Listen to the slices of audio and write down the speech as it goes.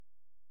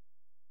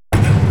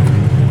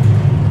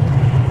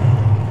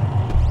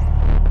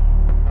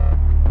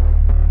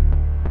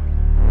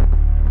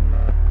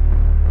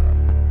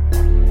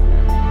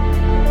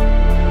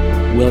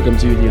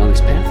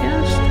Alex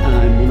Podcast.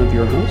 I'm one of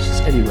your hosts,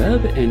 Eddie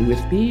Webb, and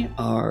with me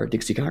are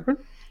Dixie Cochran.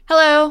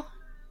 Hello.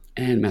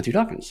 And Matthew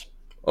Dawkins.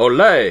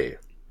 Olay!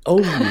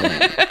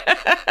 Olay.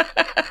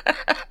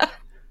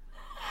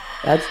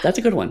 That's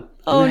a good one.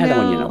 Oh, I haven't had that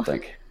one no. yet, I don't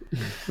think.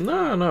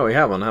 No, we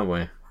haven't, have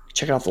we?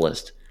 Check it off the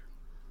list.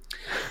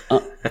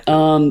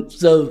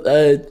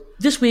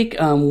 This week,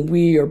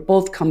 we are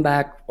both come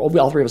back,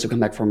 all three of us have come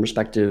back from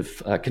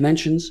respective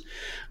conventions.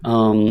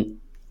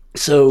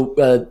 So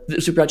we're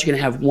actually going to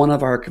have one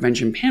of our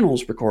convention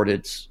panels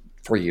recorded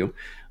for you.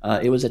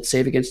 It was at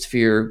Save Against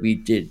Fear.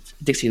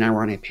 Dixie and I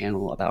were on a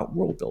panel about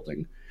world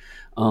building.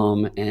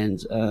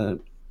 And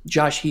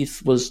Josh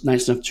Heath was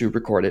nice enough to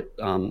record it.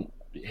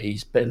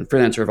 He's been a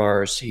freelancer of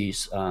ours.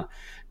 He's got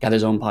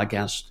his own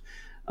podcast,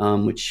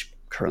 which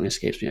currently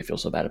escapes me. I feel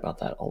so bad about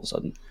that all of a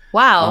sudden.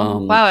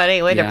 Wow,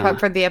 Eddie, way to prep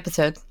for the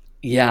episode.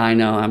 Yeah, I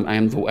know.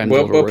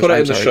 We'll put it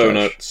in the show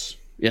notes.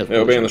 Yeah,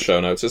 it'll be in the show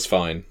notes. It's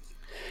fine.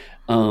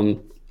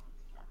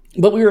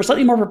 But we were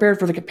slightly more prepared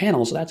for the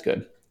panel, so that's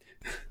good.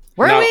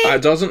 Were we?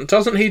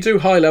 Doesn't he do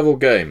high level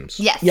games?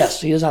 Yes,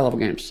 he does high level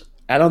games.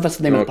 I don't know if that's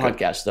the name of the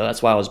podcast, though.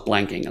 That's why I was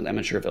blanking, and I'm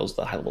not sure if it was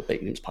the High Level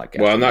Big Games podcast.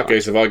 Well, in that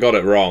case, if I got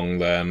it wrong,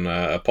 then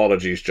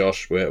apologies,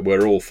 Josh.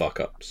 We're all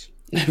fuck-ups.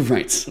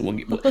 Right.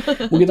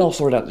 We'll get all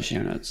sorted out in the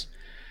show notes.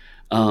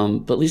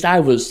 But at least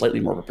I was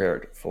slightly more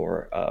prepared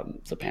for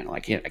the panel.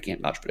 I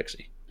can't vouch for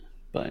Dixie.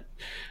 But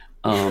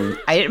I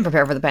didn't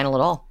prepare for the panel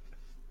at all.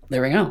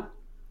 There we go.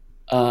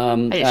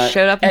 I just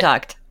showed up and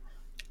talked.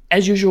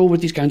 As usual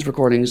with these kinds of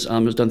recordings,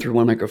 it was done through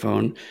one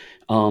microphone,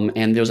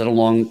 and it was at a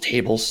long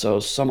table, so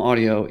some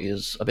audio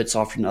is a bit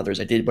softer than others.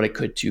 I did what I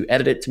could to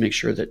edit it to make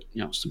sure that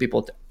some people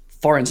at the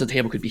far ends of the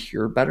table could be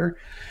heard better.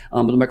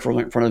 But the microphone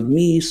was in front of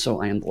me,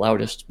 so I am the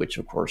loudest, which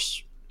of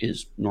course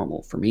is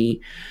normal for me.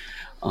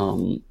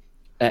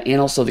 And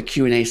also the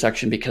Q&A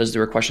section, because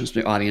there were questions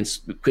from the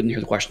audience, we couldn't hear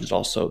the questions.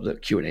 Also, the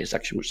Q&A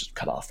section was just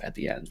cut off at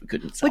the end. We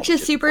couldn't. Which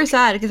is super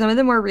sad, because some of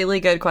them were really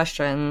good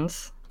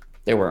questions.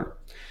 They were.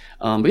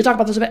 We can talk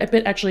about this a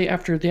bit actually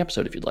after the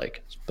episode if you'd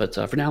like. But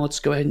for now,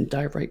 let's go ahead and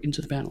dive right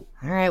into the panel.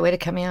 All right, way to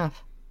cut me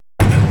off.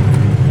 All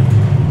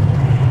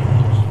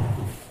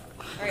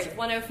right,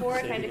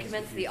 104, time to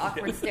commence the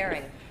awkward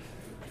staring.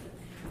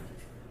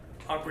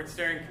 Awkward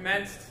staring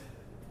commenced.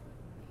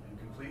 And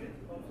completed.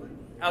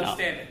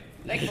 Outstanding.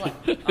 Excellent.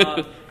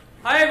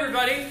 Hi,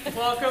 everybody.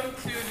 Welcome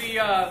to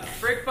the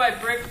Brick by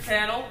Brick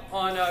panel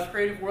on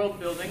creative world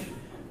building.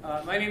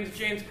 My name is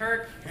James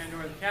Kirk, and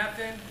I'm the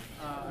captain.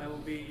 I will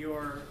be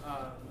your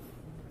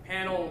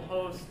panel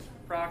host,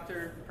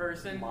 proctor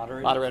person.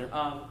 Moderator.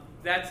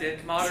 That's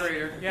it.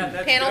 Moderator. Yeah,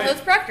 that's Panel good.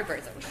 host proctor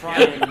person.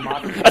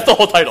 That's the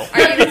whole title.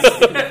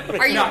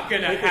 Are you Not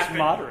gonna happen.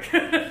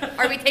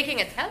 Are we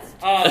taking a test?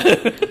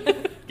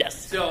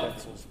 Yes. So,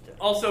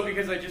 also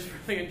because I just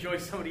really enjoy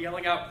somebody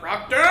yelling out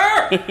 "Proctor."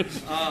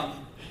 I'm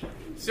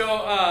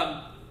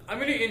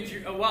going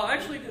to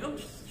I'll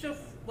just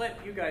let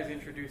you guys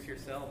introduce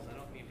yourselves. I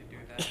don't need to do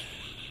that.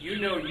 You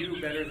know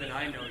you better than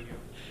I know you.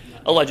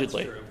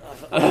 Allegedly.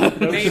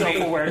 Maybe.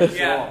 Self-awareness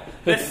at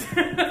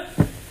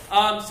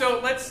all. So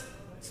let's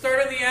start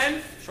at the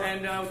end,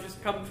 and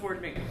just come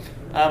toward me.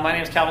 My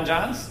name is Calvin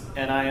Johns,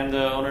 and I am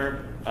the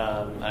owner,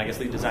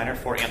 lead designer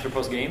for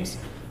Anthropos Games.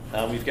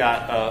 We've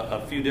got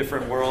a few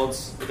different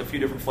worlds with a few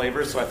different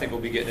flavors, so I think we'll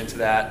be getting into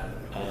that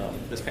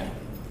this panel.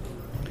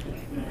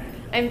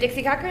 I'm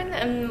Dixie Cochran.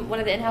 I'm one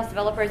of the in-house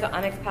developers at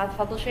Onyx Path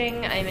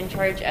Publishing. I'm in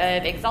charge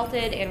of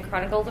Exalted and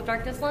Chronicles of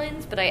Darkness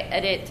lines, but I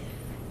edit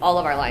all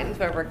of our lines.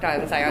 We've worked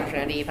on Scion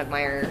Trinity,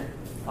 Pugmire,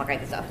 all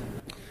kinds of stuff.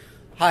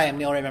 Hi, I'm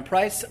Neil Raymond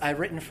Price. I've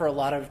written for a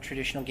lot of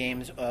traditional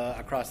games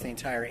across the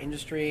entire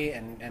industry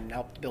and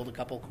helped build a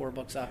couple core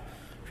books up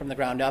from the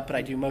ground up, but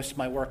I do most of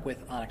my work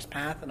with Onyx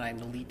Path, and I'm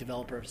the lead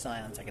developer of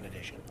Scion 2nd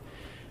Edition.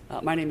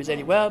 My name is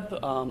Eddie Webb.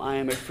 I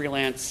am a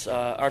freelance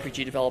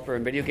RPG developer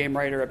and video game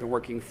writer. I've been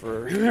working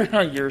for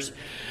years.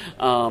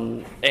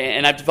 And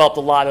I've developed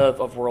a lot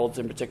of worlds,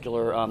 in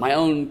particular my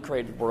own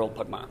created world,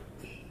 Pugmire.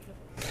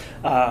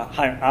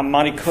 Hi, I'm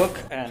Monty Cook,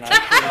 and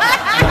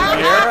I'm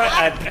here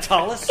at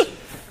Patalis.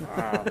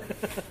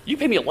 You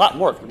pay me a lot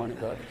more for Monty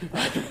Cook.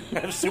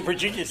 I'm super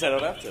genius, I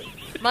don't have to.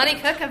 Monty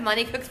Cook of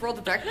Monty Cook's World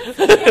of Darkness?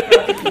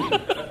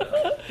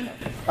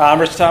 I'm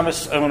Rich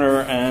Thomas,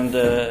 owner and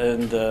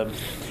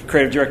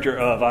creative director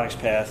of Onyx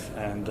Path,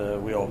 and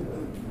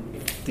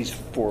these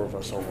four of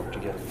us all work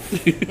together.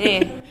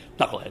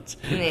 Knuckleheads.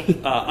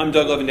 I'm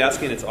Doug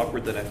Lewandowski, and it's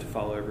awkward that I have to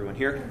follow everyone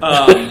here.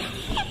 I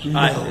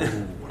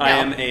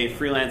am a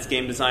freelance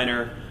game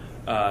designer,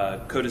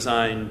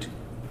 co-designed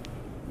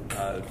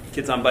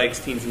Kids on Bikes,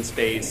 Teens in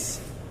Space,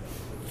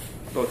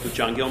 both with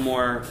John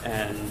Gilmore,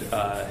 and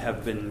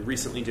have been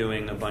recently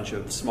doing a bunch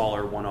of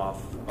smaller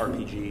one-off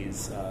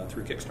RPGs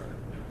through Kickstarter.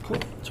 Cool.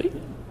 Sweet.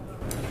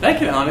 I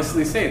can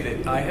honestly say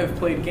that I have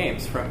played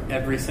games from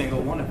every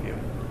single one of you.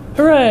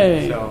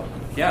 Hooray! So,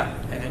 yeah,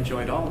 and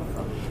enjoyed all of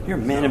them. You're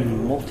a man of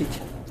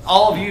multi-talent.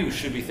 All of you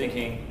should be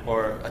thinking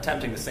or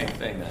attempting the same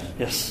thing then.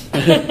 Yes.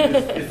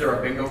 Is there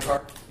a bingo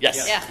card?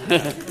 Yes.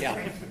 Yeah.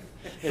 Yeah.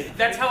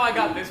 That's how I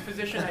got this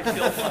position. I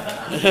feel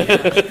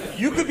fine.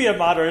 You could be a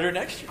moderator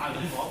next year.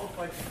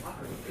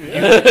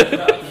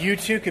 You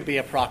too could be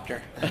a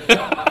proctor.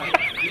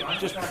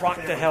 Just proc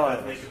the hell out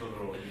of it.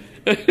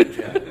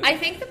 I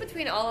think that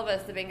between all of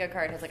us, the bingo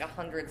card has like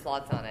 100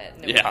 slots on it.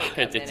 Yeah,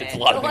 it's a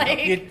lot of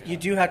bingo. You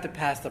do have to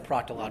pass the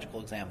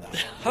proctological exam, though.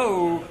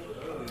 Oh.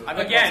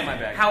 Again,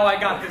 how I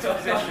got this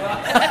position.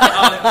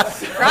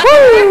 It's gonna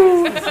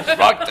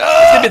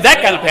be that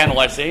kind of panel,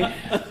 I see.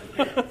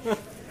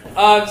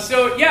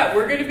 So yeah,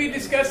 we're going to be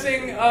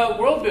discussing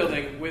world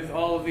building with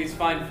all of these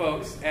fine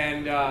folks,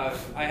 and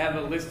I have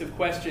a list of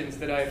questions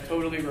that I have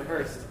totally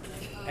rehearsed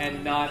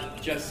and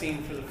not just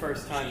seen for the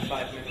first time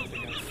 5 minutes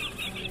ago.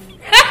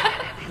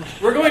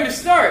 We're going to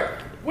start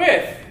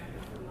with,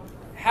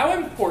 how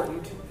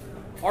important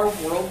are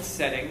world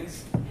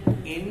settings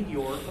in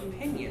your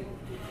opinion?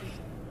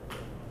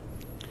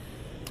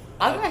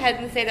 I'll go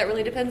ahead and say that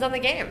really depends on the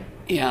game.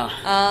 Yeah.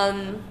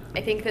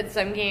 I think that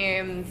some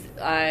games,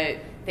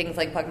 things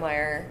like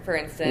Pugmire, for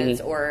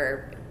instance,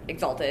 or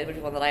Exalted, which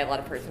is one that I have a lot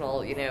of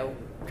personal,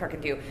 truck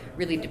into,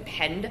 really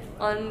depend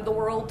on the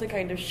world to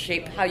kind of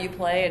shape how you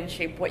play and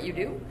shape what you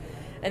do.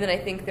 And then I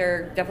think there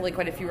are definitely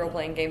quite a few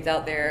role-playing games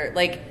out there.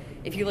 Like,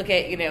 if you look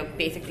at,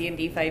 basic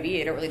D&D 5e,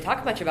 they don't really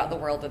talk much about the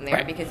world in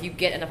there because you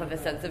get enough of a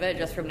sense of it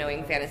just from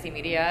knowing fantasy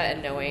media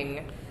and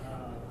knowing,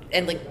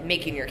 and,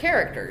 making your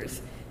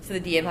characters. So the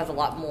DM has a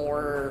lot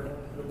more,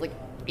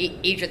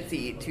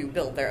 agency to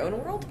build their own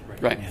world.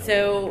 Right.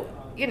 So,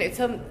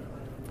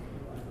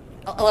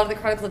 a lot of the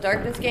Chronicles of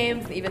Darkness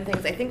games, and even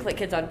things I think like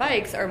Kids on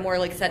Bikes, are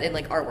more set in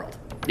our world.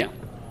 Yeah.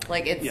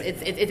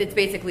 It's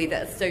basically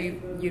this, so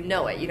you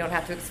know it. You don't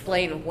have to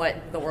explain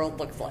what the world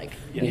looks like.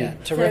 Yeah.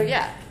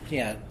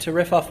 To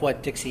riff off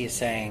what Dixie is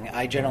saying,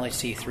 I generally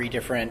see 3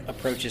 different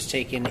approaches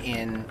taken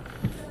in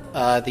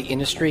the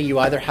industry. You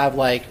either have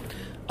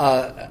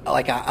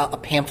a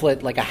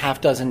pamphlet, like a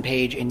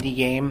half-dozen-page indie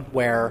game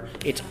where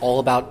it's all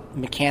about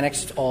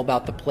mechanics, it's all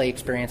about the play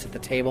experience at the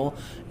table,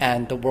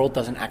 and the world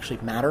doesn't actually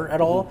matter at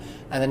all.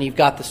 And then you've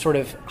got the sort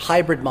of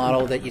hybrid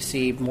model that you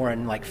see more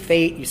in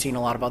Fate, you see in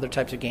a lot of other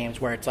types of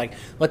games where it's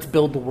let's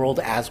build the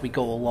world as we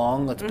go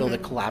along, let's build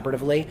it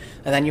collaboratively.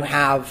 And then you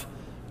have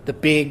the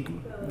big,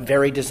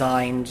 very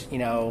designed,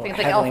 things like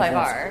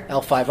L5R.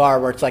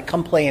 L5R, where it's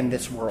come play in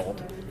this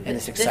world. And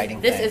this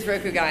exciting this thing. is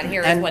Rokugan.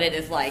 Here is what it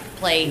is like.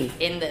 Play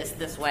in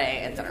this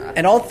way, etc.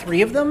 And all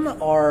 3 of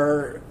them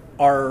are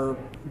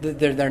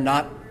they're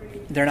not.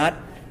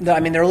 I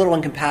mean, they're a little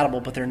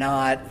incompatible, but they're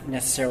not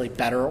necessarily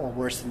better or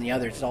worse than the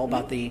others. It's all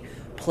about the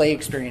play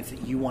experience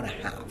that you want to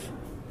have.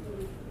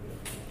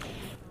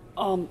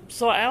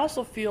 So I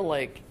also feel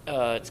like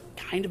it's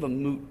kind of a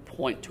moot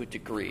point to a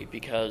degree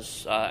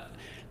because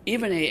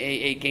even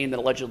a game that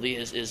allegedly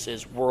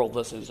is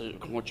worldless and is a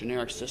more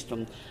generic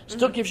system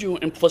still gives you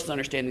an implicit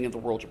understanding of the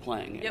world you're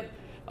playing in. Yep.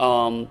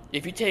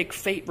 If you take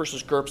Fate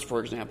versus GURPS, for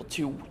example,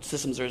 2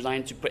 systems that are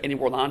designed to put any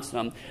world onto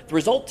them, the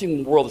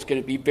resulting world is going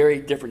to be very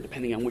different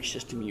depending on which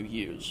system you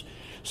use.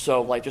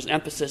 So, there's an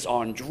emphasis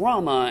on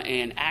drama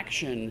and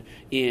action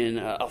in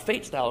a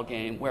Fate-style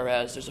game,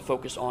 whereas there's a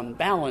focus on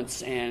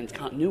balance and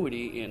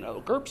continuity in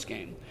a GURPS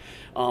game.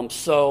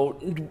 So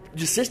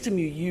the system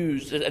you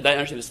use, I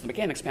understand this is the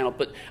mechanics panel,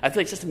 but I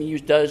feel like the system you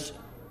use does,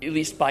 at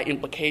least by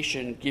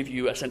implication, give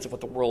you a sense of what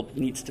the world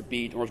needs to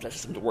be in order for that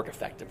system to work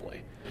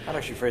effectively. I'd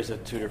actually phrase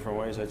it 2 different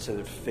ways. I'd say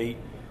that Fate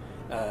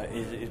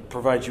it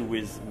provides you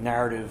with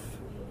narrative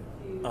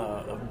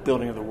of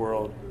building of the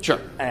world.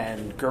 Sure.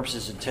 And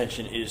GURPS's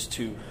intention is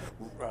to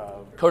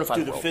codify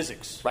do the the world.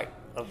 Physics. Right.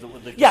 Of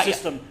the Yeah,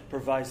 system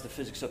provides the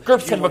physics. So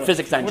GURPS kind of a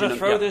physics engine. I'm going to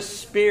throw yeah. this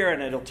spear,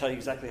 and it'll tell you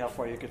exactly how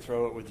far you can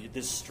throw it with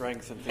this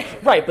strength and things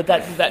like that. Right, but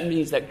that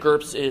means that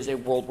GURPS is a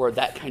world where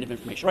that kind of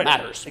information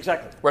matters.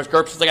 Exactly. Whereas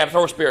GURPS is I got to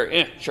throw a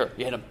spear. Sure,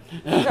 you hit him.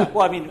 Yeah,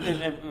 well, I mean,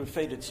 in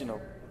Fate, it's,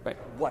 right.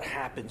 what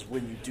happens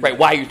when you do Right, that.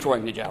 why are you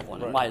throwing the javelin,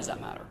 Right. and why does that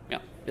matter? Yeah,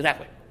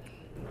 exactly.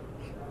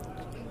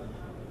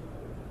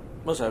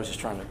 Mostly I was just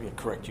trying to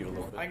correct you a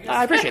little bit.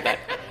 I appreciate that.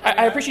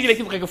 I appreciate you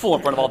making me look like a fool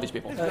in front of all these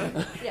people.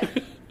 Yeah.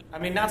 I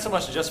mean, not so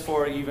much just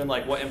for even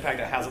what impact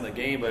it has on the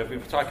game, but if we're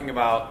talking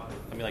about,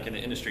 in the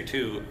industry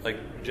too,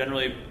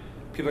 generally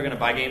people are going to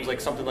buy games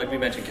something like we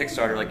mentioned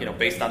Kickstarter,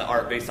 based on the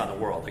art, based on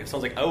the world. If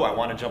someone's I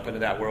want to jump into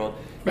that world.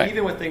 Right.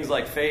 Even with things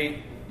like Fate,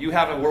 you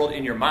have a world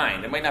in your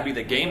mind. It might not be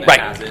the game that Right.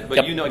 has it,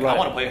 but Yep. I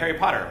want to play Harry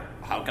Potter.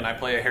 How can I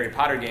play a Harry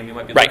Potter game? You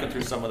might be Right. looking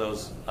through some of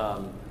those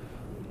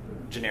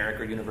generic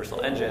or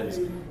universal engines.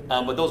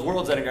 But those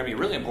worlds that are going to be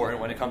really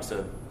important when it comes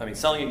to,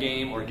 selling a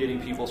game or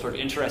getting people sort of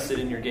interested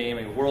in your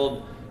game.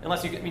 World,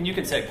 unless you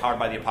can say powered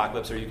by the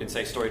apocalypse, or you can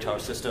say storyteller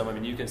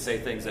system. You can say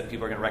things that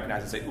people are going to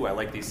recognize and say, ooh, I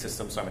like these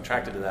systems, so I'm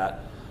attracted to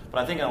that.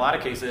 But I think in a lot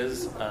of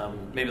cases,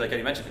 maybe like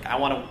Eddie mentioned, I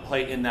want to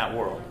play in that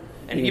world.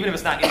 And even if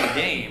it's not in the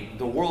game,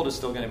 the world is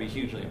still going to be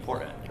hugely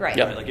important. Right.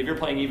 Yep. If you're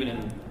playing even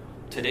in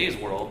today's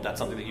world, that's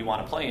something that you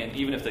want to play in,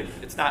 even if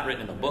it's not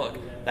written in the book,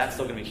 that's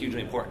still going to be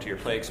hugely important to your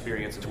play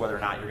experience and to whether or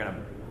not you're going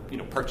to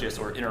purchase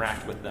or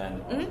interact with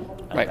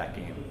Right. that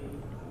game.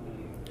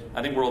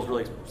 I think worlds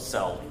really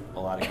sell a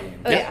lot of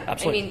games. Oh yeah,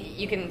 absolutely. I mean,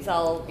 you can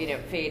sell,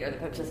 Fate or the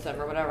Pip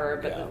system or whatever,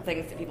 but the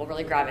things that people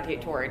really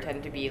gravitate toward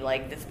tend to be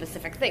like the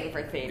specific thing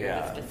for Fate or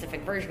the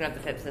specific version of the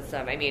Pip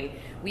system. I mean,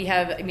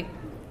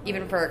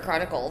 even for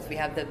Chronicles, we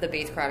have the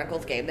base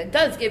Chronicles game that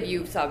does give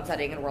you some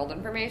setting and world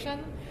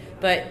information,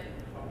 but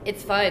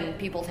it's fun.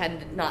 People tend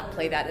to not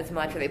play that as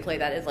much, or they play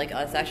that as like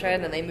a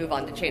session, and they move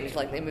on to Change,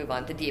 like they move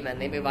on to Demon,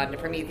 they move on to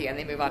Promethean,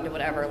 they move on to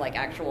whatever like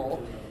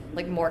actual,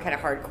 like more kind of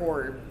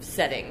hardcore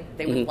setting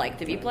they would like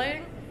to be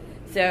playing.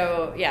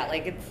 So yeah,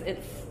 like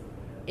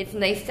it's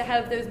nice to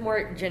have those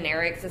more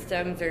generic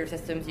systems or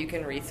systems you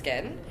can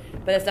reskin,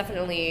 but it's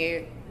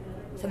definitely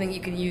something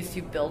you can use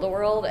to build a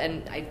world,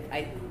 and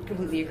I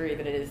completely agree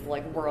that it is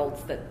like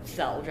worlds that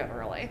sell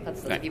generally.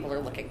 That's what people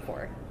are looking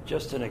for.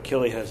 Justin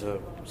Achille has a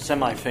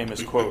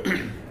semi-famous quote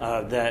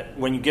that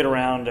when you get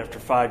around after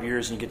 5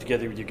 years and you get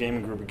together with your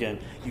gaming group again,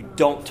 you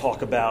don't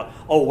talk about,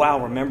 oh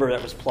wow, remember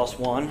that was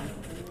 +1?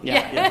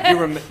 Yeah.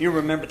 You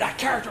remember that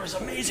character was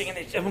amazing,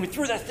 and when we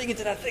threw that thing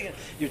into that thing,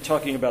 you're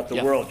talking about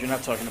the world. You're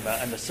not talking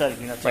about, and the setting.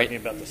 You're not talking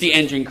about the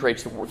engine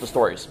creates the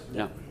stories.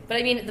 Yeah. But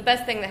I mean, the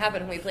best thing that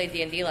happened when we played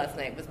D&D last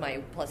night was my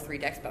 +3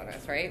 dex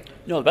bonus, right?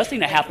 No, the best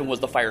thing that happened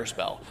was the fire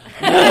spell.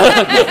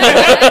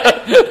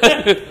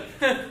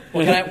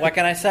 What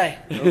can I say?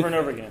 Over and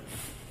over again.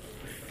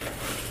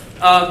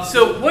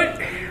 So what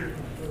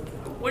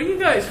do you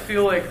guys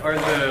feel like are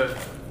the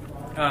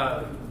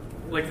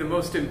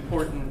most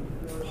important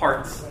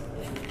parts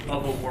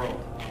of a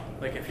world?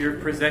 Like if you're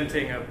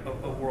presenting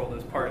a world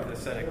as part of the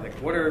setting, like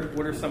what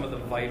are some of the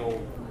vital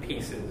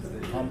pieces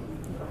that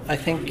I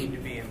think need to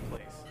be in place?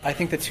 I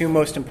think the two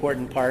most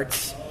important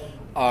parts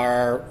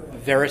are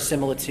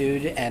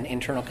verisimilitude and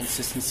internal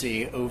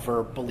consistency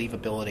over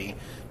believability.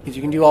 Because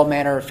you can do all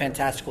manner of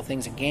fantastical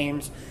things in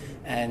games,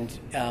 and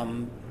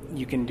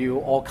you can do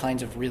all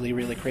kinds of really,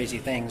 really crazy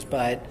things,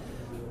 but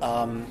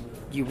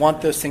you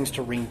want those things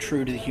to ring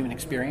true to the human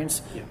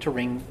experience,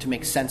 to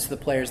make sense to the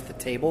players at the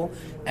table,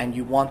 and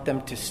you want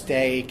them to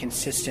stay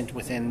consistent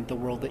within the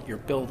world that you're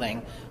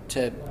building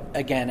to,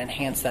 again,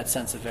 enhance that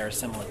sense of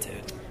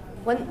verisimilitude.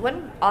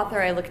 One author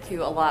I look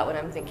to a lot when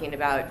I'm thinking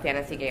about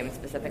fantasy games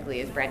specifically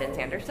is Brandon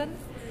Sanderson,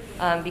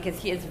 because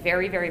he is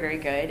very, very, very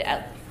good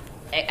at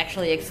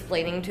actually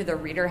explaining to the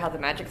reader how the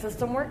magic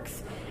system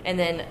works and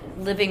then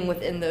living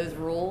within those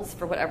rules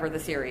for whatever the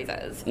series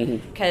is.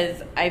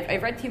 Because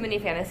I've read too many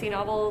fantasy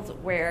novels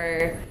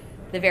where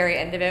the very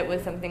end of it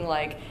was something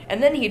like,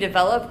 and then he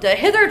developed a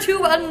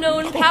hitherto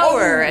unknown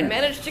power and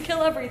managed to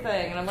kill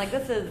everything. And I'm like,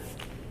 this is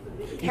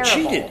terrible. You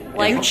cheated.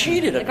 Like, you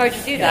cheated. Like, why would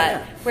you do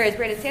that? Whereas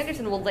Brandon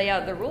Sanderson will lay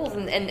out the rules,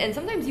 and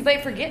sometimes you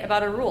might forget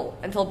about a rule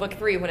until book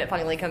 3 when it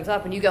finally comes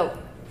up, and you go,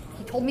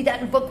 he told me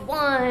that in book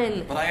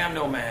 1. But I am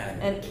no man.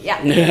 And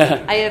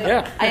I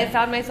have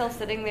found myself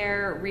sitting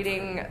there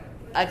reading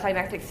a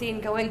climactic scene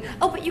going,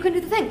 oh, but you can do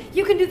the thing,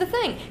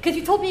 because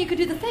you told me you could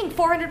do the thing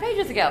 400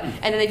 pages ago.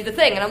 And then they do the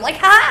thing, and I'm like,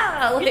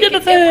 ha! Like, you did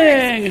the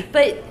thing!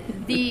 But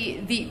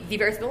the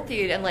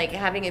verisimilitude and like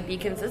having it be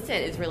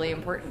consistent is really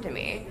important to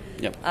me.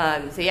 Yep.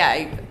 So yeah,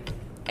 I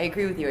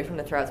agree with you. I just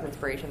want to throw out some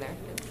inspiration there.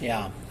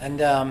 Yeah,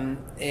 and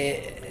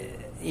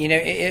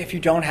if you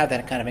don't have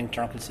that kind of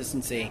internal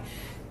consistency,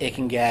 it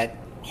can get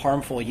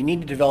harmful. You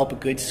need to develop a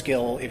good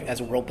skill as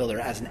a world builder,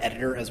 as an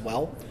editor as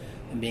well,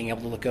 and being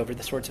able to look over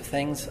the sorts of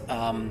things.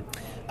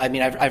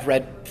 I've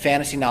read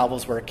fantasy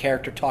novels where a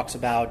character talks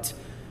about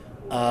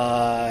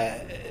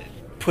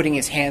putting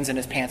his hands in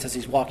his pants as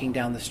he's walking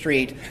down the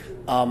street,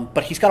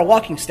 but he's got a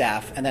walking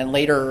staff, and then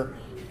later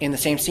in the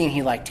same scene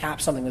he like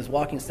taps something with his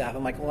walking staff.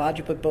 I'm like, well, how'd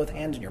you put both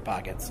hands in your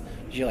pockets?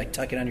 Did you like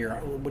tuck it under your?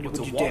 What did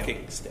you do?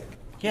 Walking stick.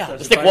 Yeah,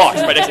 the stick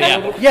walks, right?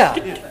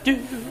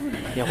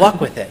 Yeah, walk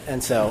with it.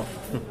 And so,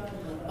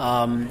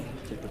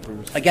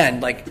 again,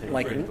 like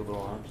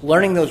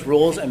learning those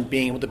rules and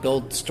being able to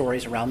build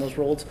stories around those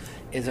rules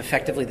is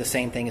effectively the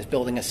same thing as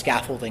building a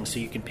scaffolding so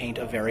you can paint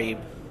a very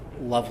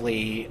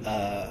lovely,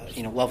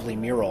 lovely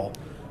mural.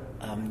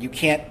 You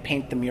can't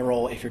paint the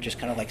mural if you're just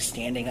kind of like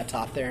standing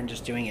atop there and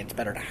just doing it. It's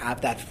better to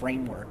have that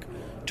framework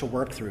to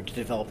work through to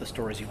develop the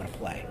stories you want to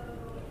play.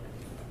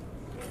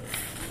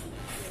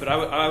 But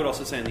I would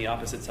also say on the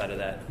opposite side of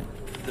that,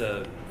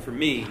 for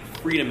me,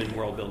 freedom in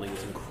world building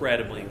is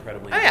incredibly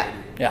important.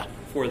 Yeah.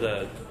 For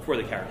the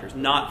characters,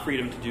 not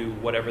freedom to do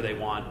whatever they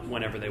want,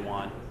 whenever they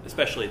want,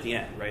 especially at the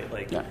end, right?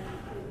 Like,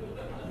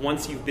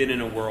 once you've been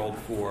in a world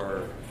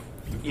for,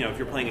 if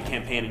you're playing a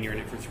campaign and you're in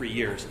it for 3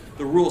 years,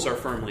 the rules are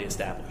firmly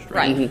established,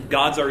 right? Right.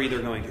 Gods are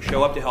either going to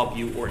show up to help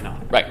you or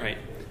not, right?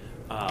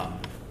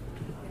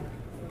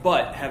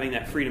 But having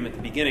that freedom at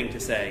the beginning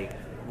to say,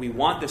 we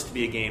want this to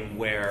be a game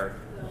where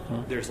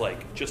there's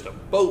like just a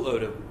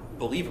boatload of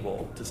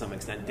believable, to some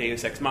extent,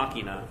 Deus Ex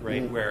Machina,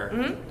 right?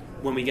 Where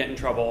when we get in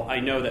trouble, I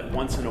know that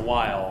once in a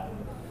while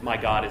my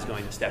god is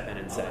going to step in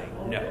and say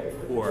no,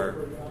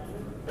 or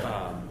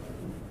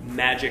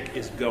magic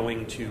is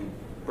going to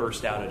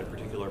burst out at a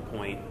particular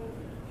point,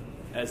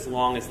 as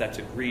long as that's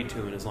agreed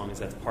to and as long as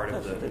that's part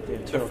of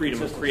the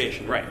freedom of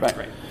creation. Right.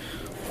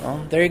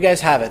 Well, there you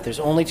guys have it. There's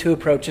only two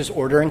approaches,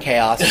 order and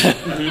chaos.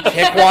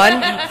 Pick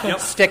one,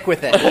 stick with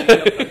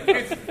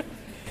it.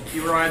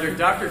 You were either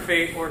Dr.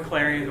 Fate or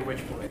Clarion the Witch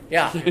Boy.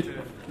 Yeah.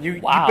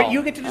 But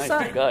you get to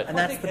decide. Good. And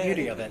that's the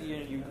beauty of it.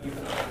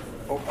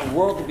 A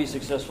world to be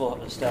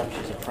successful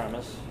establishes a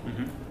premise,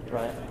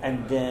 right?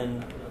 And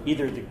then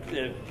either,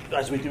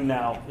 as we do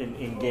now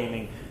in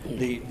gaming,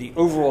 the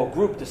overall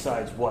group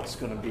decides what's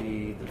going to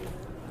be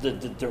the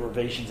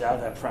derivations out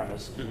of that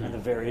premise and the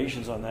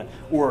variations on that.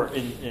 Or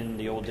in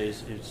the old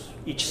days, it's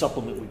each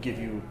supplement would give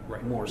you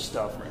more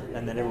stuff,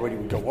 and then everybody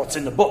would go, "What's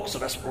in the book?" So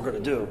that's what we're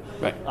going to do.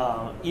 Right.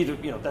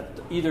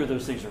 Either of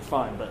those things are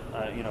fine, but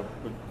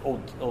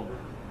old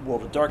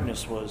World of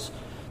Darkness was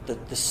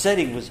the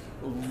setting was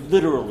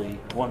literally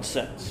one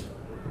sentence: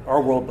 our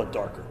world but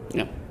darker.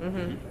 Yeah.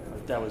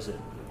 That was it.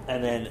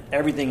 And then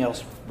everything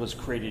else was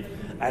created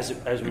as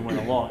we went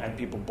along, and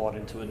people bought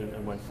into it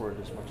and went for it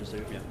as much as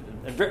they.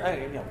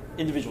 And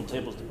individual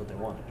tables did what they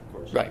wanted, of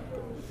course. Right.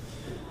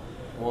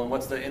 Well,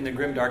 and in the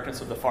grim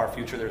darkness of the far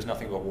future, there's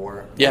nothing but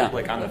war. Yeah.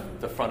 Like on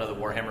the front of the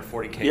Warhammer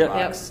 40K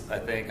box, I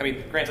think. I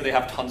mean, granted, they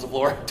have tons of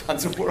lore,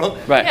 tons of world.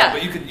 Right. Yeah.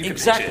 But you could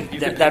Exactly.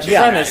 pitch it. That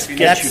premise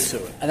gets you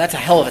to it. And that's a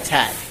hell of a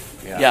tag.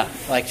 Yeah.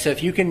 Like, so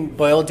if you can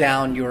boil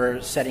down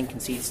your setting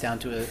conceits down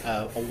to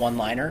a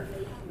one-liner,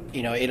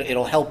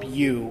 it'll help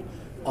you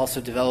also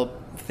develop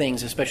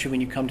things, especially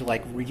when you come to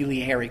like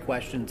really hairy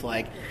questions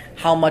like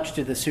how much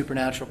do the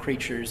supernatural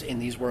creatures in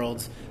these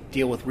worlds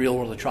deal with real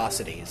world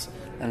atrocities?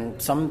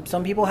 And some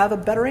people have a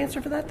better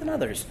answer for that than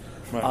others.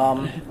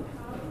 Right.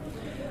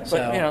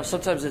 But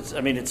sometimes it's.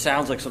 I mean, it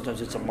sounds like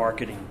sometimes it's a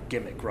marketing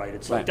gimmick, right?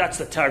 It's like that's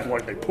the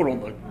tagline they put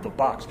on the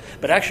box.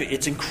 But actually,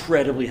 it's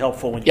incredibly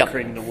helpful when you're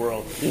creating the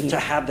world to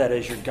have that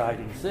as your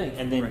guiding thing.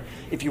 And then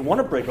if you want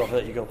to break off of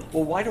that, you go,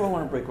 well, why do I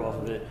want to break off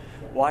of it?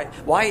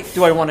 Why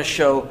do I want to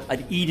show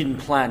an Eden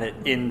planet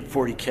in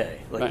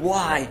 40K?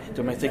 Why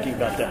am I thinking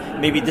about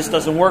that? Maybe this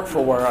doesn't work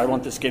for where I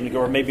want this game to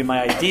go, or maybe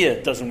my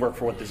idea doesn't work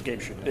for what this game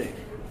should be.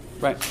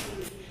 Right.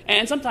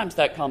 And sometimes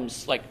that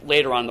comes like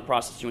later on in the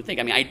process. You would think.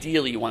 I mean,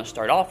 ideally, you want to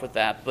start off with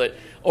that, but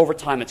over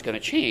time, it's going to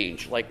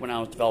change. Like when I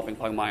was developing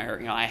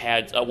Pugmire, I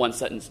had a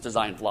one-sentence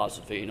design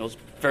philosophy, and it was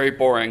very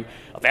boring,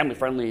 a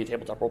family-friendly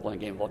tabletop role-playing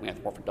game involving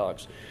anthropomorphic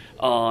dogs.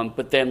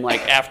 But then,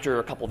 like after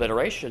a couple of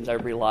iterations, I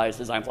realized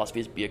design philosophy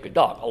is be a good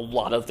dog. A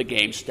lot of the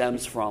game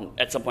stems from,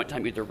 at some point in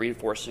time, either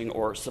reinforcing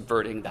or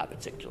subverting that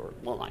particular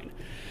line.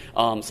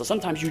 So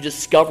sometimes you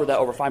discover that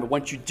over time, but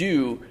once you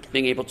do,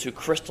 being able to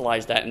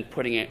crystallize that and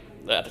putting it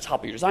at the top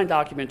of your design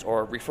document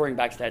or referring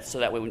back to that so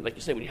that way, like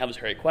you say, when you have those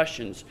hairy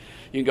questions,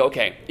 you can go,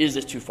 okay, is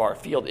this too far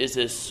afield? Is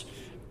this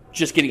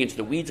just getting into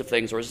the weeds of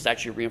things, or is this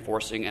actually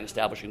reinforcing and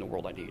establishing the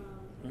world I need?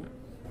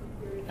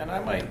 And I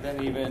might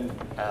then even,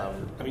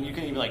 you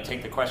can even like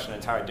take the question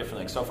entirely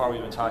differently. Like, so far we've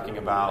been talking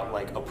about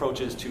like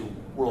approaches to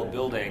world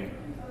building.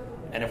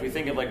 And if we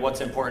think of like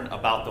what's important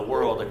about the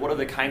world, like what are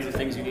the kinds of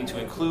things you need to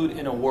include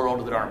in a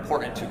world that are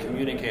important to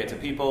communicate to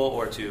people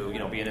or to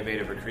be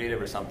innovative or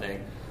creative or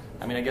something.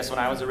 I mean, I guess when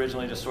I was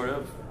originally just sort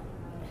of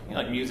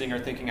like musing or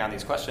thinking on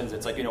these questions,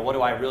 it's like what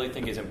do I really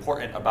think is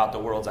important about the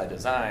worlds I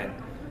design?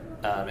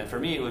 And for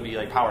me, it would be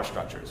like power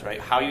structures,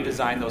 right? How you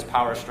design those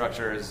power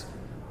structures,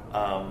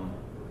 and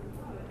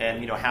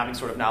having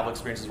sort of novel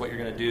experiences, what you're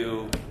going to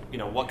do,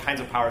 what kinds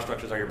of power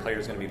structures are your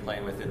players going to be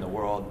playing with in the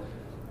world.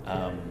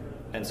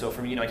 And so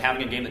for me, like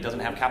having a game that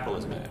doesn't have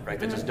capitalism in it, right?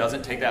 That just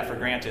doesn't take that for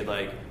granted.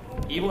 Like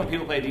even when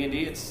people play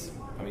D&D,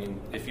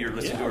 if you're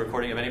listening to a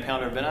recording of any panel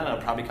I've ever been on,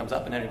 it probably comes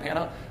up in any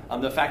panel.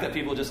 The fact that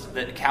people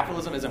that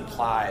capitalism is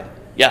implied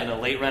in a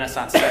late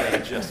Renaissance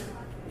setting just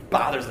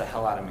bothers the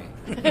hell out of me.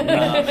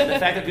 And the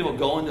fact that people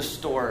go into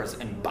stores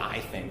and buy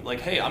things, like,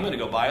 hey, I'm going to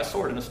go buy a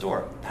sword in a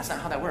store. That's not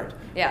how that worked.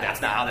 Yeah.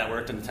 That's not how that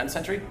worked in the 10th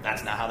century.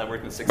 That's not how that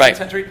worked in the 16th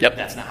century. Yep.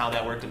 That's not how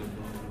that worked in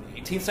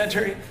the 18th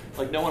century.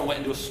 Like, no one went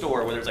into a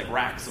store where there's like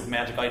racks of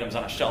magic items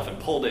on a shelf and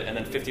pulled it, and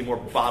then 50 more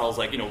bottles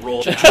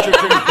rolled.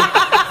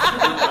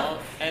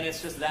 And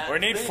it's just that. We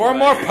need 4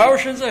 more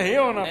potions of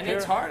healing up and here.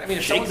 It's hard. I mean,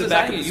 if Shake someone's the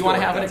back designing of it, the you want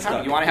to store, have an that's economy.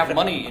 stuff. You want to have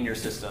money in your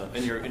system,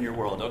 in your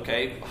world.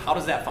 Okay, how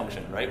does that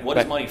function? Right? What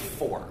is money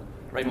for?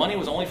 Right? Money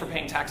was only for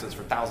paying taxes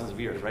for thousands of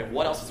years. Right?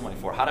 What else is money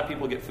for? How do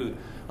people get food?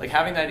 Like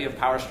having the idea of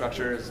power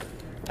structures,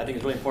 I think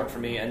is really important for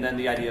me. And then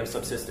the idea of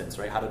subsistence.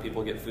 Right? How do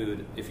people get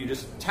food? If you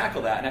just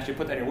tackle that and actually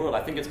put that in your world,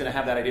 I think it's going to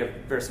have that idea of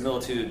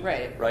verisimilitude.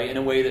 Right? In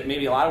a way that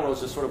maybe a lot of worlds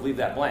just sort of leave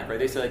that blank. Right?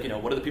 They say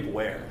like, what do the people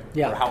wear?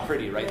 Yeah. Or how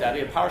pretty? Right? That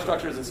idea of power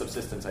structures and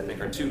subsistence, I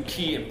think, are 2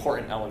 key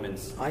important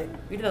elements.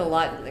 We did a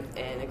lot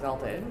in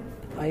Exalted.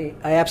 I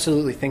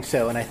absolutely think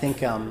so, and I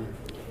think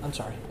I'm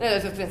sorry. No, I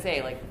was just going to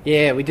say, like...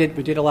 Yeah, we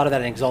did a lot of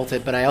that in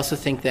Exalted, but I also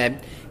think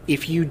that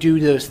if you do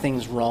those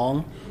things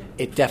wrong,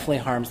 it definitely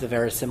harms the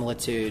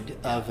verisimilitude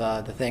of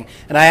the thing.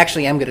 And I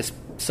actually am going to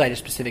cite a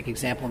specific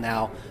example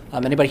now.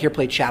 Anybody here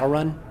played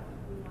Shadowrun?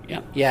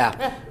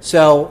 Yeah.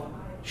 So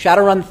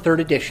Shadowrun 3rd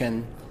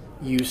edition,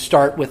 you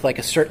start with like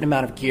a certain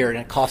amount of gear, and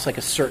it costs like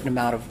a certain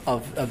amount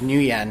of new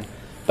yen.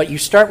 But you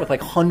start with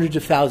like hundreds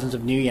of thousands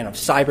of new yen of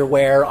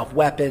cyberware, of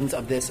weapons,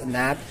 of this and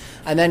that.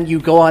 And then you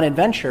go on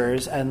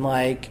adventures and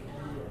like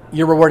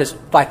your reward is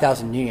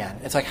 5,000 new yen.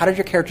 It's like, how did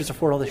your characters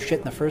afford all this shit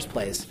in the first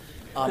place?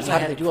 How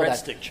did they do all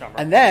that?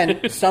 And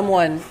then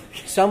someone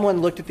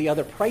looked at the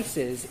other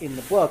prices in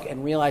the book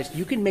and realized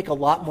you can make a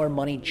lot more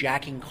money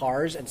jacking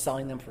cars and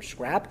selling them for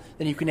scrap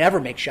than you can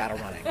ever make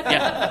shadow running.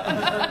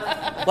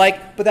 Yeah.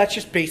 But that's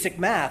just basic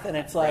math, and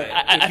it's like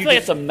I feel like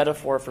it's a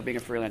metaphor for being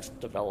a freelance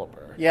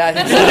developer. Yeah, I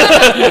think so.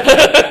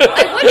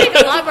 I would make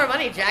a lot more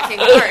money jacking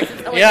cars.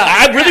 Yeah,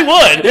 I really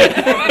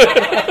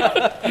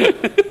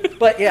would.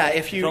 But yeah,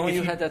 if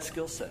you had that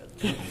skill set,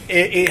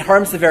 it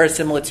harms the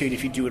verisimilitude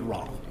if you do it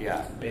wrong.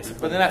 Yeah,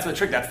 basically. But then that's the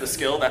trick. That's the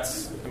skill.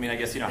 That's, I mean, I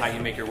guess, how you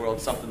make your world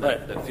something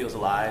that feels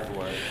alive.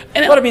 But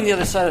I mean, the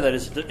other side of that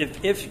is that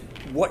if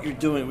what you're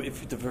doing,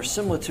 if the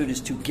verisimilitude is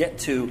to get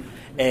to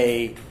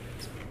a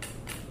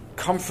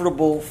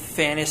comfortable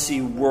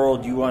fantasy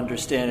world you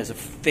understand as a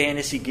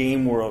fantasy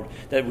game world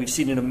that we've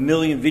seen in a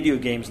million video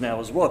games now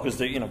as well, because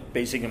they're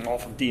basing them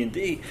off of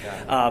D&D,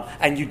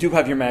 and you do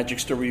have your magic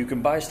store where you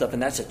can buy stuff,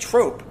 and that's a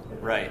trope.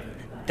 Right.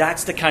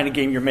 That's the kind of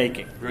game you're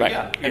making. Right.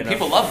 Yeah. And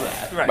people love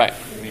that. Right.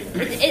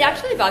 It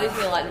actually bothers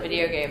me a lot in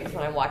video games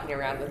when I'm walking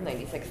around with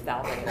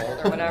 96,000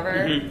 gold or whatever,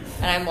 and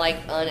I'm like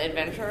on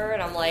adventure,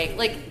 and I'm like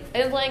I've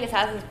been playing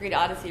Assassin's Creed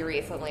Odyssey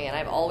recently, and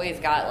I've always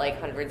got like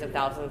hundreds of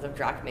thousands of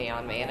drachmae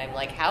on me, and I'm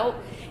like, how?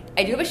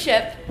 I do have a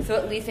ship, so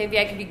at least maybe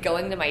I could be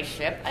going to my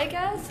ship, I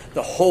guess.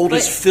 The hold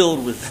is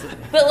filled with.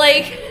 But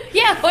why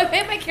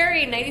am I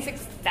carrying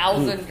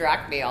 96,000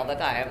 drachmae all the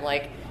time?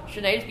 Like,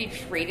 shouldn't I just be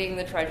trading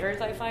the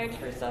treasures I find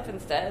for stuff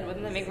instead?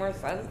 Wouldn't that make more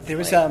sense? There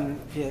was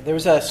there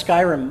was a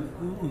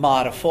Skyrim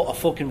mod, a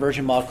full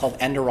conversion mod called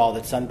Enderal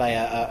that's done by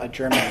a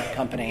German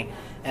company,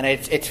 and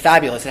it's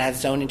fabulous. It has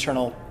its own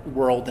internal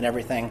world and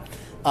everything.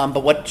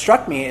 But what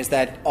struck me is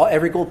that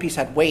every gold piece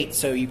had weight,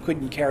 so you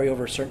couldn't carry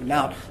over a certain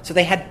amount. So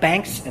they had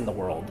banks in the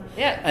world.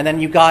 Yeah. And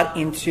then you got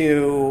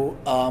into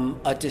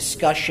a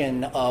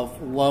discussion of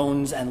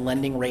loans and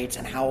lending rates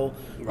and how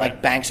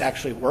banks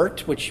actually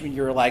worked, which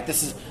you're like,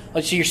 so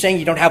you're saying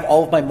you don't have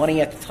all of my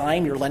money at the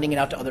time, you're lending it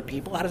out to other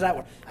people? How does that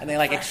work? And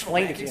they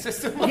explained it to you.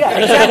 System. Yeah,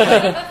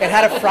 exactly. It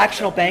had a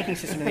fractional banking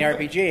system in the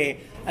RPG.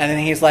 And then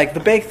he's like, the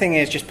big thing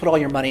is just put all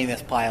your money in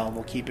this pile and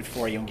we'll keep it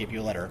for you and give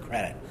you a letter of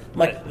credit. I'm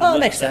like, that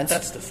makes sense.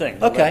 That's the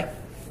thing. Okay.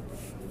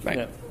 Right.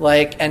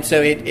 Yeah. And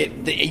so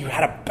you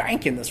had a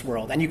bank in this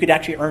world, and you could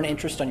actually earn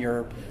interest on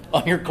your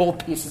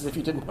gold pieces if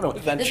you didn't want to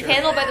adventure. This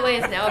panel, by the way,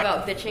 is now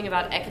about bitching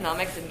about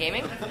economics and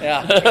gaming.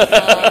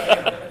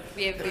 Yeah.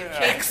 We've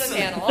changed the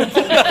panel.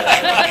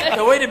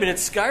 No, wait a minute.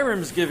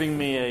 Skyrim's giving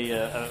me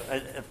a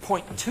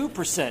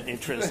 0.2%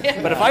 interest,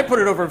 but if I put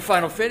it over in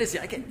Final Fantasy,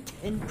 I get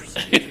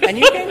 10%.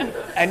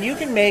 and you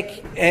can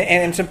make,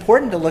 and it's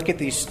important to look at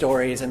these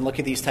stories and look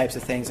at these types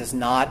of things as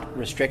not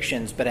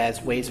restrictions, but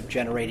as ways of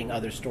generating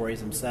other stories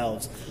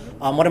themselves.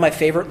 One of my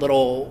favorite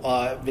little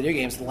video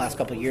games in the last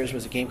couple of years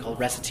was a game called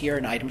Reciteer,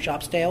 an item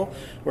shop's tale,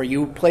 where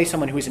you play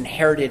someone who's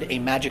inherited a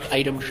magic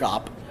item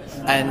shop,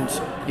 and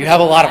you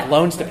have a lot of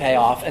loans to pay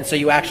off, and so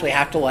you actually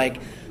have to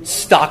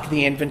stock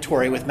the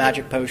inventory with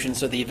magic potions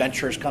so the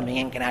adventurers coming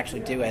in can actually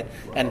do it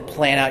and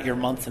plan out your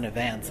months in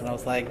advance. And I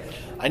was like,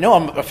 I know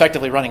I'm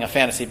effectively running a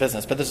fantasy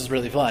business, but this is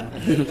really fun.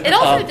 It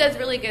also does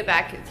really go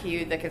back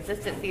to the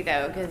consistency,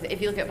 though, because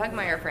if you look at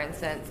Pugmire, for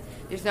instance,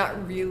 there's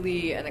not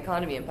really an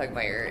economy in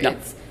Pugmire. No.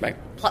 It's right.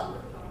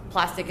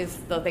 Plastic is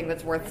the thing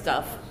that's worth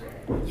stuff.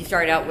 You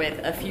start out with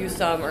a few,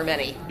 some, or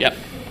many. Yep.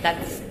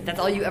 That's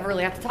all you ever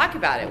really have to talk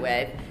about it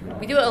with.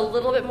 We do it a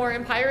little bit more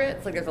in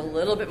Pirates. There's a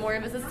little bit more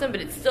in the system, but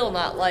it's still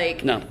not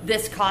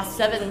this costs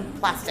 7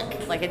 plastic.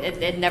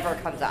 It never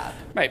comes up.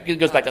 Right. It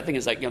goes back to the thing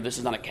is this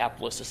is not a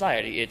capitalist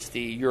society. It's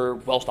you're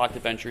well-stocked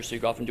adventure, so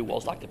you go off and do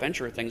well-stocked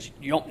adventure things.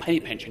 You don't penny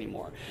pinch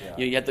anymore.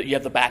 Yeah. You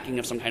have the backing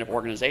of some kind of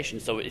organization,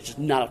 so it's just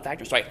not a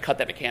factor. So I cut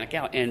that mechanic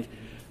out, and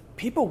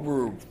people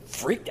were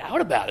freaked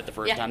out about it the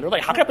first time. They're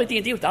like, "How can I play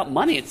D&D without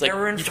money?" It's like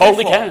you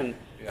totally can.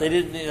 Yeah. They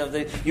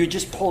didn't. You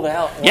just pulled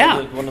out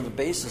one of the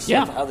basis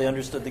of how they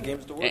understood the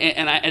games to work.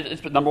 And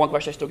it's the number one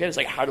question I still get is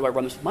how do I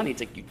run this with money? It's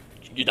like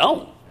you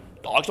don't.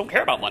 Dogs don't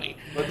care about money.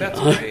 But that's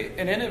great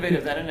and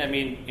innovative. Then, and I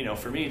mean,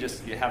 for me,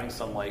 just having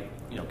some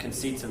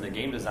conceits in the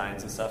game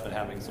designs and stuff, and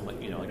having some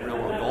real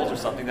world goals or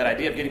something. That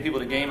idea of getting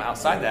people to game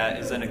outside that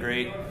is then a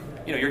great.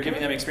 You're giving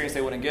them an experience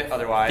they wouldn't get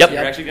otherwise. Yep.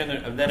 You're actually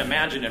going to then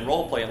imagine and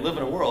role play and live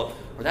in a world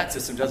where that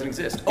system doesn't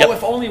exist. Yep. Oh,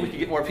 if only we could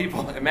get more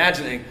people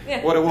imagining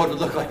what a world would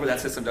look like where that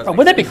system doesn't exist.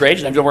 Wouldn't that be great?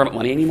 Just don't worry about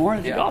money anymore.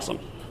 That'd be awesome.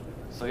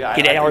 So yeah,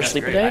 get 8 hours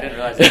sleep a day. I didn't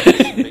realize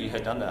that you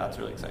had done that. That's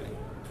really exciting.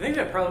 I think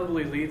that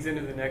probably leads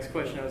into the next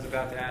question I was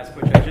about to ask,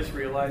 which I just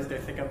realized I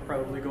think I'm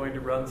probably going to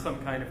run some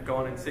kind of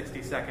Gone in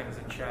 60 Seconds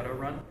in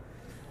Shadowrun.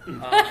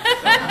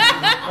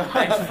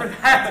 Thanks for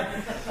that.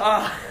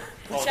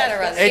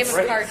 Shadowrun, game of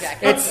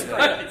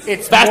carjacking.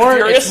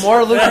 It's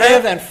more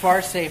lucrative and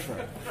far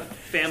safer.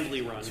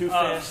 Family run. Too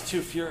fast,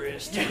 too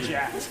furious, too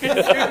jacked.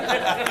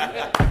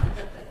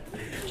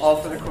 All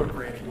for the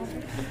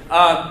corporation.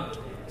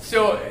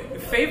 So,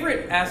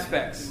 favorite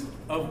aspects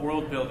of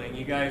world building,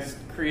 you guys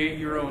create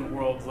your own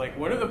worlds. Like,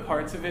 what are the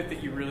parts of it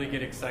that you really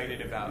get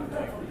excited about?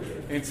 Like,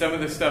 and some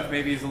of the stuff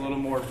maybe is a little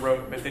more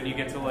rote, but then you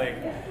get to like,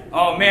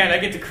 oh man, I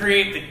get to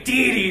create the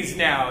deities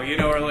now, you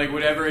know, or like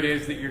whatever it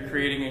is that you're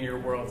creating in your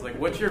worlds. Like,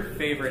 what's your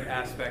favorite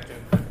aspect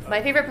of?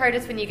 My favorite part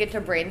is when you get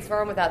to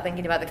brainstorm without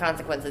thinking about the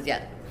consequences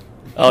yet.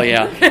 Oh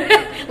yeah.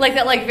 Like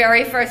that, like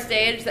very first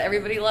stage that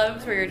everybody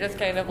loves, where you're just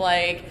kind of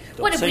like,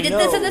 what if we did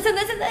this and this and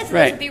this and this? And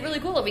Right. this would be really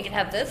cool, and we could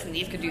have this, and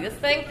these could do this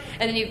thing,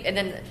 and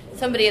then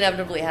somebody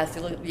inevitably has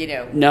to, you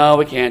know, No,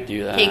 we can't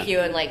do that. take you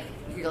and like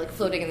you're like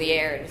floating in the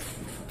air and just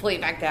pull you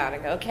back down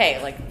and go,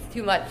 okay, like it's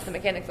too much, the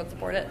mechanics don't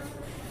support it.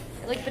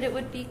 Like, but it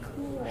would be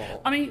cool.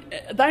 I mean,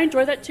 I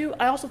enjoy that too.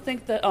 I also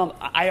think that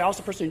I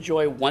also personally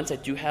enjoy, once I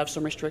do have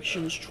some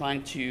restrictions,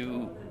 trying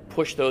to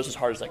push those as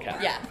hard as I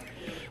can. Yeah.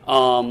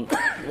 With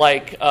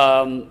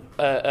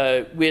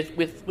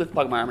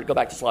Pugmire, I'm going to go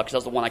back to Slot because that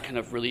was the one I kind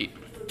of really,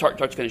 start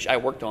to finish, I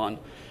worked on.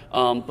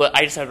 But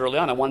I decided early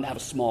on I wanted to have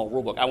a small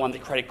rule book. I wanted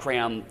to try to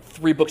cram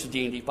 3 books of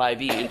D&D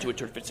 5e into a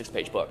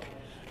 6-page book.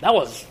 That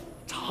was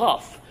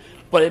tough.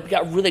 But it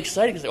got really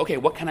exciting because, okay,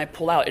 what can I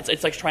pull out?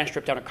 It's like trying to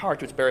strip down a car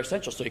to its bare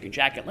essentials so you can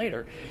jack it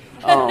later.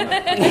 So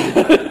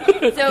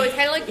it's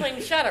kind of like playing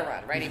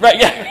Shadowrun, right? Right,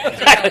 yeah,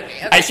 exactly.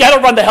 Okay. I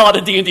Shadowrun the hell out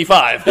of D&D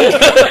 5.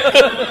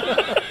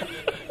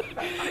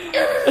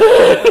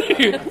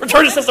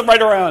 Return the system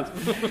right around.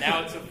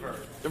 Now it's a verb.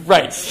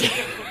 Right.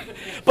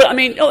 But I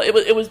mean,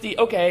 it was the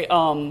okay.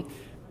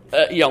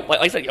 Like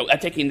I said, I'm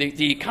taking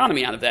the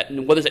economy out of that,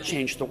 and what does that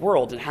change the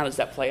world, and how does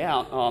that play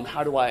out?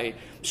 How do I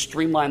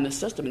streamline the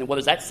system, and what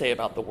does that say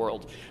about the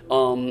world?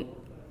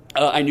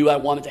 I knew I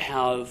wanted to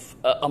have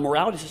a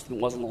morality system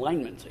that wasn't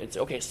alignment. It's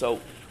okay. So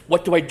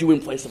what do I do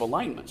in place of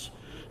alignment?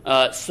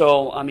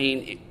 So I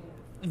mean.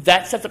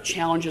 That sets up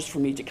challenges for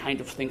me to kind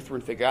of think through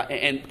and figure out,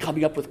 and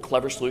coming up with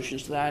clever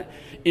solutions to that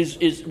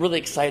is really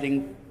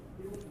exciting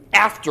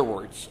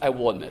afterwards, I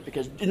will admit,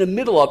 because in the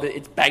middle of it,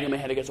 it's banging my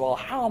head against the wall.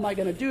 How am I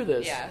going to do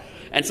this? Yeah.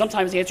 And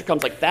sometimes the answer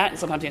comes like that, and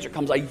sometimes the answer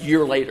comes a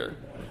year later.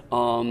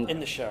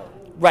 In the shower.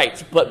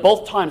 Right, but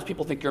both times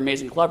people think you're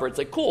amazing clever. It's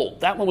like, cool,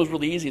 that one was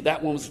really easy,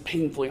 that one was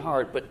painfully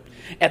hard, but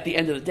at the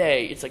end of the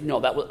day, it's like, no,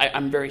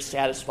 I'm very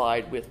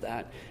satisfied with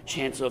that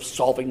chance of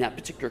solving that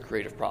particular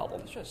creative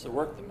problem. It's just the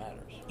work that matters.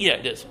 Yeah,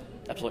 it is.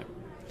 Absolutely.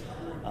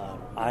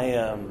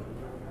 I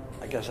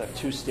guess I have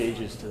 2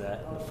 stages to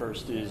that. The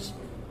first is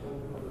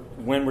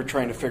when we're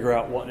trying to figure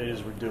out what it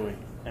is we're doing,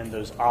 and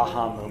those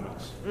aha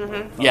moments.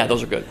 Mm-hmm. Yeah,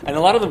 those are good. And a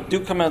lot of them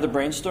do come out of the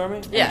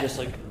brainstorming. Yeah. And just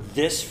like,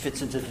 this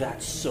fits into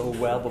that so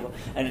well. Blah, blah.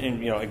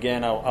 And you know,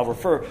 again, I'll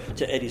refer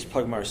to Eddie's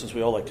Pugmire since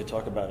we all like to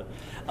talk about it.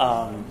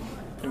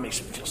 It makes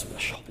him feel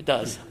special. It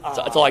does.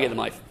 That's all I get in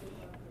life.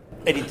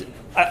 Eddie,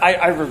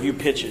 I review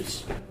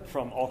pitches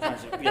from all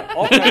kinds of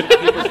people's great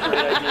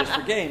ideas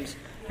for games,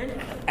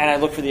 and I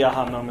look for the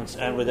aha moments.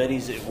 And with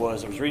Eddie's, I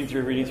was reading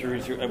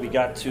through, and we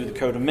got to the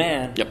Code of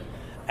Man, Yep.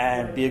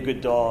 and Be a Good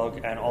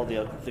Dog, and all the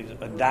other things,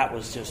 and that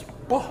was just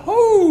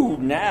woohoo!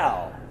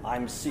 Now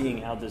I'm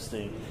seeing how this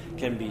thing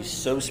can be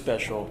so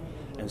special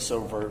and so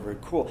very, very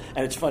cool.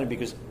 And it's funny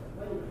because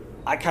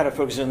I kind of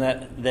focused on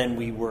that. Then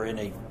we were in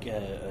a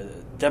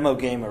demo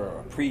game or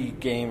a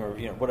pre-game or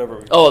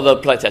whatever. Oh, the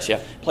playtest,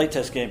 yeah.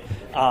 Playtest game,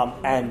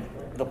 and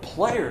the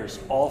players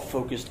all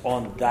focused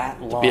on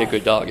that line. Be a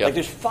good dog, yeah. Like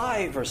there's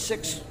 5 or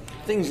 6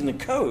 things in the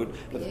code,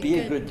 but be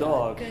a good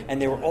dog, and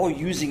they were all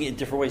using it in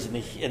different ways.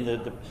 And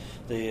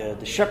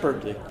the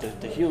shepherd,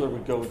 the healer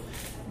would go,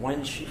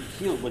 when she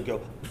healed, would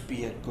go,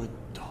 be a good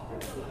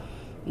dog.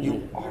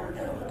 You are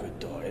now a good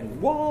dog. And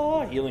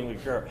wah, healing would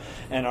occur.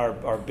 And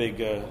our big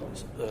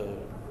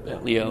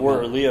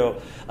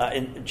Leo,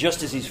 and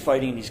just as he's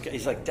fighting,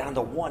 he's like down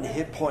to 1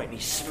 hit point, and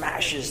he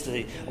smashes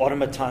the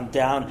automaton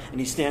down, and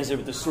he stands there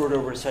with the sword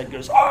over his head and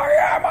goes, I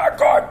am a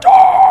good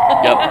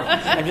dog!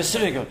 Yep. I'm just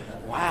sitting there going,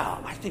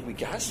 wow, I think we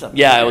got something.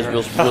 Yeah, here. it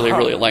was really,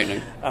 really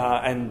enlightening.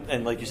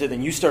 And like you said,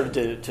 then you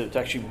started to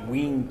actually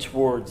wean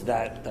towards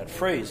that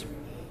phrase.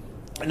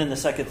 And then the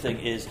second thing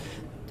is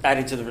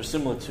adding to the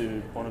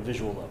verisimilitude on a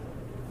visual level.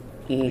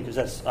 Because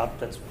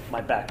that's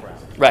my background.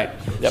 Right.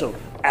 Yep. So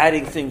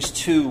adding things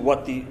to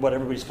what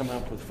everybody's coming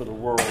up with for the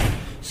world.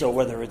 So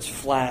whether it's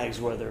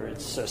flags, whether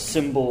it's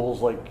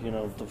symbols like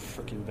the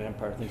freaking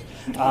vampire things,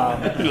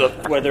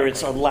 whether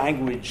it's a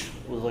language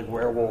with like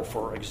werewolf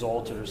or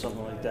exalted or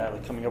something like that,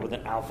 like coming up with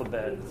an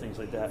alphabet and things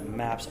like that, and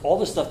maps, all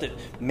the stuff that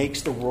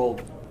makes the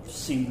world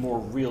seem more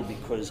real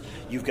because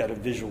you've got a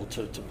visual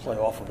to play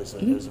off of as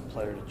a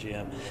player to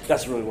GM.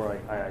 That's really where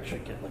I actually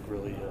get like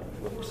really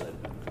excited.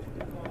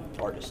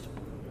 Artist.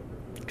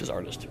 Because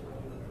artist.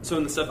 So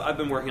in the stuff I've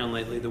been working on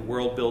lately, the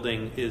world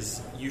building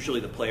is usually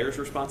the player's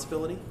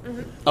responsibility.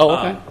 Mm-hmm. Oh,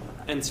 okay.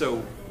 And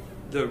so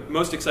the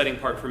most exciting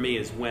part for me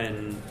is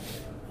when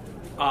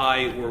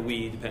I or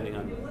we, depending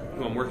on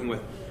who I'm working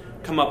with,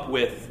 come up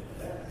with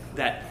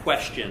that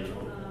question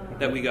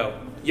that we go,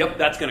 yep,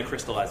 that's going to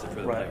crystallize it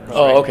for the player.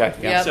 Oh, okay.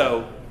 Yeah. Yep.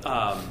 So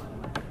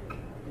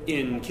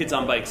in Kids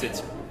on Bikes, it's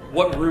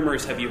what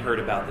rumors have you heard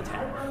about the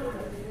town?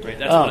 Right,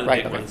 that's one of the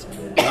big ones.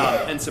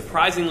 And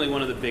surprisingly,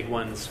 one of the big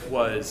ones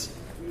was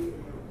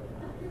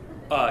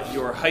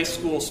your high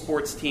school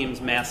sports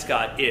team's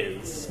mascot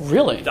is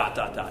Really? ...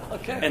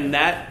 Okay. And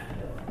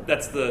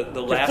that's the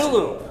last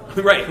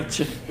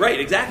Cthulhu. right,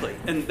 exactly.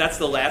 And that's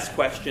the last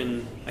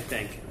question, I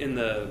think, in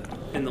the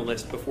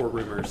list before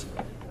rumors.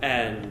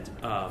 And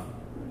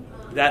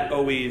that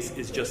always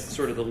is just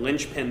sort of the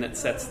linchpin that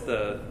sets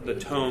the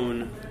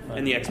tone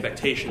and the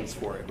expectations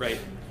for it, right?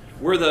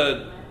 We're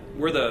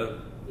the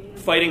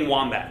fighting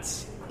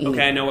wombats.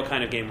 Okay, I know what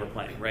kind of game we're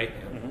playing, right?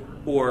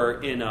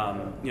 Or in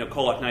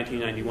Call of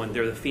 1991,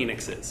 they're the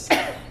phoenixes.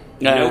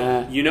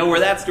 You know where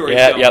that story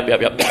is going.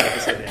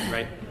 Yep.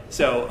 Right?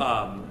 So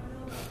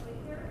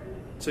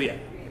yeah.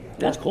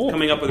 That's cool.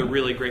 Coming up with a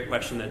really great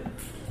question that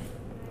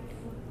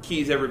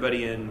keys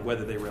everybody in,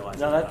 whether they realize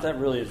it. No, that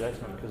really is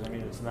excellent, because I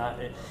mean, it's not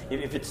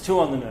if it's too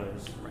on the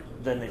nose,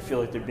 then they feel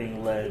like they're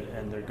being led,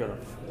 and they're gonna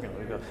they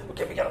go,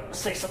 okay, we gotta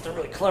say something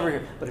really clever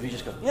here. But if you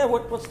just go, yeah,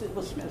 what's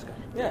this guy?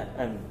 Yeah,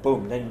 and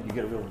boom, then you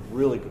get a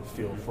really good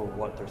feel for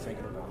what they're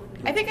thinking about.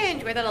 I think I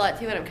enjoy that a lot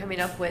too when I'm coming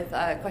up with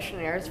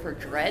questionnaires for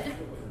Dread. I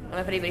don't know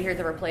if anybody here has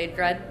ever played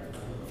Dread.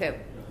 So,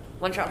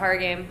 one-shot horror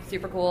game,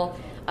 super cool.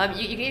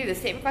 You can do the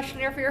same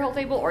questionnaire for your whole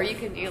table, or you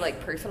can do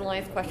like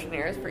personalized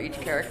questionnaires for each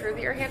character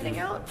that you're handing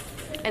out.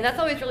 And that's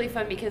always really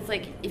fun because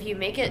like if you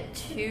make it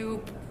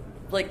too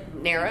like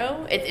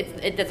narrow,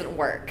 it doesn't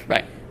work.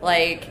 Right.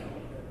 Like,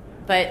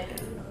 but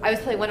I was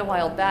playing one a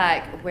while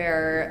back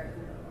where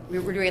we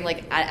were doing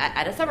like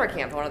at a summer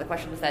camp. One of the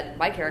questions that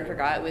my character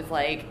got was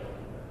like,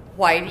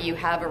 why do you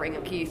have a ring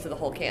of keys to the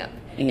whole camp?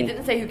 It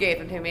didn't say who gave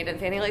them to me. It didn't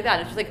say anything like that.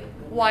 It's just like,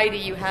 why do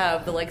you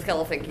have the like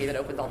skeleton key that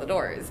opens all the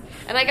doors?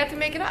 And I got to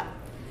make it up.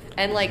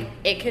 And like,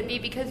 it could be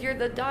because you're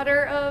the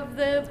daughter of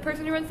the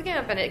person who runs the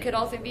camp, and it could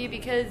also be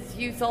because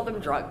you sell them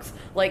drugs.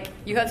 Like,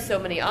 you have so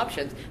many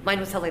options. Mine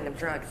was selling them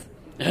drugs.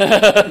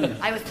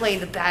 I was playing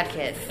the bad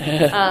kid.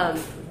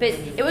 But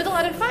it was a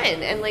lot of fun,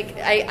 and like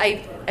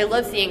I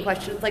love seeing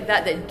questions like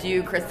that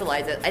do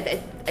crystallize it.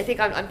 I think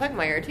on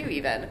Pugmire too,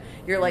 even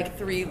you're like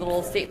three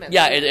little statements.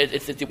 Yeah,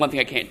 it's the one thing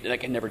I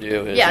can never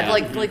do. Is, yeah, the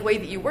like way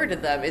that you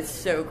worded them is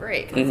so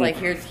great. 'Cause it's like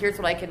here's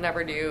what I can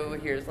never do.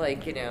 Here's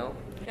like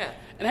yeah.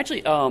 And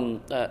actually,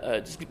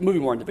 just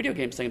moving more into the video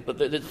games thing, but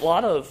there's a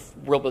lot of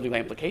world building by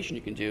implication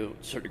you can do to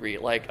a certain degree.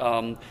 Like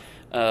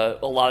a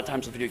lot of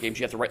times in video games,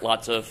 you have to write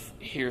lots of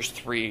here's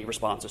 3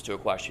 responses to a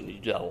question. You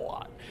do that a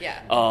lot.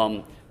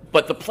 Yeah.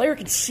 But the player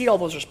can see all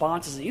those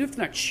responses, and even if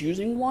they're not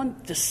choosing one,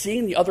 just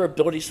seeing the other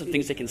abilities and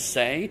things they can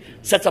say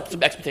sets up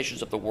some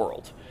expectations of the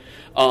world.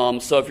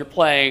 So if you're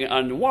playing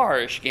a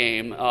noirish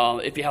game,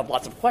 if you have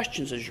lots of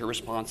questions as your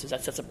responses,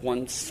 that sets up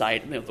one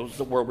side. Those are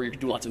the world where you can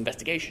do lots of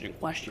investigation and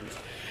questions.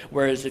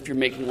 Whereas if you're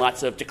making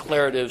lots of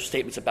declarative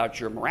statements about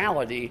your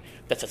morality,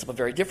 that sets up a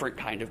very different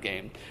kind of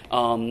game.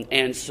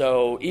 And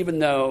so even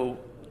though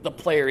the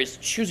player is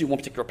choosing one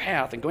particular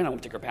path and going on one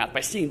particular path,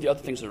 by seeing the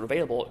other things that are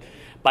available,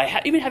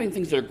 by even having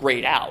things that are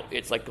grayed out,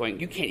 it's like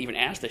going, you can't even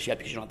ask this yet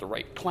because you don't have the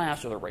right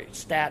class or the right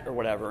stat or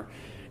whatever.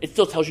 It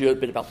still tells you a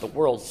bit about the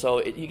world.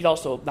 So you can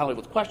also, not only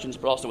with questions,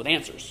 but also with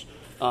answers,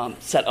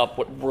 set up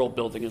what world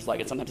building is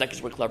like. And sometimes that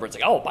gets really clever. It's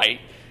like, by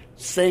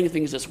saying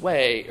things this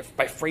way,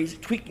 by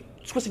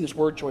twisting this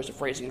word choice or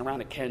phrasing it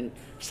around, it can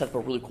set up a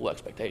really cool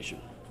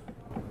expectation.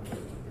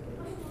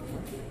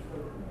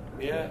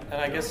 Yeah, and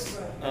I guess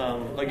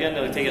again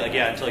to take it to I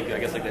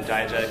guess the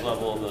diegetic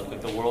level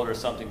of the world or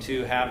something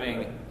too.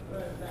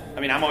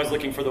 I'm always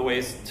looking for the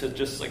ways to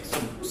just like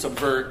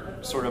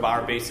subvert sort of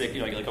our basic,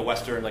 like a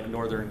Western, like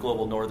northern,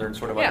 global northern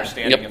sort of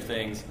understanding of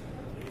things.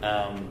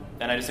 And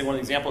I just think one of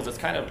the examples that's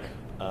kind of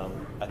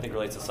I think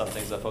relates to some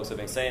things that folks have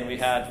been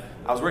saying. I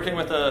was working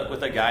with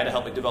a guy to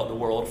help me develop the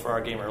world for our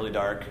game Early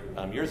Dark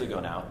years ago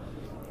now,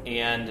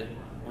 and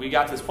we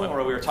got to this point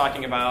where we were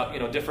talking about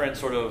different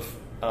sort of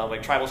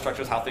like tribal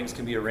structures, how things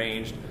can be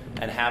arranged,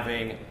 and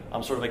having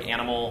sort of like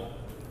animal,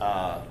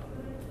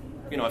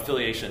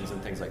 affiliations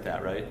and things like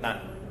that, right?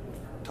 Not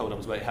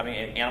totems, but having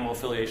animal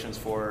affiliations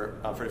for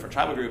different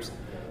tribal groups.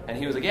 And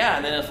he was like, yeah.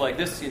 And then if like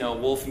this,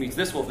 wolf meets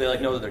this wolf, they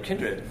like know that they're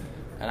kindred.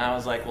 And I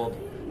was like, well,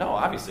 no,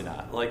 obviously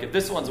not. Like if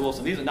this one's a wolf,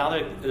 so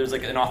there's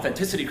like an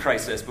authenticity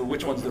crisis, but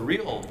which one's the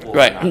real wolf?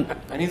 Right.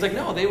 And he's like,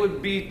 no, they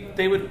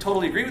would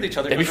totally agree with each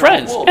other. They'd be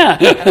friends. Yeah.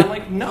 And I'm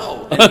like,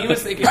 no. And he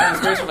was thinking this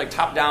very sort of like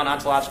top-down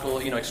ontological,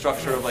 like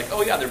structure of like,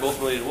 oh yeah, they're both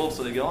related wolves,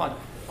 so they get along.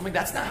 I'm like,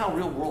 that's not how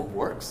real world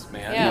works,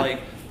 man. Yeah.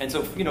 Like, and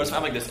so so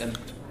I'm like this and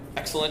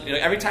excellent.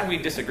 Every time we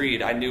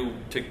disagreed, I knew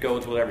to go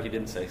with whatever he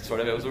didn't say. Sort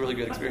of, it was a really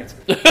good experience.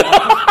 But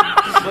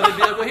it'd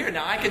be like, well, here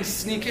now I can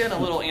sneak in a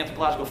little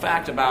anthropological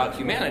fact about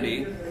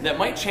humanity that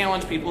might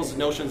challenge people's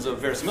notions of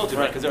verisimilitude,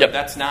 right? Because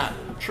that's not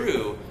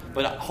true.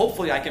 But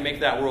hopefully I can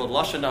make that world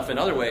lush enough in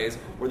other ways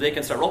where they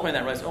can start role-playing that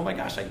and realize, oh my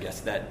gosh, I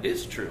guess that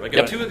is true. Like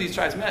if 2 of these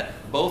tribes met,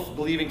 both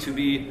believing to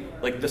be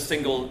like the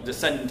single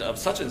descendant of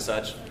such and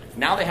such,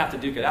 now they have to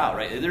duke it out,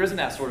 right? There isn't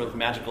that sort of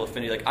magical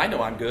affinity, like I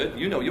know I'm good,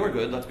 you know you're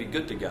good, let's be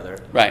good together.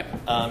 Right.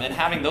 And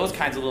having those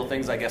kinds of little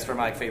things, I guess, for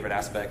my favorite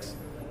aspects,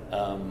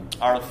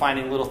 are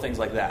finding little things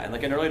like that. And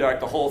like in Early Dark,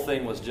 the whole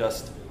thing was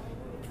just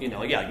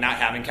like not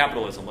having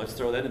capitalism. Let's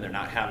throw that in there.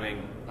 Not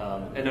having,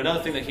 and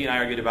another thing that he and I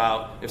argued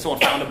about, if someone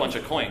found a bunch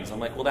of coins, I'm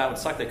like, well, that would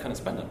suck. They couldn't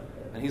spend them.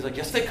 And he's like,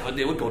 yes, they could.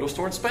 They would go to a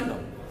store and spend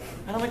them.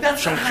 And I'm like,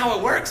 that's not how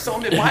it works. So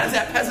why does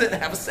that peasant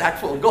have a sack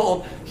full of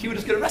gold? He would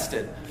just get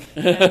arrested.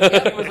 And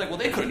the other was like, well,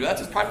 they couldn't do that.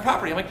 It's just private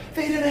property. I'm like,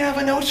 they didn't have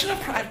a notion of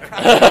private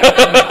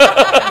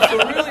property. So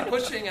really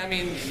pushing. I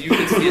mean, you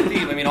can see a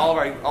theme. I mean, all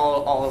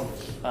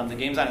of the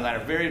game design are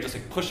very just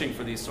like pushing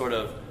for these sort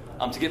of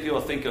to get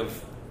people to think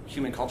of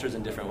human cultures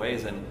in different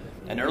ways.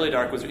 And Early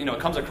Dark was, it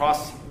comes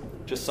across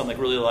just some like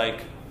really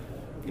like,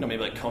 maybe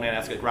like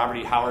Conan-esque, like Robert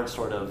E. Howard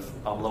sort of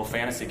low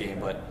fantasy game,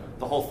 but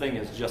the whole thing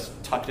is just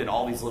tucked in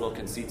all these little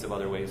conceits of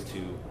other ways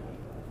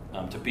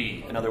to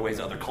be, and other ways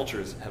that other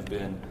cultures have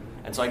been.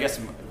 And so I guess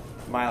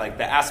my like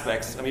the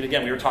aspects. I mean,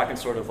 again, we were talking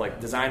sort of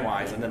like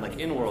design-wise, and then like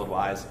in-world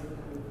wise.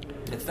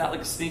 It's that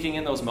like sneaking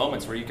in those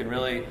moments where you can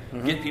really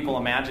get people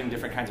imagining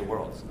different kinds of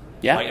worlds.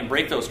 Yeah. Right, and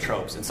break those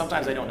tropes. And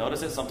sometimes they don't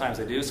notice it. Sometimes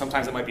they do.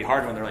 Sometimes it might be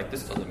hard when they're like,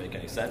 this doesn't make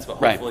any sense. But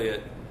hopefully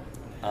it.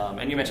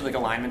 And you mentioned like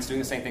alignments, doing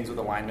the same things with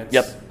alignments.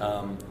 Yep.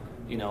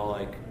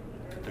 Like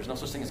there's no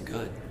such thing as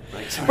good.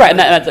 Right. So Right. And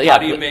that's, how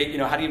do you make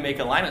how do you make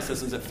alignment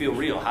systems that feel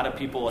real? How do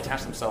people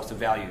attach themselves to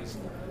values?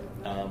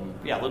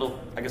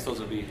 I guess those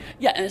would be.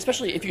 Yeah, and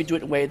especially if you do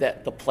it in a way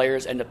that the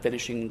players end up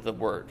finishing the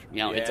word.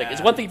 It's like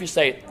it's one thing if you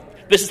say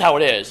this is how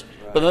it is,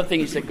 but another thing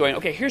is like going,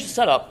 okay, here's the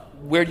setup.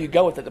 Where do you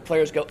go with it? The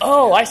players go,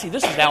 oh, I see.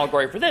 This is an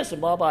allegory for this, and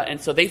blah blah.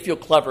 And so they feel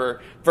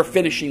clever for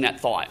finishing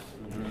that thought.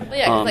 Well,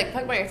 yeah, because like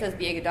Pugmire says,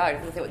 "Be a good dog." It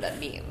doesn't say what that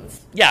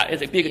means. Yeah,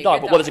 it's like be a good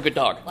dog, but what is a good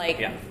dog? Like,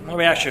 Let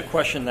me ask you a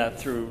question that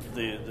through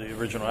the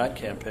original ad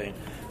campaign,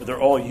 but they're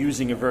all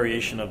using a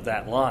variation of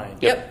that line.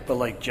 Yep. But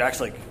like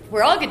Jack's like,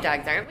 we're all good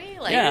dogs, aren't we?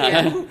 Like,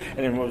 Yeah. and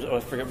then I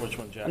forget which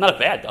one Jack. I'm not a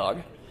bad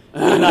dog.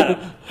 Not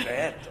a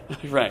bad dog.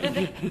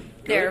 Right.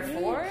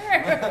 Therefore.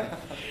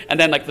 And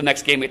then like the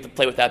next game we have to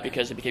play with that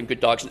because it became good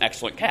dogs and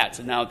excellent cats.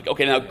 And now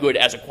good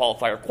as a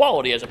qualifier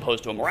quality as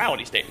opposed to a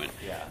morality statement.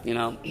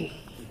 Yeah.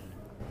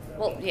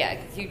 Well, yeah,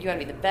 because you want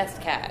to be the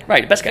best cat.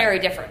 Right, best cat. Very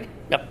different.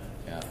 Yep.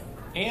 Yeah.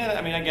 And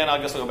I mean, again, I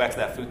guess I'll go back to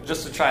that food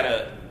just to try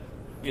to,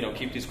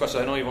 keep these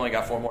questions. I know you've only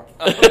got 4 more.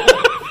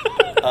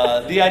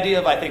 The idea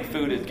of I think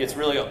food gets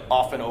really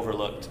often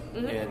overlooked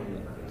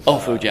in.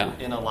 Food, yeah.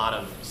 In a lot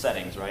of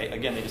settings, right?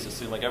 Again, they just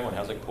assume like everyone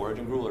has like porridge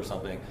and gruel or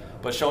something.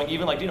 But showing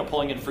even like,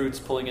 pulling in fruits,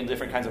 pulling in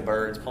different kinds of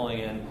birds, pulling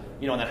in,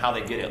 and then how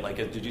they get it. Like,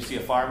 did you see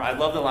a farm? I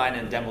love the line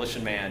in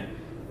Demolition Man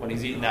when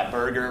he's eating that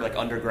burger like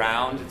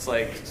underground. It's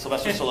like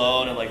Sylvester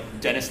Stallone and like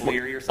Dennis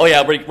Leary or something. Oh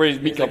yeah, where his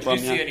meat come like, from?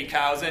 Do you see any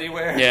cows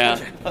anywhere? Yeah.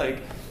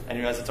 And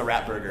you realize it's a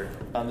rat burger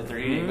that they're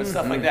eating, but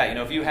stuff like that.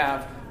 If you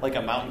have like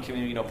a mountain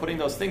community, putting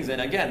those things in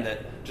again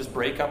that just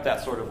break up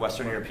that sort of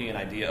Western European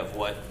idea of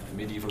what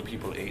medieval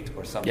people ate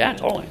or something. Yeah,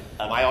 totally.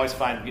 I always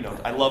find,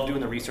 I love doing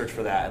the research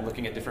for that and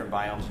looking at different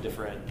biomes,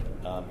 different,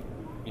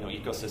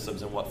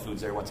 ecosystems and what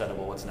food's there, what's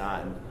edible, what's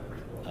not. And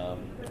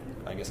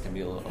I guess can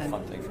be a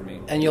fun thing for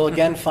me. And you'll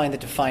again find that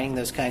defining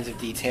those kinds of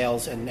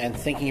details and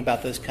thinking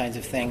about those kinds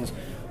of things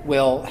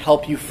will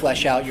help you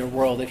flesh out your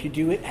world. If you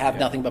do have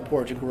nothing but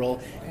porridge and gruel,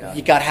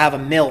 you got to have a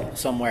mill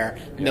somewhere.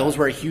 Mills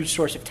were a huge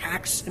source of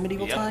tax in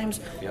medieval times.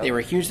 They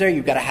were huge there.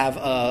 You've got to have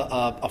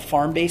a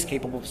farm base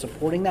capable of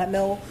supporting that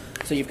mill.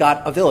 So you've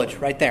got a village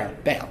right there,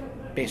 bam,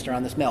 based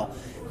around this mill.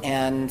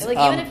 And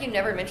even if you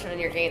never mention in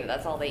your game that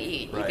that's all they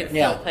eat, you can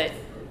still put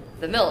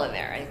the mill in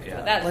there.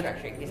 With that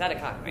structure, you can use that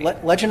economy.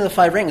 Legend of the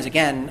Five Rings,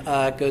 again,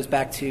 goes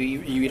back to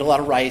you eat a lot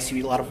of rice, you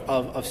eat a lot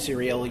of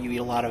cereal, you eat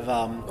a lot of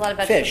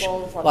fish. A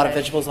lot of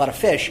vegetables, a lot of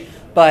fish.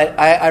 But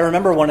I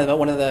remember one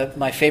of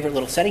my favorite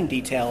little setting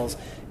details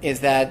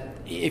is that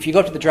if you go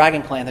up to the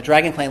Dragon Clan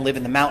live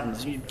in the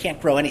mountains. You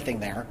can't grow anything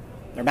there.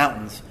 They're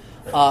mountains.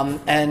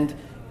 And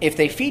if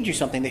they feed you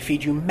something, they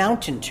feed you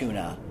mountain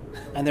tuna.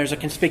 And there's a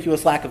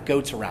conspicuous lack of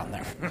goats around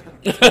there.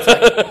 It's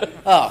like,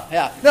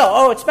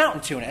 it's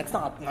mountain tuna. It's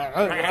not.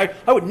 I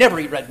would never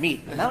eat red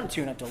meat. The mountain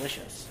tuna,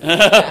 delicious. So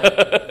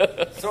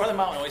are the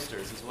mountain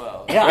oysters as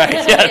well. Yeah. Right,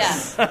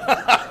 yes.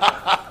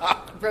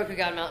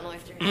 Rokugan mountain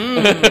oysters.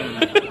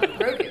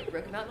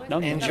 Roku mountain oysters. No,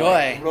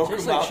 enjoy.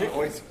 Roku mountain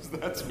oysters.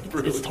 That's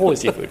brutal. It's totally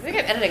seafood. I think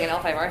I'm editing an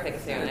L5R thing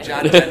soon.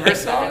 John Denver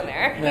song in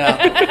there.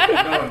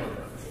 Yeah.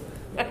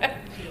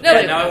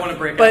 Now I want to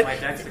break out my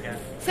decks again.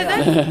 So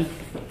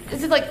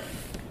this is like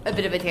a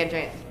bit of a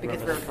tangent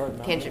because we're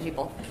tangent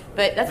people.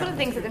 But that's one of the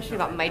things that's interesting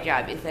about my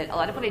job is that a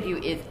lot of what I do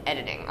is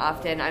editing.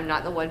 Often I'm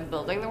not the one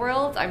building the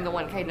world. I'm the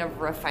one kind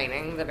of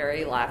refining the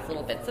very last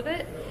little bits of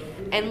it.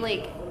 And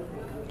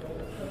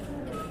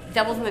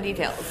devil's in the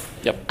details.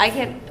 Yep.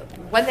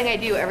 One thing I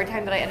do every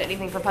time that I edit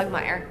anything for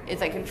Pugmire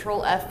is I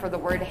Control F for the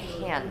word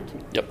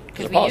hand. Yep.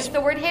 Because we use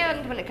the word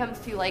hand when it comes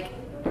to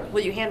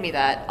will you hand me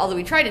that? Although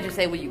we try to just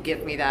say, will you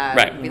give me that?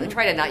 Right. We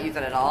try to not use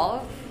it at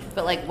all.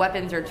 But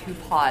weapons are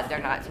two-pawed, they're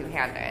not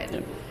two-handed.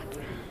 Yep.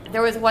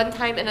 There was one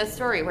time in a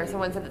story where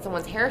someone said that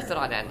someone's hair stood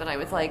on end, and I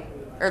was like,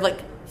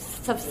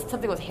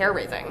 something was hair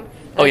raising.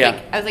 Oh,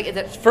 yeah. I was like, is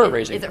it fur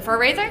raising? Is it fur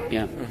raising?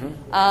 Yeah.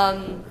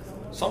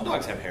 Some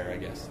dogs have hair, I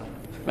guess.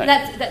 Right.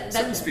 That's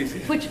Certain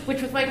species.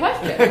 which was my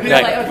question.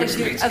 Right. Like, I was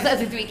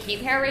like, do we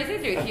keep hair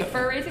raising? Do we keep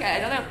fur raising? I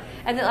don't know.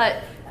 And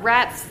then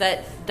rats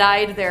that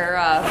dyed their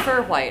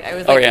fur white. I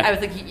was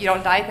like, you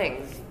don't dye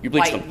things You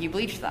bleach white. them. You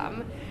bleach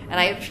them. And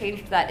I have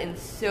changed that in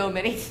so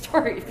many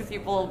stories because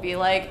people will be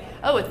like,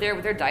 oh, it's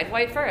their dyed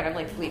white fur, and I'm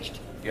like, bleached.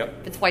 Yep.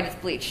 If it's white, it's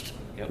bleached.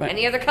 Yep. Right.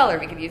 Any other color,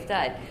 we could use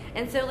dyed.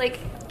 And so like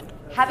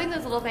having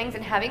those little things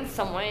and having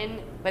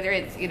someone, whether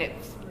it's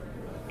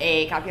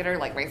a copywriter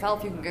like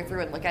myself who can go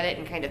through and look at it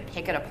and kind of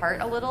pick it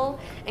apart a little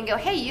and go,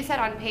 hey, you said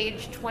on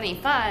page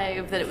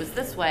 25 that it was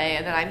this way,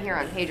 and then I'm here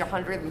on page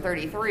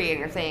 133 and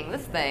you're saying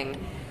this thing.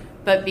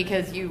 But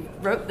because you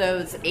wrote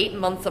those 8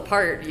 months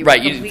apart, you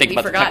Right, you completely didn't think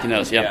about forgot. connecting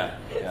those, yeah.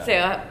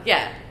 So,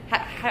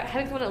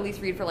 having someone at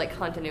least read for like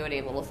continuity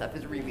and little stuff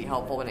is really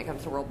helpful when it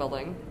comes to world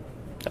building.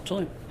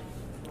 Absolutely.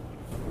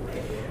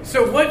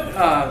 So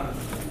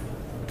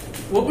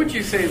what would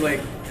you say, like,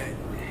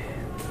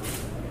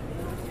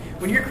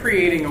 when you're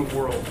creating a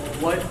world,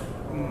 what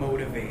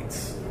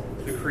motivates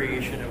the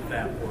creation of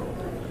that world?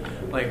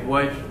 Like,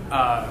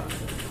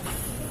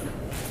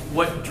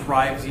 what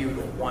drives you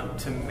to want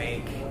to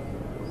make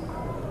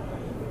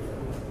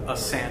a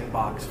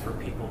sandbox for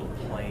people to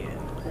play in?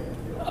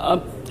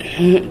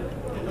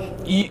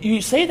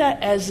 You say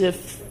that as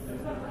if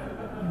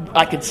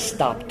I could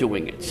stop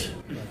doing it.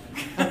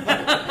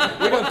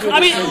 I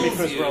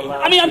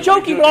mean, I'm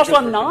joking, but also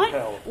I'm not.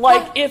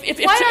 Like,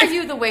 Why are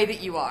you the way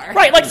that you are?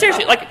 Right, like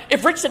seriously, like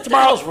if Rich said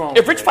tomorrow, hell's wrong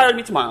if Rich with fired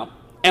me tomorrow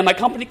and my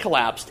company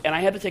collapsed and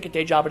I had to take a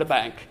day job at a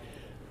bank,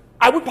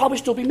 I would probably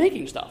still be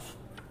making stuff.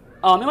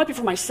 It might be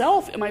for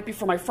myself, it might be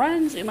for my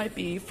friends, it might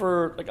be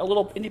for like a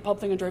little indie pub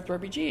thing in Drive Thru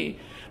RPG,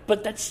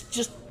 but that's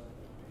just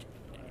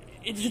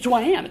it's who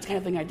I am. It's the kind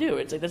of thing I do.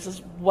 It's like this is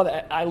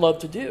what I love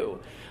to do,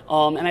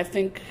 and I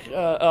think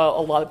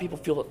a lot of people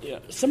feel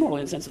similarly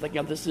in the sense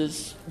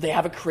that they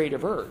have a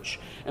creative urge,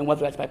 and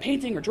whether that's by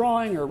painting or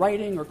drawing or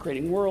writing or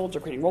creating worlds or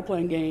creating role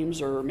playing games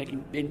or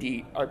making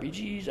indie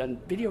RPGs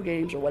and video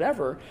games or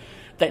whatever,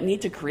 that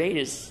need to create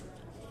is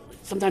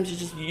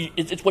sometimes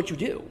it's what you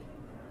do.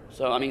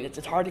 So I mean it's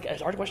a hard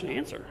question to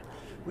answer.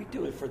 We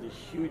do it for the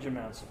huge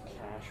amounts of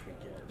cash we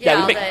get.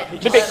 Yeah, we all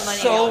make the money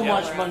So out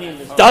much there. money in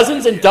this.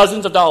 dozens and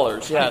dozens of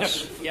dollars.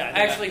 Yes, I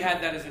actually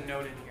had that as a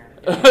note in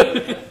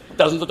here.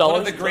 dozens of dollars.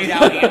 One of the grayed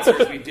out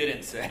answers we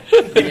didn't say.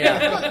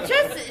 Well,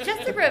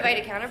 just to provide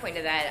a counterpoint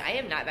to that, I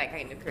am not that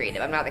kind of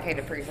creative. I'm not the kind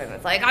of person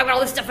that's like, I've got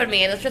all this stuff in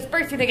me and it's just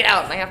bursting to get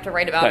out and I have to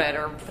write about Right. it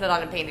or put it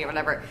on a painting or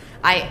whatever.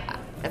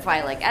 That's why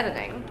I like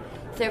editing.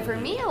 So for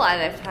me, a lot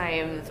of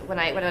times when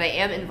I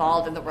am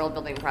involved in the world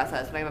building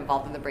process, when I'm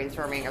involved in the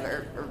brainstorming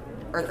or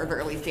the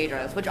early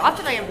stages, which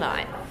often I am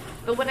not,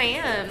 but when I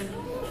am,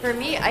 for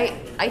me,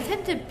 I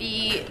tend to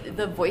be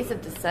the voice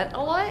of dissent a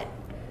lot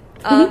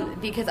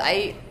because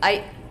I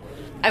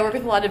work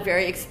with a lot of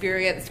very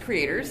experienced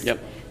creators, Yep.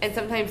 and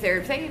sometimes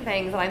they're saying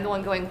things and I'm the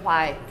one going,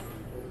 why?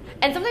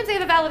 And sometimes they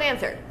have a valid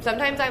answer.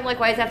 Sometimes I'm like,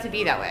 why does it have to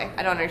be that way?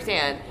 I don't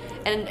understand.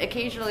 And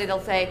occasionally they'll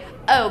say,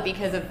 oh,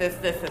 because of this,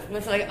 this, this. And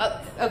it's like,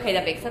 oh, okay,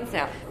 that makes sense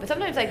now. But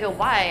sometimes I go,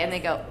 why? And they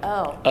go,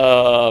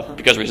 oh.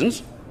 Because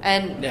reasons.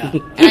 And, Yeah.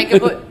 and I go,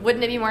 but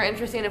wouldn't it be more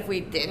interesting if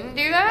we didn't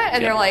do that?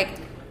 And Yeah. they're like,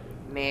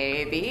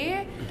 maybe.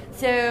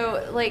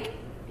 So, like,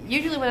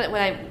 usually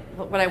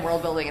when I'm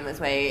world building in this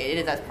way, it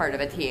is as part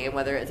of a team,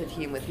 whether it's a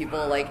team with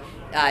people like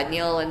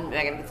Neil and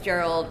Megan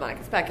Fitzgerald,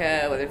 Monica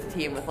Specca, whether it's a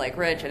team with like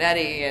Rich and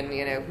Eddie and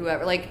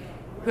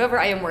whoever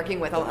I am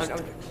working with on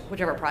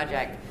whichever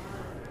project.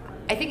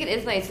 I think it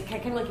is nice,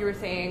 kind of like you were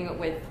saying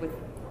with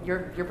your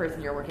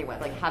person you're working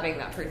with, like having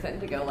that person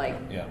to go like,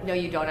 no,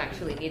 you don't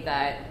actually need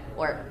that,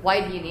 or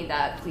why do you need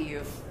that?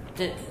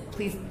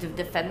 Please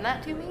defend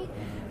that to me,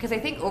 because I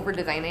think over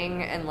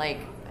designing and like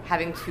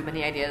having too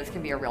many ideas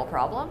can be a real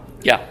problem.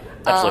 Yeah,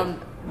 absolutely.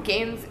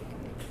 Games,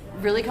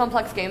 really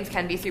complex games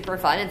can be super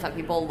fun, and some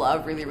people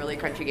love really, really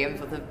crunchy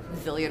games with a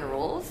zillion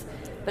rules.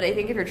 But I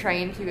think if you're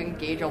trying to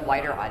engage a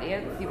wider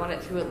audience, you want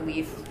it to at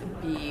least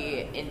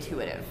be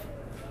intuitive.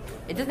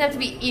 It doesn't have to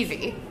be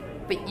easy,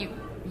 but you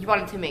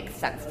want it to make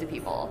sense to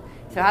people.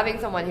 So having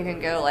someone who can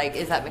go like,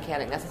 is that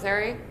mechanic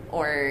necessary?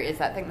 Or is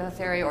that thing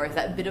necessary? Or is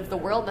that bit of the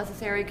world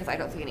necessary? Because I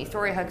don't see any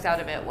story hooks out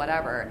of it,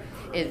 whatever,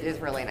 is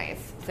really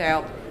nice.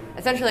 So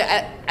essentially,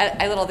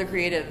 I let all the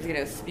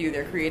creatives, spew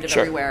their creative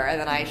Sure. everywhere, and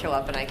then I show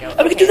up and I go,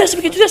 Oh, we can do this.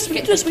 We can do this. We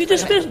can do this. We can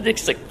do this.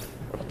 Nick's like,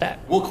 what about that?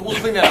 We'll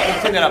clean that up.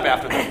 We'll clean that up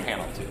after the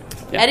panel too.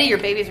 Yeah. Eddie, your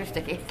babies are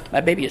sticky.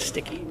 My baby is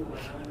sticky.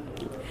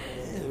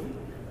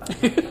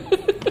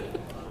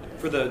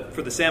 For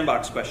the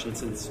sandbox question,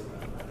 since,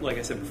 like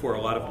I said before,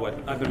 a lot of what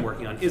I've been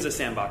working on is a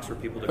sandbox for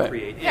people to Right.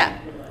 create. Yeah.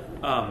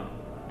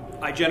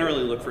 I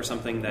generally look for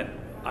something that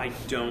I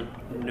don't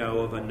know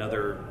of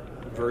another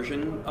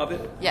version of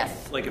it.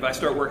 Yes. Like if I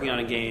start working on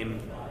a game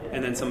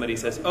and then somebody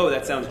says, oh,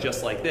 that sounds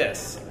just like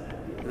this.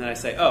 And then I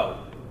say, oh,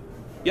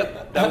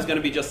 yep, that was going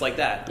to be just like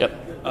that.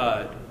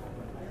 Yep.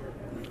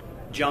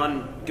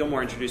 John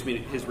Gilmore introduced me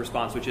to his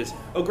response, which is,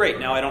 oh, great,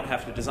 now I don't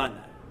have to design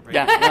that. Right?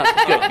 Yeah, no,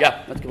 that's good.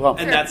 Yeah, that's good. Well,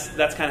 And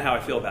that's kind of how I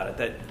feel about it.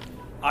 That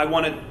I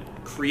want to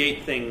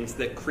create things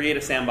that create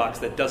a sandbox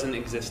that doesn't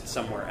exist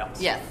somewhere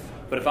else. Yes.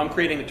 But if I'm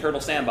creating a turtle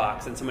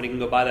sandbox and somebody can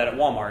go buy that at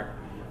Walmart,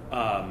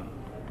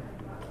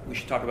 we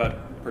should talk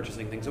about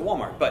purchasing things at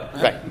Walmart. But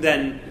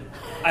then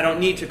I don't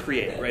need to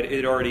create it, right?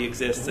 It already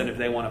exists, and if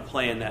they want to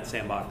play in that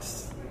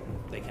sandbox,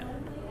 they can.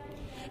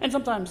 And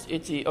sometimes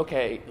it's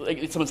okay, like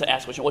if someone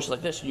asks a question, well, it's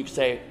like this, and you can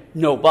say,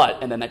 no,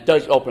 but, and then that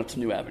does open up some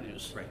new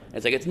avenues. Right.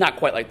 It's like, it's not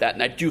quite like that,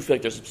 and I do feel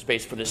like there's some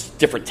space for this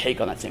different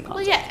take on that same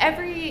concept. Well, yeah,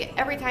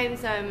 every time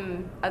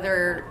some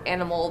other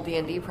animal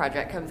D&D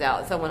project comes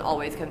out, someone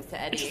always comes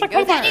to Eddie and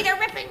goes, Eddie, they're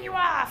ripping you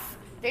off!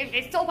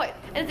 They stole my...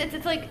 And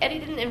it's like, Eddie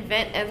didn't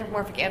invent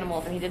anthropomorphic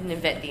animals, and he didn't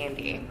invent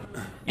D&D.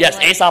 Yes,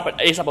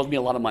 like, Aesop owes me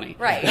a lot of money.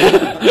 Right. So,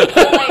 like,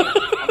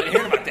 I've been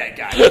hearing about that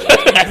guy.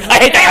 I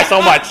hate that guy so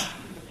much.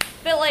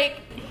 but, like,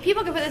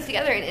 people can put this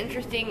together in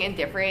interesting and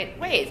different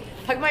ways.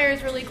 Pugmire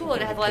is really cool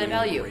and it has a lot of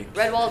value.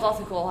 Redwall is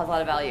also cool and has a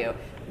lot of value.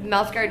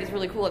 Mouse Guard is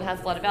really cool and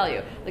has a lot of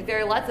value. Like, there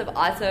are lots of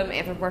awesome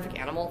anthropomorphic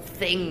animal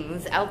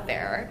things out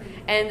there.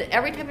 And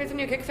every time there's a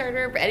new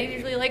Kickstarter, Eddie's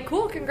usually like,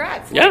 cool,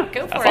 congrats. Yeah, Like,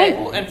 go for fun. it.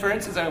 Well, and for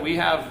instance, I mean, we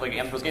have like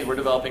Anthropos games. We're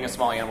developing a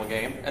small animal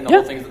game, and the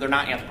whole thing is that they're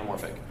not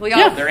anthropomorphic. Well,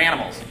 yeah. They're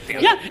animals.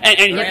 Yeah,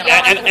 and They're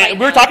animals.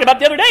 we were talking about it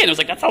the other day, and it was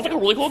like, that sounds like a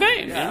really cool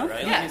game. Yeah, you know?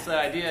 right. Yeah. Like, it's the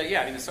idea.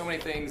 Yeah, I mean, there's so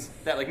many things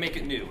that like make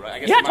it new, right? I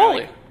guess Yeah, in my,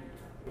 totally. like,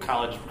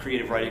 college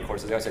creative writing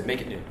courses, I always said, make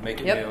it new,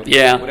 make it Yep. new.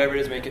 Yeah. Whatever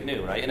it is, make it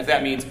new, right? And if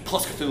that means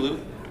plus Cthulhu,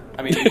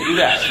 I mean, you can do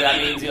that. So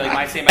that means, you know, like,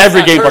 my same. Every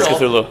it's not game a plus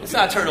turtle, Cthulhu. It's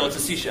not a turtle. It's a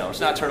seashell. It's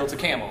not a turtle. It's a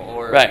camel.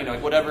 Or Right. you know,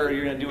 like, whatever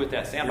you're going to do with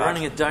that sandbox. You're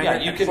running a diner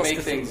Yeah, you can plus make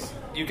Cthulhu. things.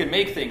 You can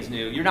make things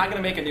new. You're not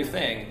going to make a new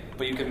thing,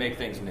 but you can make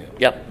things new.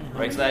 Yep.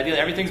 Right. So the idea,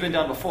 everything's been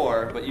done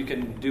before, but you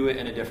can do it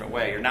in a different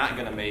way. You're not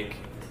going to make,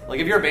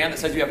 like, if you're a band that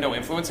says you have no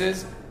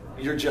influences,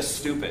 you're just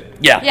stupid.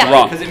 Yeah, Yeah.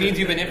 wrong. Because it means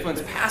you've been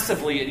influenced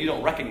passively and you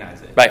don't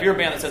recognize it. Right. If you're a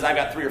band that says, I've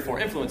got 3 or 4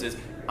 influences,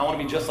 I want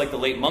to be just like the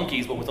late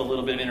Monkees, but with a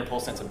little bit of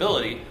interpol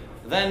sensibility,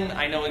 then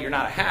I know that you're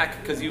not a hack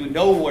because you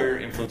know where your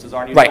influences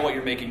are and you Right. know what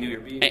you're making new,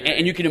 you're being.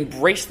 And you can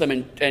embrace them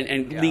and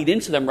Yeah. lead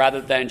into them rather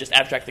than just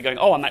abstractly going,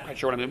 oh, I'm not quite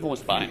sure what I'm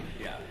influenced by.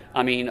 Yeah.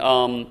 I mean,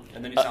 And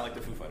then you sound like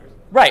the Foo Fighters.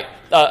 right.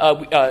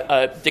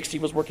 Dixie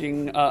was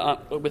working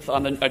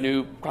on a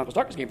new Chronicles of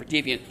Darkness game for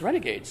Deviant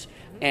Renegades.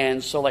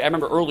 And so, like, I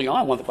remember early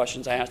on, one of the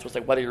questions I asked was,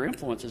 like, what are your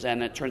influences?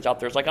 And it turns out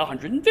there's, like,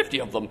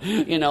 150 of them,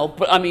 you know?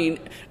 But, I mean,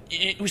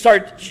 it was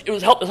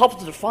helpful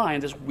to define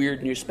this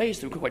weird new space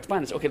that we couldn't quite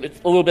define this. Okay,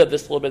 it's a little bit of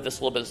this, a little bit of this,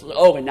 a little bit of this.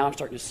 Oh, and now I'm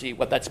starting to see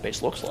what that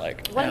space looks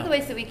like. One of the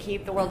ways that we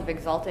keep the world of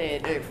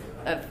Exalted,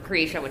 of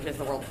creation, which is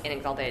the world in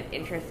Exalted,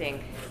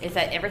 interesting, is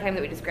that every time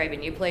that we describe a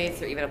new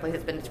place, or even a place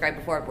that's been described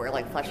before, but we're,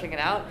 like, fleshing it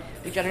out,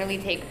 we generally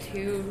take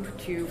 2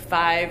 to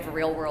 5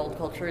 real-world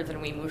cultures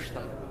and we moosh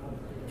them.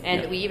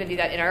 And we even do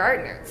that in our art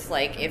nerds.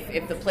 Like,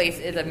 if the place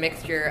is a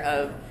mixture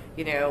of,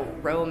 you know,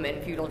 Rome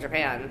and feudal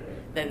Japan,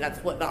 then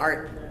that's what the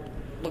art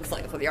looks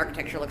like. That's what the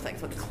architecture looks like.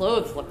 That's what the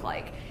clothes look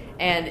like.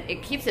 And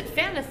it keeps it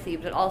fantasy,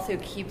 but it also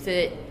keeps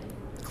it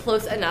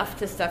close enough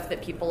to stuff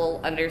that people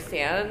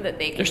understand that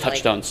they can. There's like,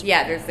 touchstones.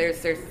 Yeah, there's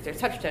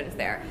touchstones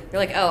there. They're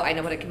like, oh, I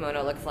know what a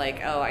kimono looks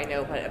like. Oh, I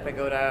know what a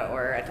pagoda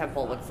or a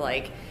temple looks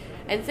like.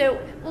 And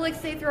so we'll, like,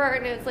 say through our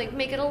art notes, like,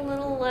 make it a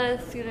little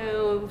less, you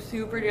know,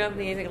 super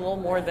jumpy, make a little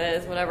more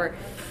this, whatever.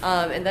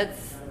 And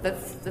that's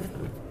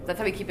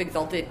how we keep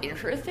Exalted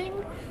interesting,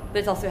 but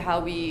it's also how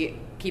we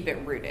keep it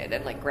rooted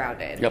and, like,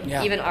 grounded. Yep.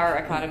 Yeah. Even our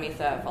economy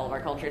stuff, all of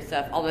our culture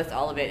stuff, almost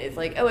all of it is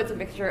like, oh, it's a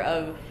mixture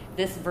of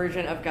this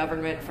version of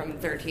government from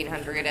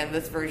 1300 and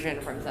this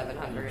version from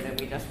 700, and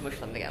we just mush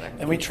them together.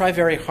 And we try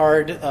very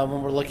hard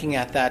when we're looking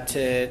at that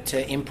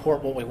to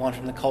import what we want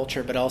from the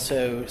culture, but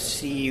also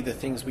see the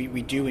things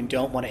we do and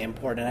don't want to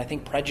import. And I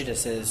think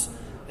prejudices,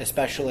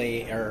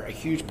 especially, are a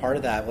huge part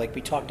of that. Like,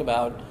 we talked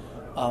about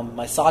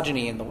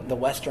misogyny in the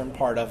Western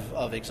part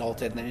of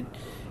Exalted, and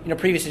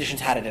previous editions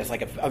had it as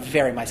like a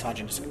very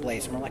misogynistic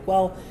place. And we're like,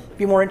 well, it'd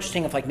be more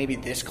interesting if, like, maybe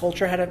this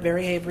culture had a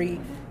very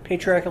heavy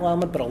patriarchal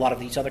element, but a lot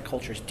of these other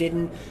cultures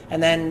didn't.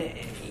 And then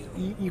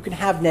you can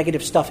have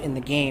negative stuff in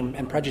the game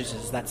and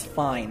prejudices. That's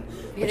fine.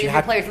 Because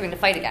your players are going to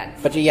fight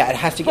against. But yeah, it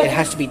has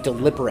to be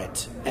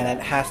deliberate, and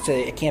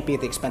it can't be at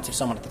the expense of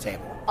someone at the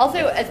table.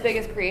 Also, as big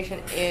as creation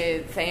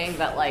is saying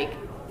that, like,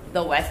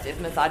 the West is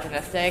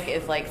misogynistic,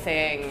 is like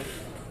saying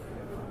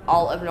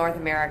all of North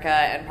America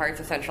and parts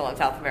of Central and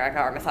South America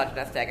are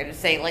misogynistic, and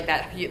just saying like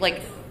that,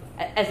 like,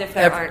 as if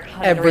there aren't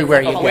hundreds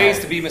everywhere you of go. Ways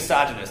to be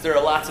misogynist. There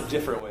are lots of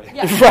different ways.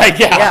 Yeah. Right,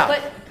 yeah.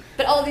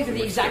 But all of these are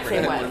the exact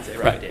same ones.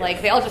 Right.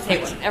 Like, they all just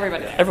hate one.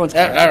 Everybody. Everyone's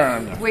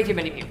Way too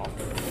many people.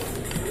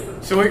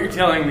 So what you're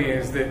telling me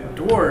is that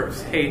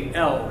dwarves hate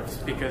elves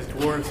because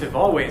dwarves have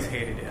always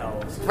hated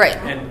elves. Right.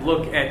 And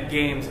look at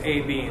games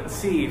A, B, and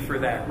C for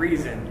that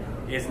reason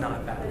is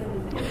not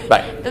valid.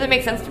 Right. Doesn't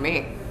make sense to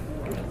me.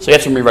 So you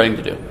have some rewriting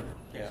to do.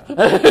 Yeah.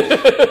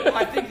 Well,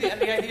 I think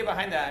the idea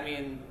behind that, I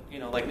mean,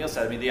 like Neil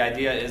said, I mean, the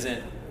idea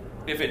isn't,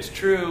 if it's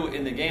true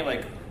in the game,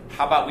 like,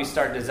 how about we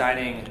start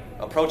designing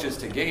approaches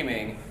to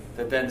gaming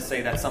that then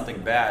say that's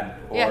something bad,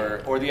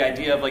 or the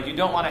idea of like you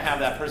don't want to have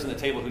that person at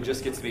the table who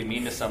just gets to be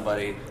mean to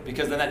somebody,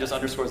 because then that just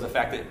underscores the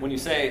fact that when you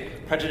say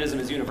prejudice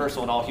is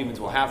universal and all humans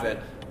will have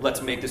it,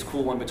 let's make this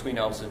cool one between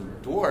elves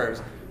and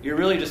dwarves, you're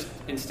really just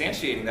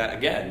instantiating that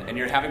again, and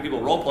you're having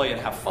people role play and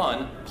have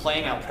fun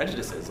playing out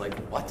prejudices. Like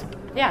what?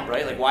 Yeah.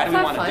 Right? Like why do we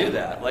It's want not to do fun.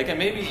 that? Like, and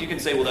maybe you can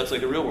say, well, that's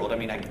like the real world. I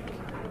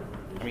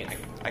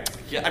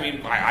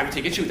would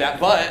take issue with that,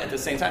 but at the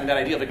same time, that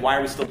idea of like, why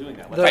are we still doing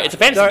that? Right, it's a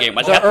fantasy game.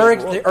 Why does it have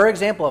to be The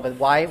example of it,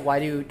 why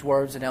do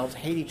dwarves and elves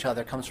hate each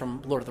other, comes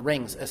from Lord of the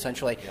Rings,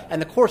 essentially. Yeah.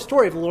 And the core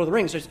story of Lord of the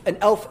Rings, there's an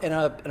elf and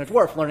a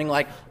dwarf learning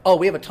like, oh,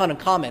 we have a ton in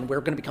common. We're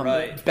going to become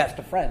the best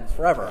of friends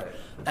forever. Right.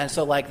 And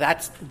so like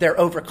they're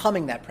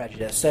overcoming that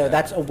prejudice. So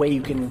that's a way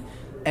you can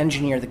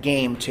engineer the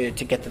game to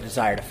get the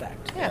desired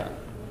effect. Yeah.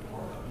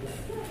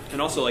 And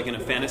also, like in a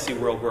fantasy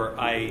world where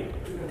I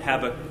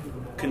have a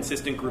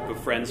consistent group of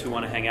friends who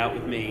want to hang out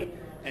with me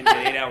and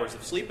get 8 hours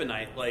of sleep a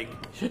night, like,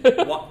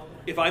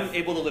 if I'm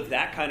able to live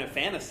that kind of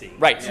fantasy,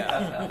 right?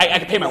 Yeah. I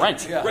can pay my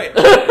rent. Yeah. Right.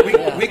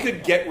 We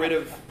could get rid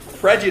of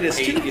prejudice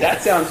too.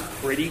 That sounds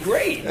pretty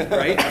great,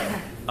 right?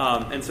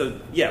 And so,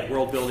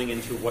 world building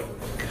into what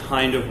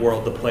kind of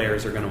world the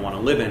players are going to want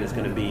to live in is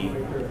going to be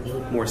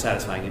more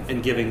satisfying,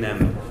 and giving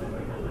them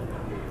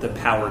the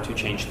power to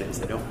change things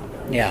they don't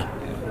want. Yeah.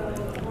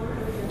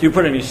 Do you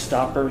put any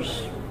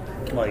stoppers?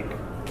 Like,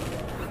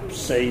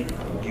 say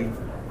you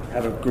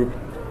have a group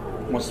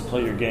who wants to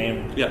play your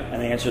game,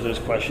 and they answer those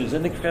questions,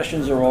 and the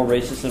questions are all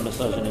racist and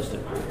misogynistic.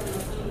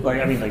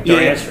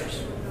 Their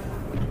answers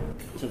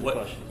to the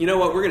question. You know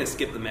what? We're going to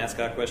skip the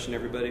mascot question,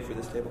 everybody, for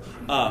this table.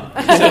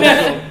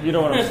 You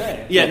know what I'm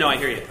saying? Yeah, no, I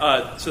hear you.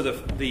 So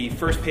the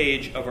first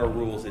page of our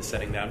rules is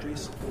setting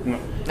boundaries.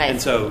 Nice.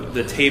 And so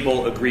the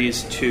table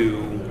agrees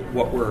to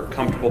what we're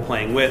comfortable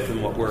playing with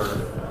and what we're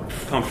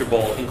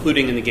comfortable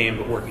including in the game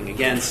but working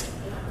against.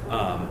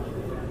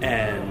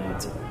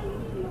 And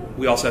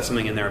we also have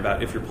something in there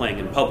about if you're playing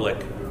in public,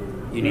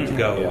 you need to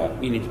go.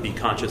 You need to be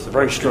conscious of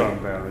very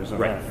strong boundaries.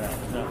 Right.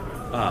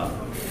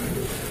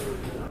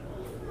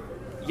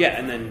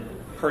 And then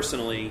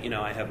personally,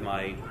 I have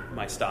my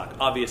stock.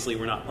 Obviously,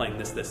 we're not playing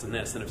this, and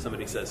this. And if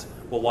somebody says,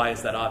 "Well, why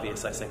is that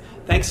obvious?" I say,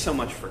 "Thanks so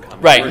much for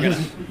coming." Right. We're gonna,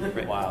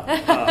 Wow.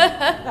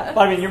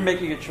 You're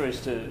making a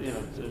choice to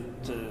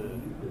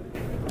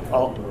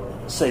I'll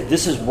say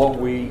this is what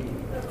we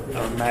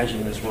are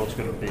imagining this world's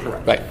going to be.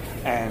 Correct. Right.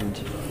 And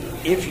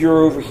if you're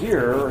over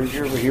here, or if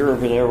you're over here,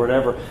 over there,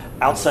 whatever,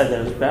 outside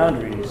those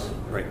boundaries,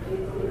 right?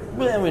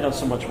 Well, then we don't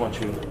so much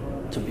want you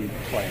to be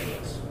playing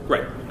this.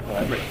 Right.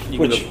 You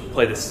can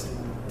play this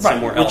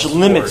somewhere which else.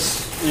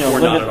 Limits, or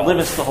not at all.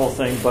 Limits the whole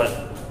thing, but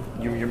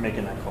you're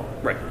making that call.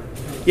 Right.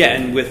 Yeah,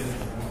 and with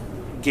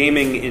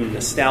gaming in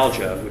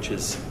nostalgia, which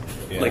is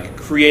like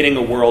creating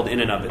a world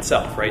in and of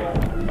itself, right?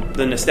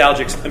 The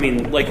nostalgics,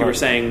 like you were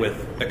saying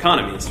with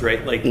economies,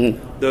 right? Like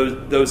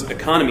those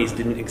economies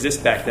didn't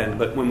exist back then,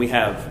 but when we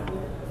have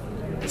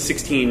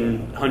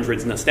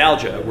 1600s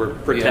nostalgia, we're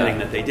pretending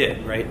that they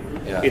did, right?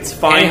 Yeah. It's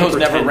fine. Pantyhose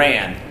never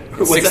ran.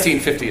 What's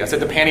 1650. I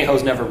said the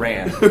pantyhose never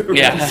ran.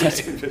 Yeah.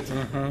 1650.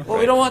 Well,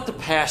 we don't want the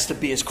past to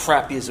be as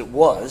crappy as it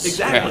was.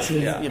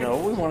 Exactly. Yeah. We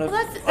want to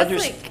that's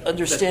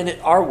understand it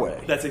our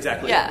way. That's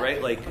exactly it,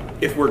 right? Like,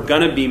 if we're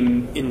gonna be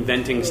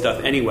inventing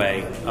stuff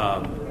anyway,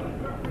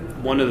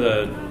 one of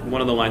the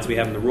lines we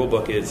have in the rule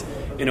book is,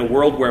 in a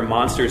world where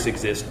monsters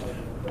exist,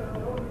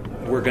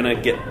 we're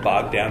gonna get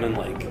bogged down in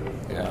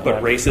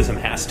but racism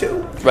has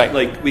to, right?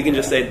 Like, we can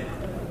just say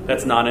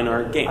that's not in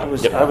our game. I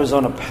was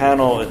on a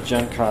panel at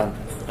Gen Con,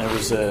 and it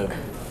was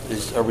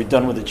are we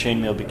done with the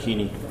chainmail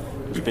bikini?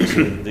 It was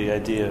basically the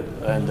idea,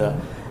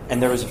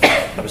 and there was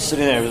I was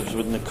sitting there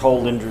with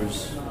Nicole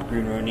Lindrews,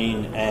 Green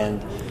Ronin,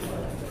 and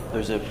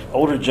there's an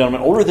older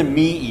gentleman, older than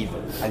me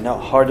even. I know,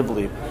 hard to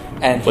believe.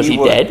 And was he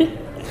dead?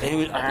 He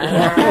was,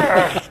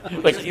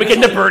 we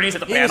getting the birdies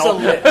at the panel.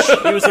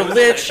 He was a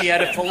lich. He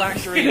had a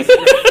phylactery.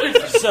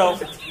 So,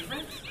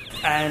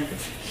 and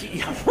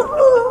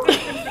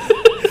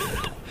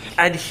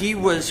he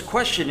was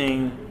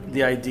questioning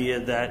the idea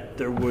that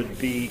there would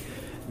be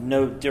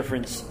no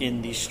difference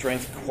in the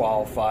strength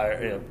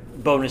qualifier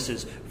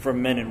bonuses for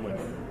men and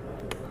women,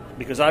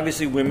 because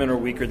obviously women are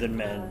weaker than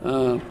men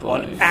on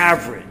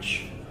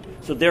average.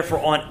 So therefore,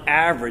 on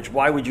average,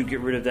 why would you get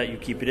rid of that? You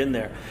keep it in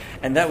there.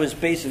 And that was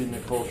basically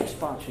Nicole's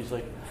response. She's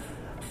like,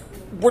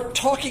 we're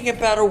talking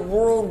about a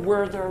world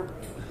where there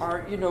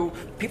are,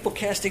 people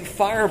casting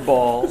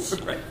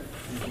fireballs. Right.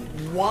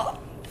 What?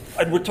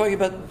 And we're talking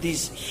about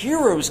these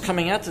heroes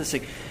coming out to this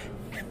thing.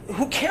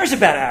 Who cares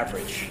about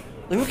average?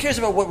 Like, who cares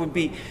about what would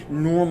be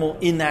normal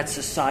in that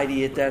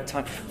society at that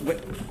time?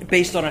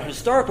 Based on a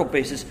historical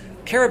basis,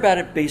 care about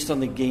it based on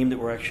the game that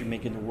we're actually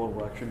making, the world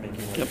we're actually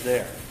making right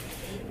there.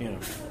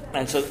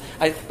 And so,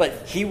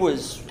 but he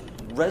was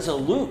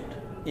resolute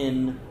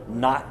in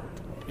not.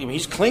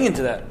 He's clinging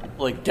to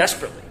that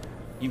desperately,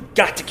 You've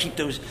got to keep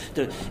those.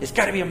 It's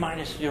got to be a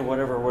minus,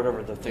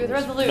 whatever the thing. Dude,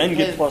 Resolute, Men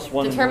get his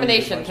 +1.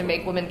 determination to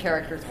make women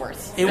characters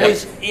worse. It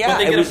was, But they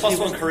get it a was,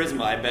 +1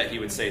 charisma, I bet he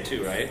would say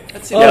too, right?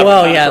 ladies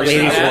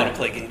Isn't want to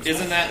play games.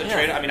 Isn't that the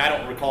trade? I mean, I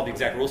don't recall the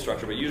exact rule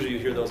structure, but usually you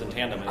hear those in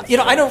tandem.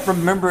 And I don't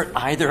remember it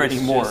either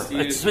anymore. just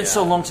It's been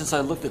so long since I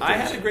looked at those. I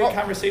had a great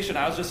conversation.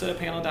 I was just at a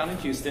panel down in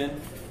Houston,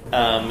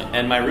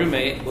 and my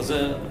roommate was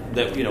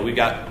we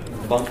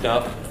got bunked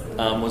up,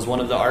 was one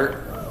of the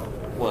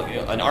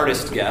an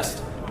artist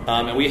guest.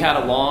 And we had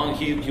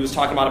he was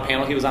talking about a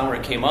panel he was on where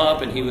it came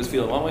up, and he was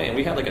feeling one way, and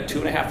we had like a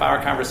 2.5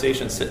 hour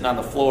conversation sitting on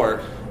the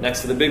floor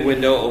next to the big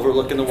window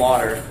overlooking the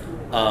water.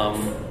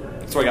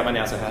 So I got my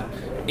NASA hat.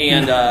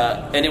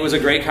 And it was a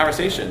great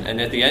conversation. And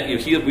at the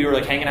end, we were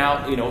like hanging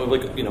out, in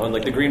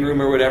like the green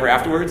room or whatever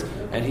afterwards.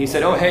 And he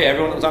said, "Oh, hey,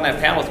 everyone that was on that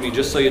panel with me,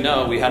 just so you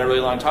know, we had a really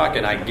long talk,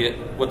 and I get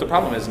what the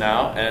problem is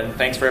now. And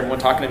thanks for everyone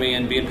talking to me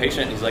and being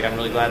patient." He's like, "I'm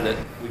really glad that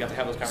we got to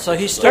have those conversations." So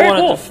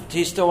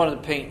he still wanted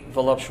to paint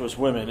voluptuous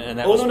women, and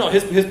that no,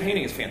 his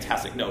painting is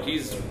fantastic. No,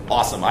 he's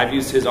awesome. I've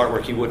used his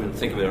artwork; he wouldn't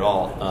think of it at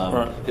all.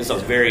 His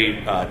stuff's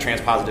very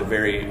transpositive,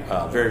 very,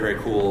 very, very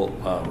cool.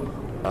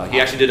 He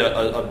actually did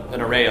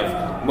an array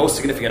of most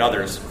significant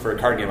others for a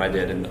card game I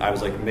did, and I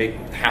was like, make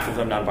half of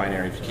them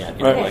non-binary if you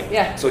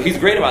can. So he's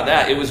great about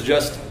that. It was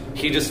just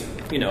he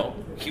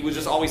was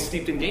just always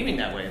steeped in gaming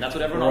that way, and that's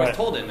what everyone always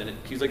told him. And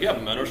he's like, yeah,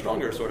 men are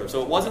stronger, sort of.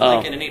 So it wasn't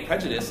like an innate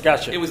prejudice.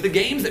 Gotcha. It was the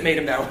games that made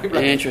him that way.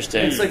 Right?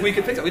 Interesting. It's like we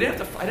could fix it. I didn't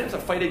have to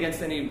fight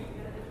against any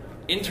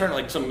internal,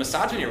 like some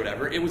misogyny or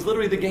whatever. It was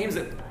literally the games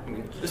that.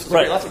 This is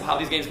lots of how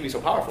these games can be so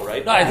powerful,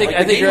 right? No, I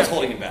think you're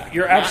holding him back.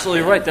 You're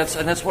absolutely right.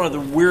 That's one of the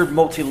weird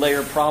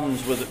multi-layered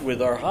problems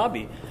with our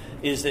hobby,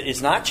 is that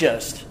it's not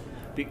just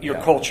your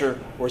culture,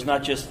 or it's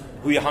not just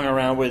who you hung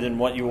around with and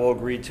what you all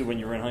agreed to when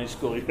you were in high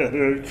school.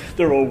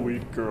 They're all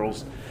weak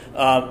girls.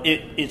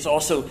 It's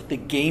also the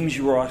games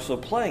you were also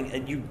playing,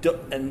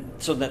 and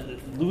so that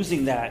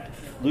losing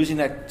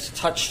that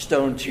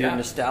touchstone to your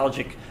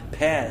nostalgic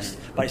past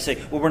by saying,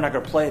 well, we're not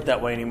going to play it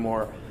that way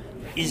anymore,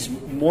 is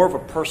more of a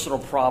personal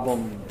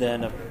problem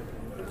than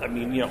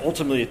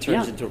ultimately it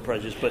turns into a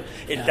prejudice, but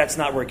that's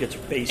not where it gets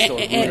based on.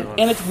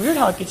 And it's weird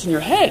how it gets in your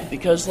head,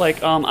 because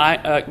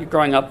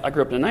growing up, I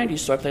grew up in the 90s,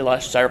 so I played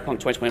Cyberpunk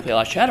 2020, I played a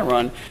lot of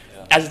Shadowrun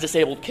as a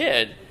disabled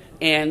kid,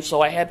 and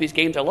so I had these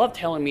games I loved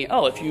telling me,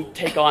 oh, if you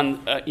take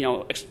on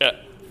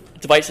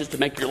devices to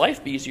make your life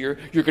easier,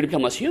 you're going to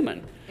become less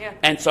human. Yeah.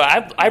 And so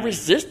I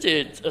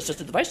resisted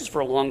assisted devices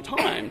for a long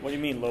time. What do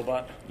you mean,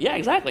 Lobot? Yeah,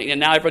 exactly. And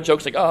now I've read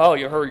jokes like, oh,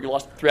 you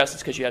lost 3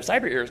 S's because you have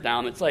cyber ears now.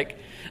 And it's like,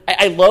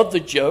 I love the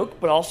joke,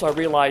 but also I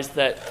realized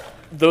that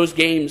those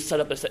games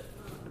set up a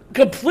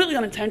completely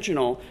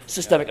unintentional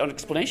systemic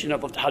explanation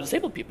of how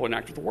disabled people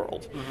interact with the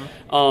world.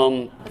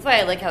 Mm-hmm. That's why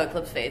I like how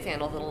Eclipse Phase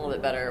handles it a little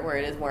bit better, where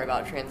it is more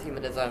about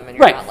transhumanism, and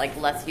you're not like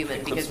less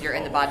human because you're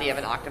in the body of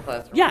an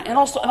octopus. Yeah, and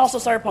also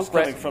Cyberpunk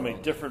coming from a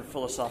different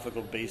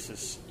philosophical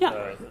basis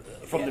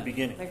from the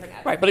beginning.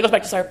 Right, but it goes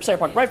back to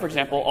Cyberpunk Red, for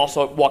example,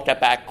 also walked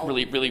that back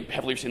really, really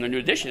heavily in their new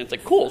edition. It's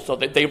like, cool, so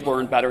they've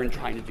learned better and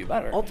trying to do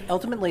better.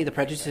 Ultimately, the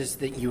prejudices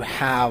that you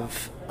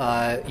have,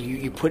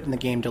 you put in the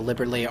game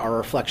deliberately, are a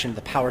reflection of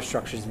the power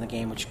structures in the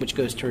game, which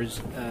goes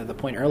towards the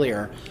point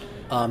earlier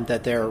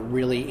that they're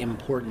really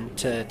important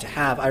to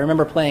have. I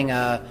remember playing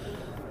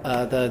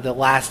the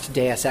last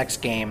Deus Ex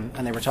game,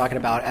 and they were talking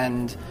about,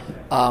 and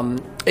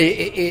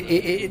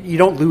you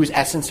don't lose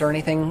essence or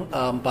anything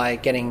by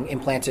getting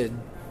implanted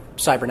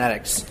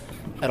cybernetics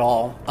at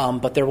all,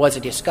 but there was a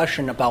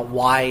discussion about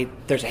why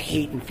there's a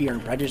hate and fear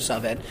and prejudice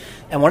of it,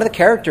 and one of the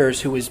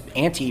characters who was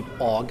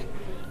anti-Aug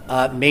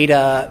made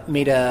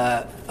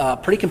a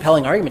pretty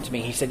compelling argument to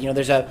me. He said,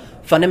 there's a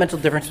fundamental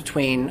difference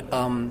between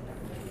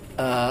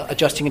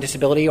adjusting a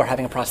disability or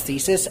having a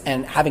prosthesis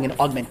and having an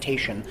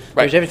augmentation.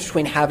 Right. There's a difference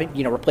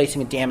between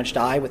replacing a damaged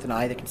eye with an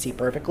eye that can see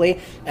perfectly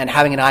and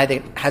having an eye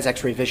that has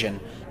X-ray vision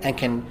and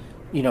can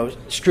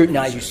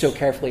scrutinize you so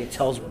carefully it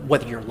tells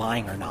whether you're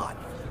lying or not.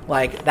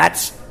 Like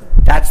that's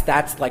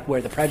like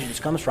where the prejudice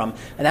comes from,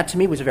 and that to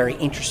me was a very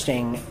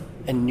interesting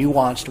and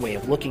nuanced way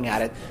of looking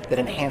at it that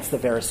enhanced the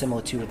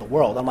verisimilitude of the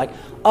world. I'm like,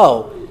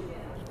 oh,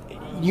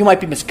 you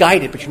might be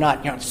misguided, but you're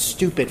not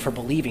stupid for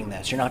believing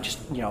this. You're not just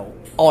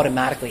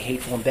automatically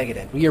hateful and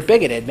bigoted. Well, you're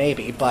bigoted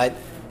maybe, but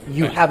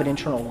you have an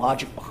internal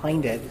logic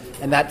behind it,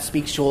 and that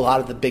speaks to a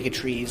lot of the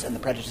bigotries and the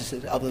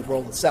prejudices of the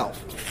world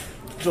itself.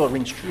 So it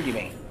rings true to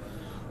me.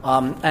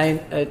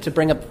 And to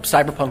bring up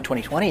Cyberpunk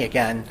 2020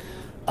 again,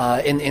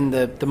 in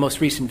the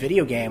most recent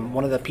video game,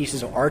 one of the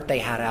pieces of art they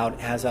had out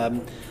has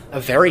a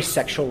very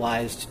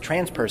sexualized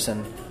trans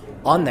person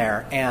on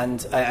there,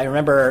 and I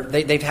remember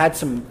they've had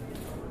some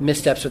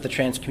missteps with the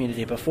trans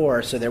community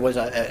before, so there was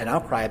an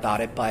outcry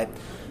about it, but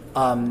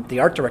the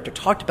art director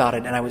talked about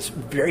it, and I was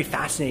very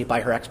fascinated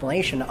by her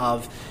explanation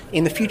of,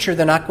 in the future,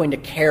 they're not going to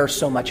care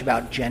so much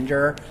about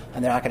gender,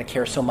 and they're not going to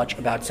care so much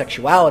about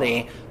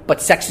sexuality,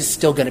 but sex is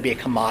still going to be a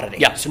commodity.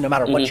 Yeah. So no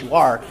matter what you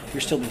are,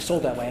 you're still being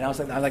sold that way. And I was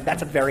like,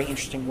 that's a very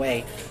interesting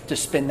way to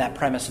spin that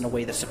premise in a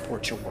way that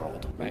supports your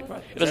world. Right.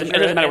 It doesn't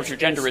matter what your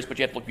gender is, but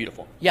you have to look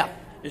beautiful. Yeah.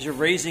 As you're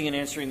raising and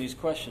answering these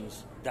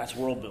questions, that's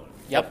world building.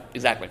 Yep.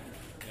 Exactly.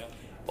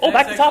 That's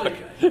Back to topic.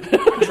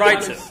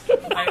 Tried to.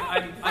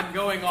 I'm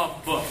going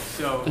off book,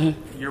 so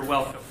you're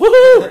welcome.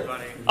 Woohoo!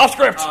 Everybody. Off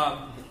script.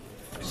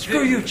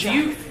 Screw you,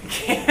 John.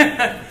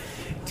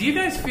 Do you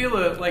guys feel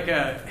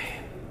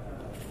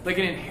like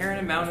an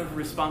inherent amount of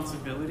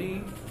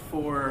responsibility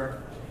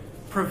for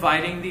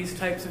providing these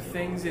types of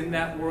things in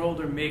that world,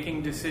 or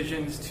making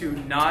decisions to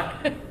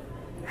not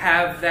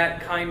have that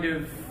kind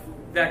of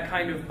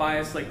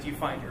bias? Like, do you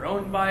find your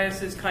own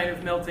biases kind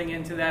of melting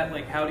into that?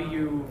 Like, how do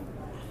you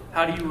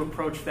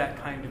approach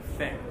that kind of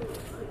thing?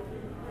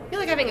 I feel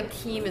like having a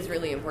team is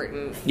really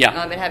important.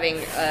 Yeah. And having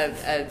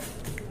a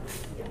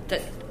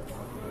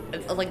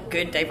like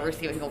good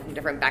diversity of people from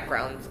different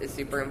backgrounds is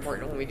super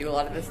important when we do a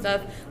lot of this stuff.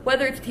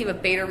 Whether it's a team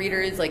of beta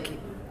readers, like,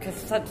 because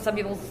some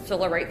people still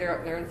write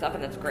their own stuff,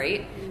 and that's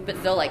great. But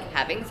still, like,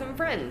 having some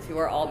friends who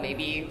are all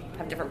maybe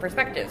have different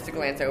perspectives to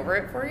glance over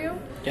it for you.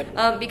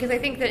 Yep. Because I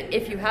think that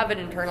if you have an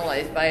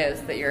internalized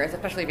bias that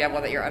especially if you have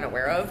one that you're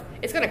unaware of,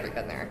 it's going to creep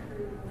in there.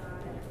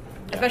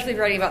 Especially if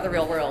you're writing about the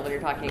real world, and you're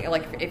talking,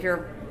 like, if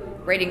you're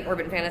writing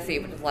urban fantasy,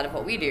 which is a lot of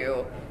what we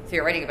do, so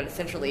you're writing about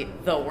essentially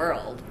the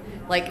world.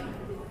 Like,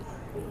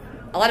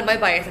 a lot of my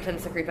bias that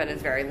tends to creep in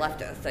is very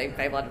leftist. I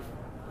have a lot of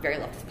very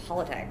leftist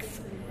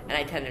politics, and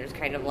I tend to just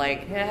kind of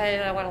like, hey,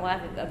 I want to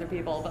laugh at other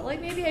people, but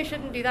like maybe I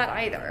shouldn't do that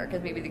either,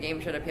 because maybe the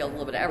game should appeal a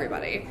little bit to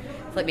everybody.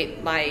 So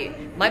like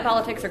my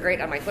politics are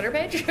great on my Twitter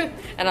page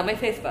and on my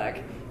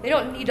Facebook. They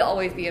don't need to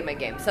always be in my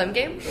game. Some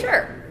games,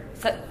 sure.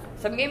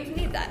 Some games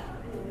need that.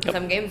 Yep.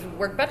 Some games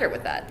work better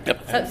with that.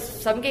 Yep.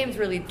 Some games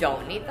really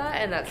don't need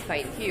that, and that's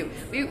fine too.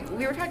 We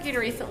were talking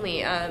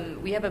recently.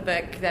 We have a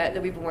book that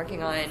we've been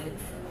working on.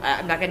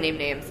 I'm not going to name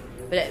names,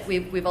 but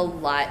we've a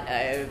lot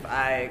of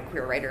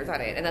queer writers on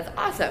it, and that's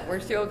awesome. We're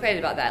so excited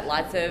about that.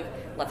 Lots of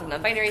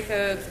non-binary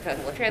folks, a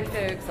couple of trans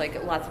folks,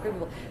 like lots of queer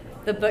people.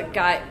 The book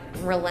got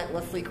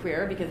relentlessly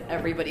queer because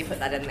everybody put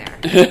that in there,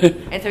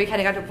 and so we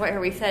kind of got to a point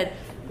where we said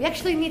we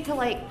actually need to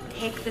like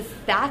take this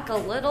back a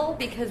little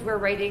because we're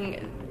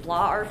writing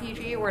blah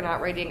RPG. We're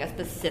not writing a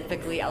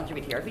specifically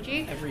LGBT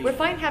RPG. We're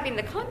fine having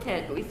the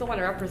content, but we still want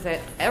to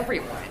represent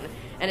everyone.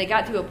 And it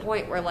got to a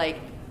point where like.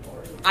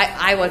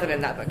 I wasn't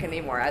in that book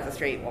anymore as a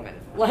straight woman.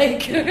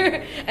 Like,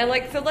 and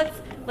like, so let's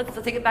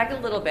take it back a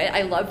little bit.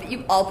 I love that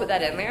you all put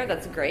that in there.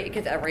 That's great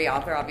because every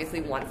author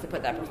obviously wants to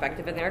put that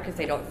perspective in there because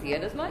they don't see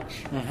it as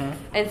much.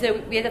 Mm-hmm. And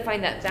so we had to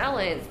find that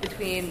balance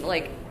between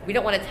like, we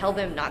don't want to tell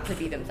them not to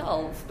be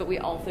themselves, but we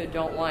also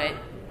don't want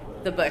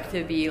the book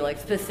to be like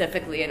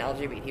specifically an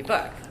LGBT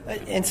book.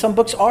 And some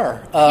books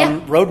are.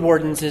 Road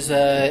Wardens is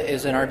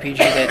an RPG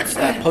that's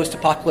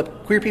post-apocalypse,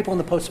 queer people in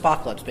the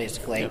post-apocalypse,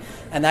 basically,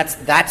 and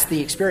that's the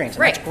experience.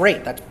 And right. That's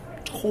great. That's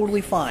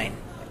totally fine.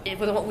 It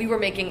was what we were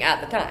making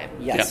at the time.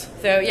 Yes.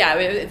 Yeah. So yeah,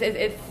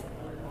 it's.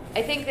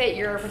 I think that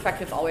your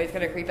perspective's always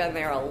going to creep in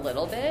there a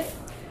little bit.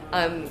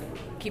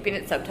 Keeping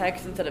it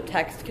subtext instead of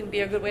text can be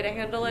a good way to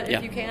handle it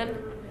if you can.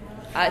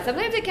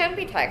 Sometimes it can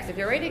be text. If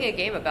you're writing a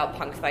game about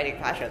punks fighting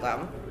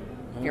fascism,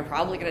 you're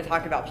probably going to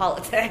talk about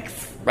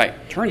politics. Right.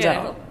 Turns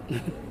out.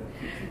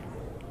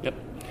 Yep.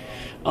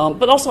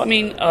 But also, I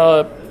mean,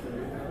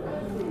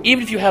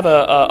 even if you have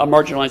a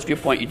marginalized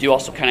viewpoint, you do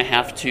also kind of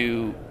have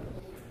to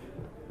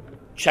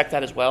check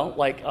that as well.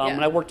 Like,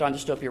 when I worked on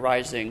Dystopia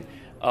Rising,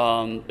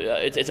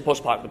 it's a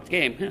post-apocalyptic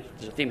game.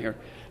 There's a theme here.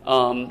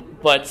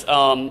 But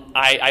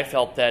I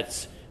felt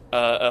that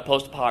a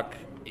post-apoc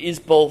is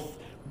both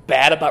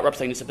bad about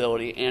representing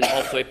disability and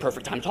also a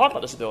perfect time to talk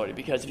about disability,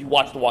 because if you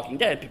watch The Walking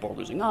Dead, people are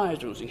losing eyes,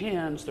 they're losing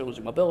hands, they're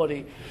losing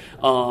mobility,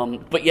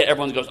 but yet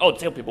everyone goes, oh,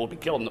 disabled people will be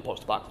killed in the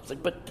post-apocalypse.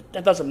 Like, but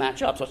that doesn't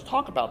match up, so let's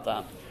talk about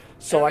that.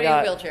 So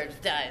everybody in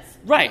wheelchairs dies.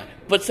 Right,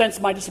 but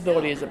since my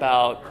disability is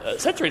about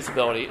sensory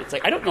disability, it's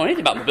like I don't know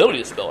anything about mobility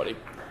disability,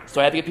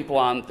 so I have to get people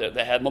on that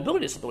have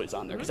mobility disabilities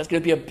on there, because that's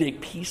going to be a big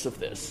piece of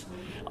this,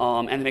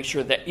 and to make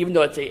sure that even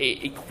though it's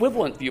a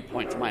equivalent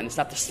viewpoint to mine, it's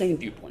not the same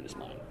viewpoint as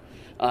mine.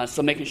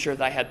 So making sure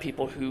that I had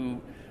people who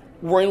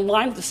were in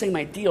line with the same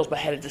ideals but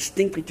had a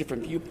distinctly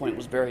different viewpoint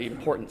was very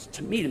important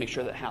to me to make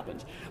sure that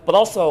happened. But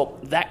also,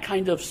 that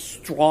kind of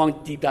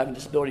strong, deep dive in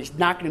disability is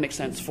not going to make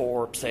sense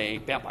for, say,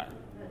 vampire.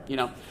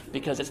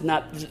 Because it's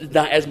not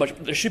as much.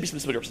 There should be some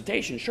disability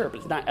representation, sure, but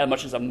it's not as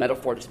much as a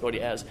metaphor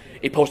disability as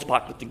a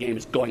post-apocalyptic game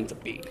is going to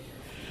be.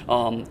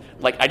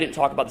 Like, I didn't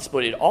talk about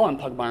disability at all in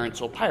Pugmire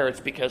until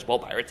Pirates because, well,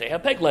 Pirates, they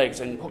have peg legs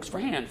and hooks for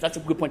hands. That's a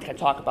good point to kind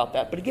of talk about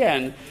that. But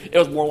again, it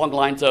was more along the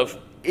lines of,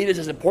 it is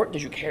as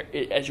important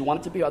as you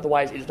want it to be,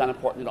 otherwise it is not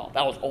important at all.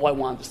 That was all I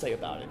wanted to say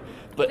about it.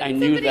 But I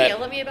knew that... Somebody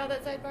yell at me about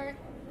that sidebar?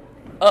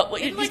 Well,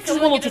 it's a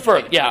little too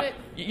far. Yeah,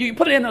 you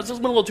put it in. It was a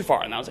little too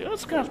far, and I was like,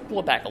 let's kind of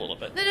pull it back a little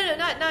bit. No,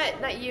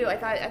 not you. I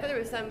thought there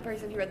was some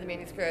person who read the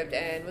manuscript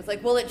and was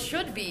like, well, it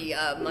should be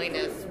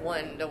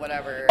 -1 to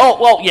whatever. Oh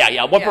well,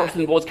 yeah. One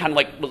person was kind of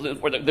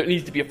like, there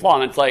needs to be a flaw,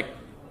 and it's like,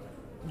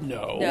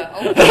 no.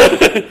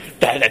 No.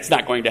 That's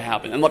not going to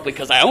happen. And luckily,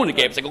 because I own a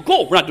game, it's like, oh,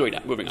 cool, we're not doing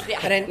that. Moving on. Yeah.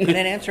 And in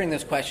answering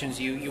those questions,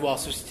 you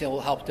also still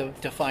help to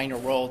define your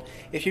world.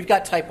 If you've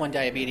got type 1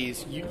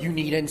 diabetes, you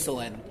need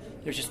insulin.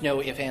 There's just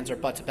no ifs, ands, or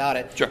buts about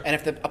it. Sure. And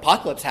if the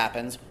apocalypse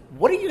happens,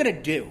 what are you going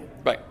to do?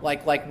 Right.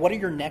 Like, what are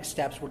your next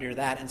steps when you're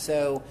that? And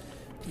so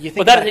you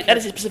think But that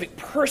is a specific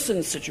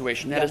person's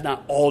situation. That is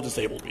not all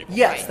disabled people.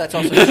 Yes, that's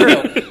also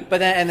true. But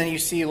then you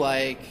see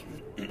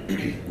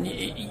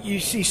you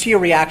see a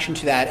reaction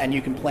to that, and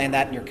you can plan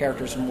that in your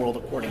characters and world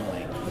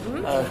accordingly.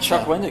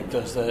 Chuck Wendig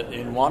does that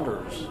in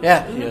Wanderers.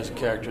 Yeah. He has a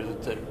character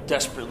that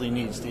desperately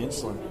needs the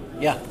insulin.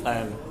 Yeah.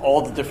 And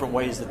all the different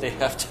ways that they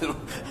have to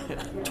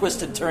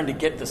twist and turn to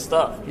get the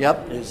stuff.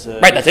 Yep. Is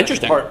Right, that's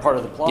interesting. Part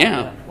of the plot.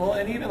 Yeah. Well,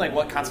 and even like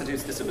what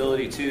constitutes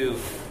disability too.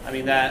 I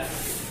mean that.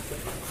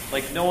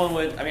 Like no one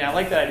would. I mean, I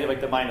like that idea,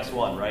 like the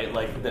 -1, right?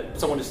 Like that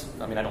someone just.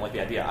 I mean, I don't like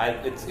the idea.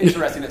 It's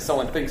interesting that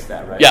someone thinks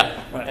that, right? Yeah.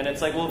 Right. And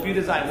it's like, well, if you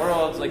design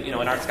worlds, like in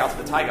our Scouts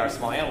of the Taiga, our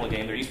small animal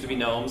game, there used to be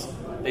gnomes.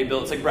 They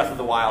built. It's like Breath of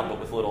the Wild, but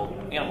with little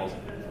animals.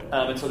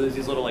 And so there's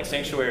these little like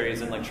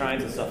sanctuaries and like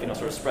shrines and stuff,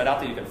 sort of spread out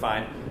that you can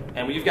find.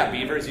 And when you've got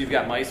beavers, you've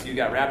got mice, you've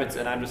got rabbits,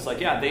 and I'm just like,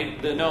 yeah,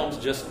 the gnomes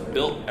just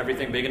built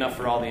everything big enough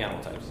for all the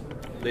animal types.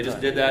 They just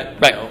did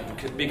that, Right.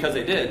 because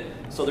they did.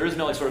 So there is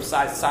no like sort of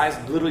size. Size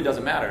literally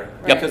doesn't matter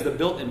Yep. because the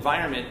built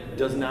environment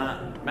does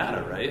not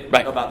matter, right?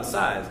 Right. About the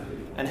size,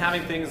 and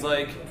having things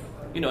like,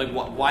 like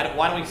why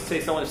don't we say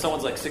if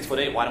someone's like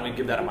 6'8", why don't we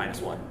give that a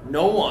 -1?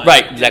 No one,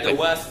 Right, exactly. In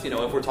the West,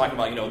 if we're talking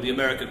about the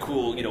America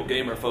cool,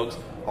 gamer folks,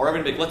 are ever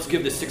going to be like, let's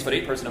give this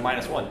 6'8" person a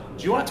 -1.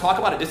 Do you want to talk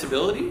about a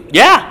disability?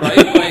 Yeah.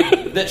 Right.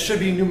 Like, that should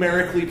be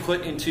numerically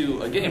put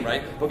into a game,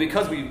 right? But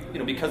because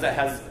because that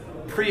has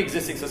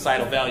pre-existing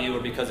societal value, or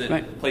because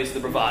it plays the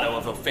bravado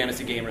of a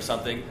fantasy game or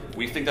something,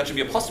 we think that should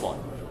be a +1.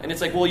 And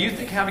it's like, well, you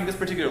think having this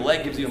particular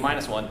leg gives you a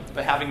 -1,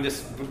 but having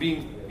this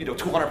being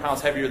 200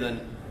 pounds heavier than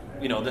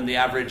the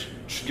average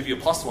should give you a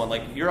 +1.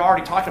 Like, you're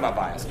already talking about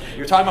bias.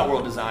 You're talking about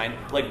world design.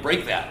 Like,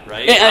 break that,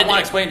 right? I want to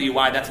explain to you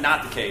why that's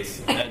not the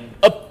case. And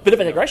a bit of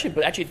a digression,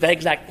 but actually, that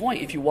exact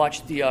point, if you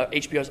watch the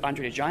HBO's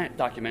Andre the Giant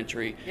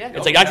documentary,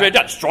 it's like Andre the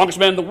Giant, strongest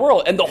man in the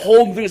world, and the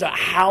whole thing is about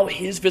how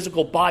his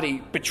physical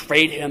body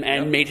betrayed him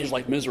and made his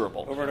life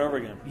miserable. Over and over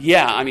again.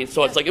 Yeah, I mean,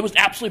 so it's like, it was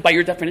absolutely, by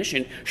your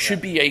definition, should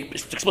be a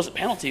explicit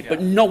penalty,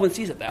 but no one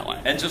sees it that way.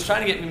 And just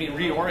trying to get me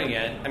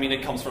reorient, I mean,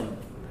 it comes from,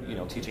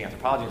 teaching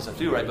anthropology and stuff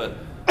too, right? But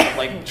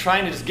like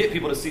trying to just get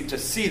people to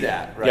see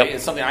that, right? Yep.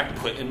 It's something I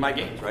put in my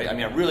games, right? I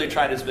mean, I really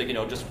try to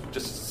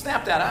just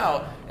snap that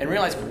out and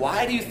realize,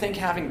 why do you think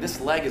having this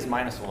leg is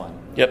 -1?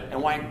 Yep.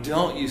 And why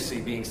don't you see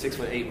being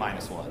 6'8"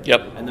 -1?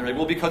 Yep. And they're like,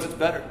 well, because it's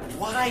better.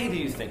 Why do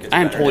you think it's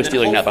I am better? totally And then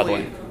stealing that, by the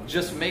way.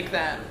 Just make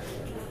that.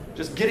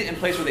 Just get it in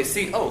place where they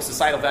see,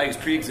 societal values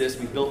pre-exist.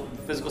 We've built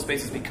physical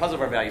spaces because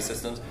of our value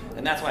systems,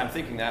 and that's why I'm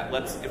thinking that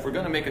if we're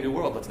going to make a new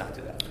world, let's not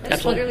do that.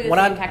 That's literally the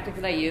same tactic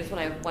that I use when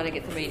I want to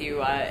get somebody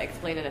to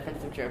explain an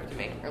offensive joke to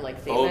me, or like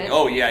statement.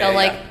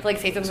 They'll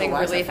say something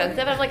really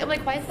offensive. I'm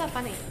like, why is that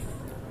funny?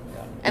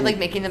 And like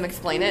making them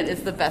explain it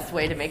is the best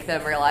way to make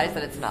them realize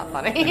that it's not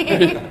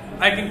funny.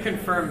 I can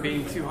confirm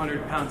being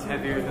 200 pounds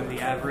heavier than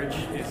the average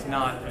is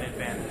not an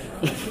advantage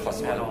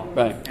at all.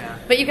 Right. Yeah.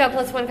 But you got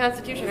 +1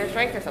 constitution or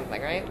strength or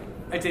something, right?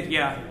 I did,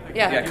 yeah.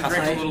 Yeah. You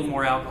drink a little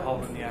more alcohol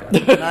than the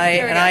average.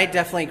 And I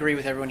definitely agree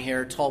with everyone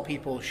here. Tall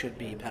people should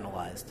be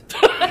penalized.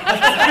 Thank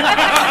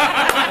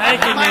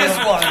you,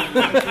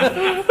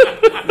 -1.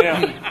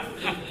 Yeah.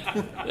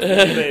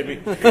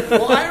 Baby.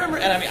 Well, I remember,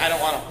 and I mean, I don't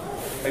want to,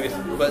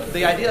 but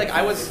the idea, like,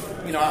 I was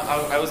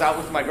out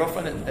with my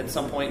girlfriend at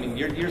some point,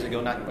 years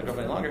ago, not my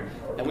girlfriend any longer,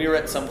 and we were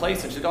at some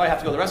place, and she's like, I have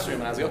to go to the restroom,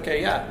 and I was like,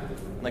 okay, yeah.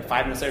 And like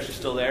 5 minutes later, she's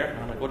still there, and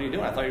I'm like, what are you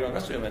doing? I thought you were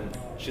going to the restroom, and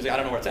she's like, I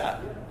don't know where it's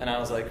at. And I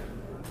was like,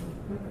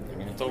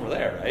 it's over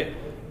there, right?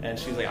 And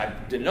she's like, I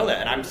didn't know that,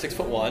 and I'm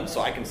 6'1",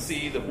 so I can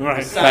see the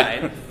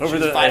sign. Right. Over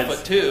She's the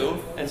 5'2",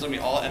 and so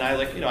and I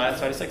like, so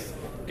I just like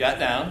got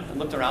down and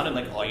looked around, and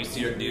like all you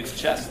see are dudes'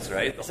 chests,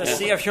 right? It's a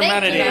sea of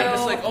humanity. Thank you. I'm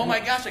just like, oh my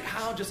gosh, like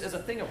how just as a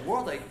thing of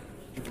world, like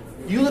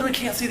you literally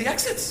can't see the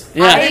exits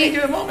Yeah. at any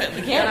given moment.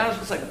 You can't. And I was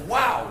just like,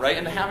 wow, right?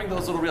 And having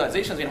those little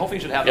realizations, I mean, hopefully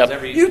you should have Yep. those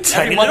every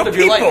tiny month little of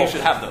your life. people. You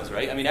should have those,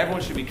 right? I mean,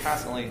 everyone should be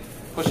constantly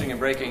pushing and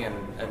breaking and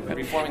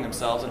reforming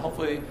themselves, and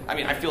hopefully, I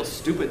mean, I feel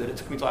stupid that it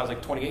took me till I was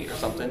like 28 or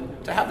something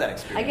to have that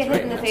experience. I get hit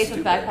right? in the That's face with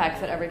stupid.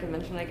 backpacks at every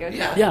convention I go to.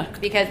 Yeah.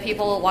 Because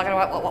people walk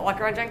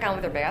around Gen Con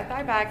with their big ass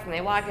backpacks, and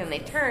they walk and they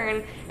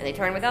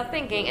turn without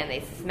thinking, and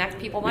they smack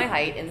people my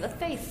height in the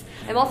face.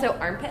 I'm also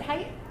armpit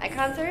height at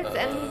concerts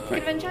and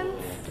conventions.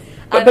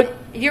 But-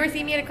 if you ever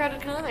see me at a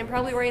crowded con, I'm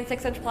probably wearing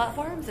 6-inch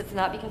platforms. It's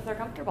not because they're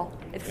comfortable.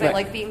 It's because I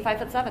like being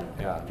 5'7".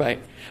 Yeah.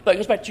 Right. But it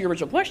goes back to your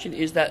original question,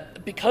 is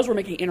that because we're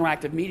making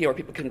interactive media where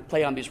people can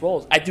play on these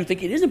roles, I do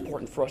think it is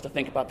important for us to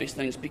think about these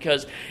things,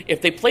 because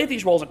if they play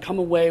these roles and come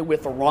away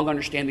with a wrong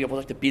understanding of what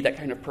it's like to be that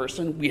kind of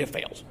person, we have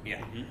failed.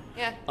 Yeah.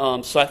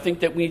 Yeah. So I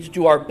think that we need to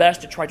do our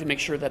best to try to make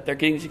sure that they're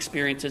getting these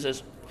experiences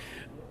as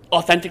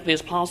authentically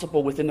as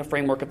possible within the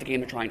framework of the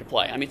game they're trying to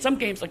play. I mean, some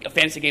games, like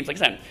fantasy games, like I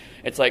said,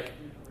 it's like,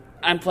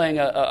 I'm playing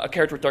a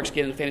character with dark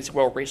skin in a fantasy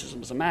world where racism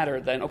doesn't matter,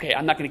 then okay,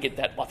 I'm not going to get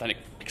that authentic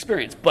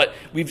experience. But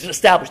we've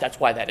established that's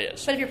why that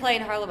is. But if you're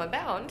playing Harlem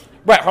Unbound,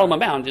 right, Harlem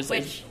Unbound is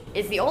which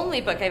is the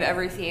only book I've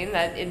ever seen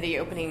that in the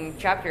opening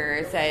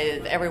chapter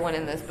says everyone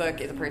in this book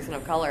is a person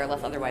of color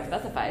unless otherwise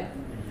specified.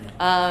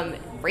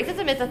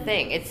 Racism is a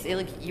thing. It's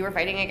like you are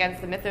fighting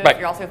against the mythos. Right.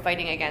 You're also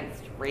fighting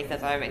against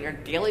racism, and you're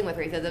dealing with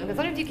racism because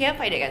sometimes you can't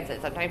fight against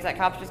it. Sometimes that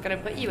cop's just going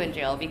to put you in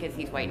jail because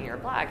he's white and you're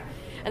black.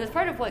 And that's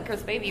part of what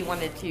Chris Baby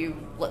wanted to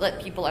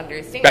let people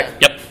understand.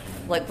 Right. Yep.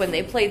 Like when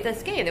they played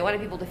this game, they wanted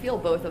people to feel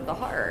both of the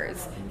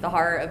horrors: the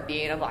horror of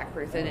being a black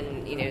person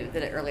in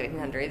the early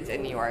 1900s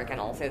in New York, and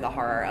also the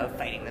horror of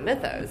fighting the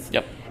mythos.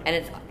 Yep. And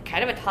it's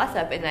kind of a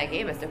toss-up in that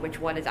game as to which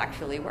one is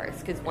actually worse,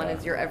 because one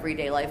is your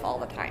everyday life all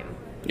the time.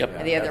 Yep.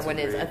 And the other one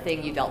is a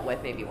thing you dealt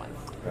with maybe once.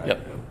 Right.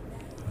 Yep.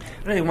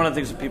 I think one of the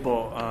things that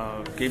people,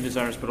 game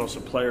designers, but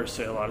also players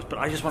say a lot is, but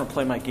I just want to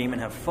play my game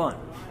and have fun,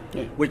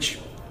 which,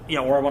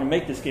 or I want to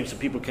make this game so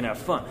people can have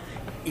fun.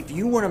 If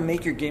you want to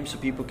make your game so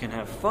people can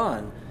have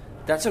fun,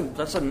 that's a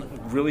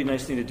really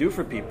nice thing to do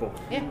for people.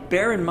 Yeah.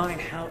 Bear in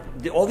mind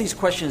all these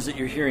questions that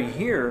you're hearing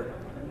here,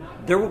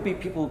 there will be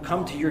people who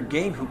come to your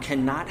game who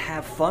cannot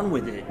have fun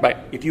with it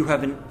if you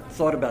haven't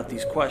thought about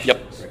these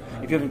questions. Yep.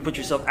 If you haven't put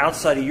yourself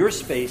outside of your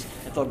space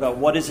and thought about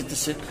what is it to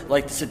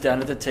sit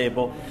down at the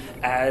table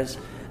as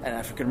an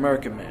African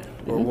American man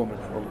or a woman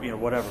or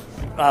whatever,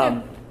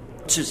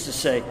 just to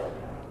say,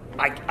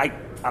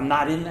 I'm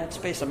not in that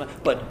space.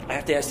 But I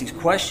have to ask these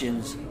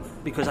questions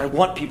because I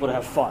want people to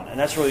have fun, and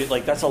that's really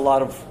that's a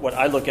lot of what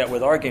I look at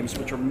with our games,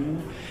 which are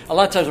a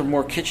lot of times are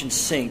more kitchen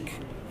sink.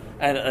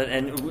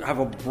 And have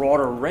a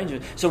broader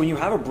range. So when you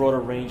have a broader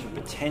range of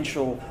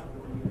potential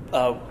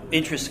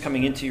interests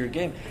coming into your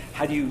game,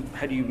 how do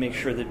you make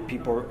sure that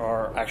people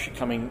are actually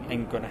coming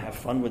and going to have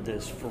fun with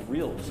this for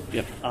reals?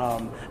 Yep.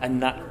 And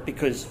not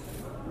because,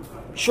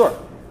 sure,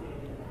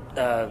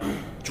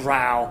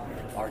 drow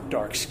are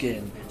dark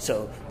skinned,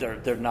 so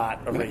they're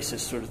not a racist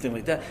sort of thing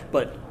like that.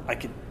 But I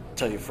could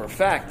tell you for a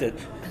fact that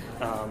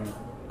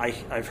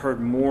I've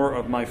heard more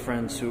of my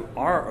friends who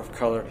are of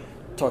color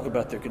talk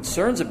about their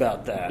concerns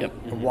about that. Yep.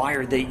 Why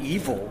are they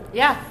evil?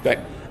 Yeah. Right.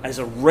 As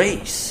a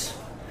race,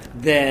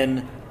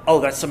 then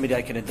that's somebody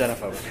I can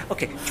identify with.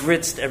 Okay,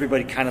 Dritz,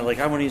 everybody kind of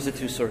I want to use the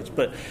two swords,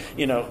 but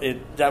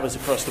that was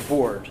across the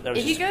board. That was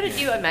if you go to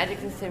do a magic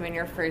system and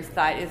your first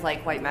thought is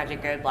white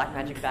magic good, black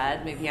magic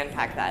bad, maybe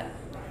unpack that.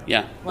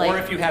 Yeah. Or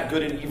if you have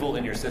good and evil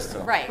in your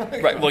system. Right.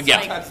 Right. Well,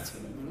 yeah.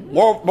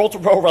 Moral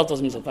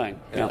relativism is a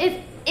thing. Yeah.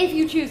 If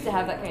you choose to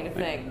have that kind of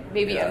thing,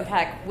 maybe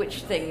unpack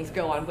which things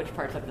go on which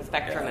parts of the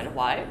spectrum and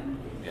why.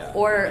 Yeah.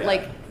 Or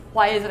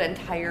why is an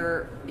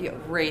entire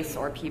race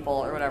or people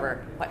or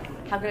whatever?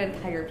 How can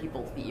entire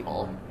peoples be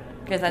evil?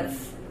 Because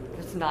that's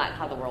just not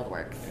how the world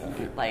works.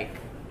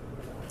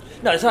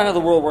 No, it's not how the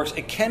world works.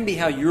 It can be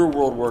how your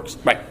world works,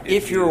 right?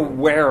 If you're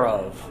aware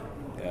of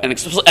and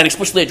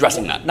explicitly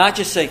addressing that. Not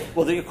just say,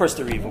 well, of course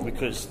they're evil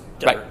because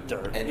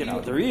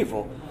they're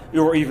evil.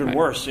 Or even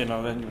worse, then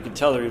you can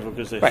tell they're evil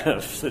because they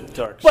have the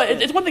dark skin.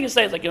 But it's one thing to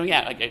say, they're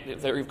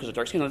evil because of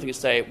dark skin. Another thing to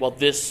say, well,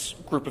 this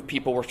group of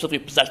people were specifically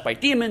possessed by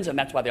demons, and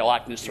that's why they all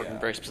act in a certain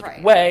very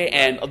specific way,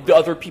 and the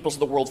other peoples of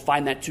the world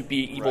find that to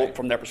be evil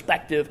from their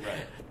perspective.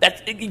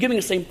 That's you're giving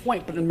the same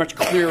point, but in a much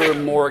clearer,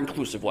 more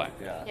inclusive way.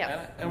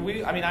 Yeah.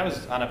 And I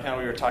was on a panel,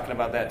 we were talking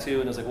about that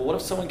too, and it was well, what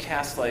if someone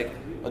casts a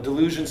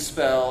delusion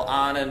spell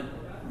on an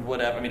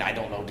whatever. I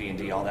don't know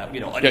D&D, all that,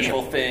 an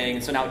evil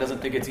thing, so now it doesn't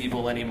think it's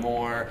evil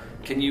anymore.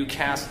 Can you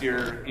cast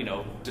your,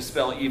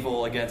 dispel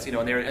evil against,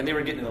 and they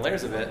were getting in the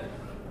layers of it,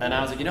 and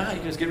I was like, how you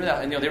can just get rid of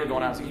that, and they were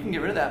going on, I was like, you can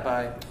get rid of that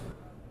by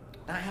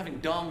not having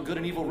dumb good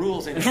and evil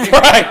rules in it.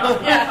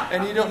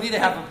 And you don't need to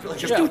have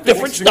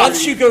different stuff.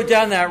 Once you go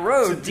down that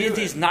road,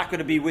 D&D's not going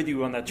to be with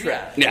you on that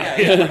trip.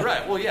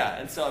 Right. Well,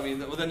 and so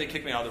then they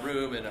kicked me out of the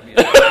room, and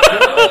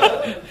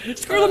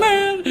screw the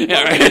man.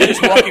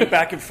 Just walking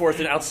back and forth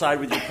and outside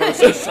with your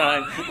protest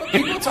sign.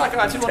 People talk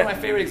about one of my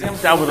favorite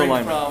examples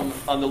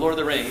from The Lord of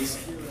the Rings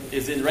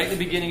is right in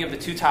the beginning of the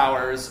Two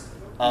Towers,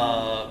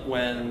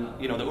 when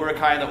the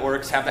Uruk-hai and the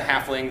orcs have the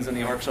halflings, and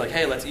the orcs are like,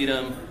 hey, let's eat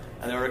them.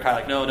 And the Uruk-hai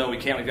like, no, we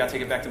can't. We've got to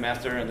take it back to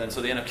Master. And then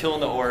so they end up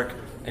killing the orc.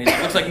 And he's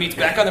like, looks like meat's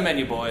back on the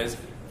menu, boys.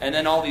 And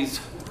then all these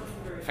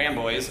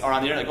fanboys are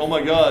on the internet like, oh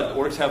my god,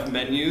 orcs have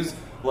menus.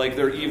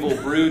 They're evil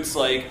brutes.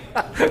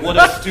 What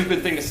a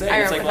stupid thing to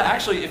say. It's well,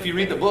 actually, if you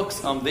read the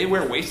books, they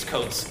wear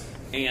waistcoats.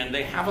 And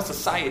they have a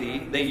society.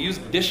 They use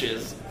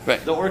dishes.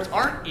 Right. The orcs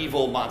aren't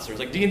evil monsters.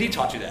 D&D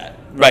taught you that.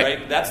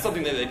 Right. That's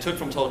something that they took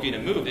from Tolkien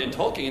and moved. In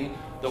Tolkien,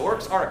 the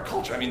orcs are a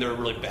culture. They're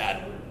really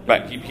bad.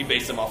 Right. He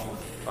based them off of...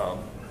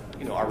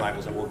 our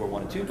rivals in World War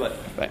I and II, but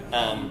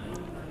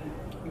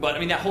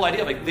that whole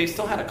idea of they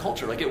still had a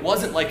culture. It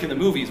wasn't like in the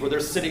movies where they're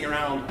sitting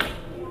around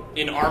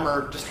in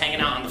armor, just hanging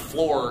out on the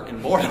floor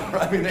in Mordor.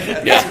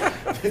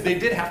 They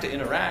did have to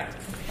interact,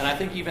 And I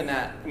think even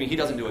that, I mean, he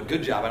doesn't do a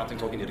good job. I don't think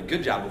Tolkien did a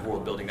good job of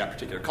world building that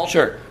particular culture.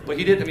 Sure. But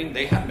he did, I mean,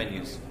 they have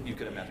menus, you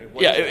could imagine.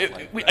 What Yeah, does it look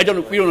like, we right?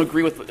 don't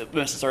agree with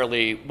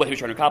necessarily what he was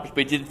trying to accomplish,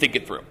 but he did think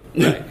it through.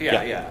 Right.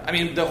 Yeah. I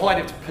mean, the whole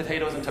idea of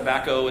potatoes and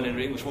tobacco and an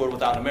English world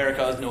without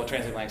America, no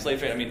transatlantic slave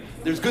trade. I mean,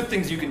 there's good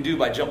things you can do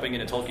by jumping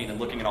into Tolkien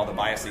and looking at all the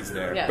biases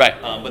there. Yeah. Right.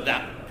 But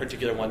that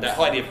particular one, that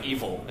whole idea of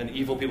evil, and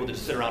evil people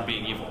just sit around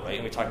being evil, right?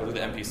 And we talk about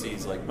the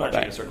NPCs like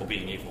marching in a circle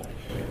being evil.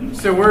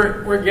 So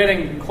we're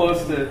getting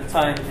close to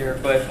time here,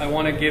 but I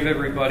want to give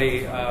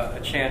everybody a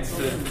chance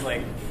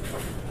to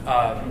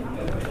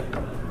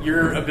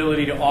your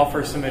ability to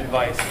offer some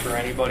advice for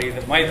anybody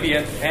that might be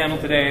at the panel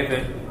today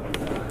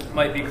that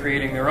might be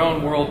creating their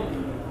own world.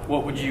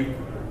 What would you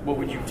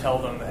tell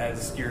them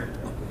as your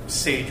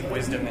sage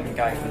wisdom and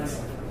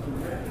guidance?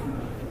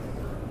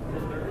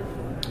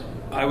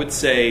 I would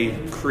say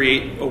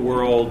create a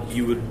world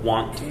you would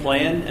want to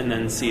play in, and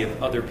then see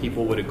if other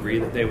people would agree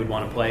that they would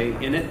want to play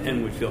in it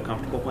and would feel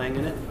comfortable playing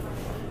in it.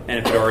 And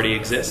if it already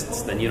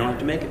exists, then you don't have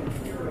to make it.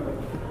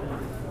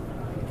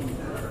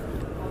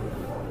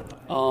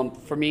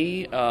 For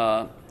me,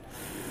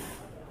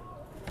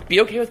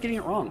 be okay with getting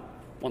it wrong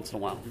once in a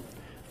while.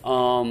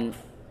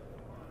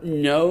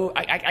 No,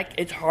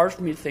 it's hard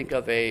for me to think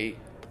of a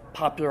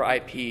popular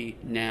IP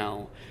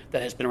now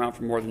that has been around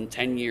for more than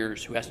 10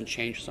 years who hasn't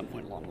changed at some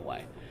point along the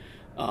way.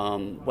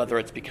 Whether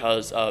it's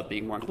because of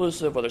being more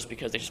inclusive, whether it's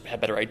because they just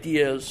had better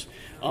ideas.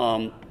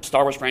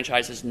 Star Wars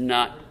franchise is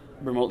not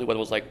remotely what it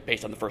was like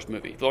based on the first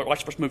movie. If you watch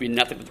the first movie and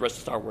nothing with the rest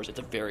of Star Wars, it's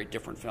a very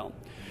different film,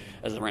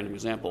 as a random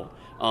example.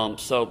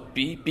 So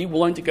be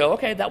willing to go,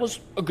 okay, that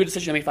was a good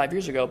decision I made 5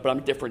 years ago, but I'm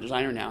a different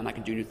designer now, and I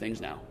can do new things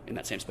now in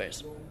that same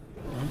space.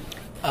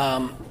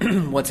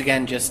 Once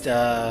again, just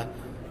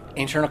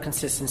internal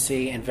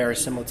consistency and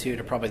verisimilitude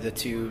are probably the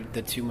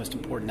two most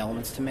important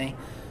elements to me.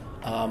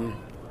 And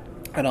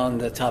on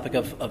the topic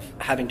of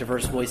having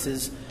diverse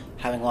voices,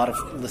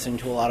 listening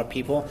to a lot of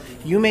people,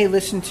 you may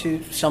listen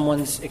to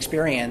someone's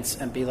experience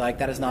and be like,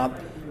 that is not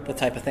the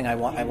type of thing I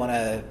want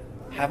to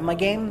have in my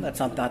game. That's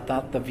not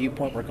the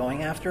viewpoint we're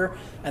going after.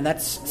 And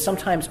that's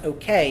sometimes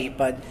okay,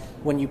 but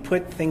when you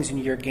put things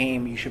into your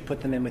game, you should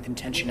put them in with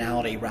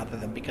intentionality rather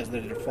than because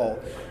they're the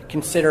default.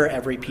 Consider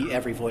every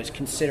voice,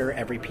 consider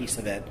every piece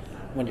of it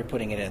when you're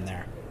putting it in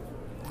there.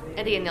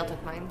 Eddie and Neil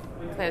took mine.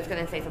 So I was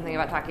going to say something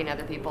about talking to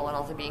other people and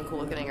also being cool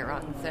with getting it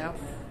wrong. So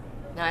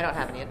no, I don't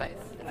have any advice.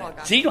 It's all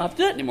gone. See, you don't have to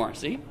do that anymore.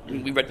 See,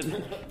 we read you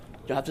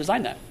don't have to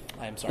design that.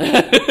 I am sorry.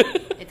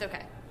 It's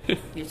okay.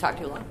 You talk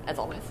too long, as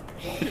always.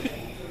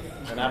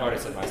 And I've already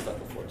said my stuff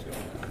before, too.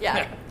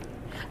 Yeah.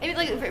 I mean,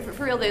 like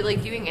for real,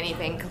 like doing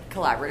anything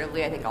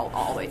collaboratively, I think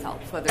always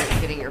helps. Whether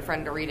it's getting your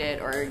friend to read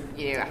it or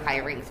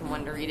hiring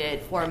someone to read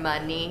it for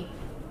money.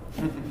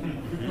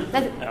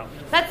 That's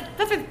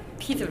a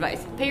piece of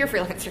advice. Pay your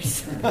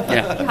freelancers.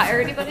 Yeah. You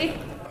hire anybody,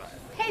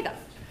 pay them.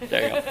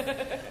 There you go.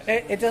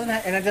 It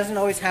doesn't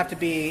always have to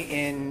be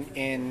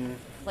in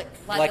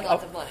lots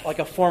of money. like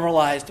a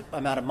formalized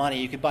amount of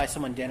money. You could buy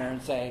someone dinner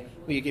and say,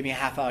 "Will you give me a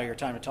half hour of your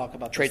time to talk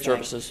about Trade this thing?"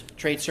 services.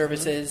 Trade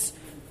services.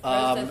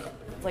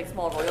 Like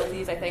small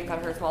royalties, I think,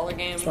 on her smaller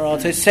games. Or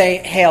to say,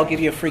 "Hey, I'll give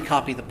you a free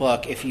copy of the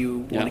book if you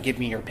want to give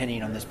me your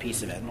opinion on this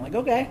piece of it." And I'm like,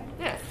 "Okay."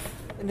 Yeah.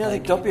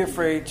 And don't be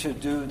afraid to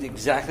do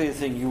exactly the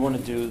thing you want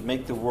to do,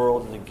 make the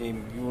world and the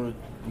game you want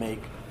to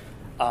make.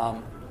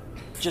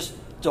 Just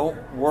don't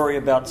worry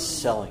about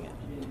selling it.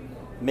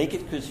 Make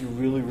it because you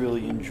really,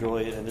 really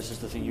enjoy it, and this is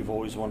the thing you've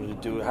always wanted to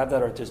do. Have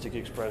that artistic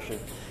expression.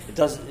 It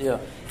does.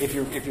 If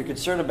you're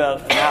concerned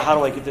about how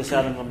do I get this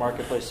out into the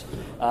marketplace,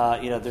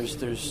 there's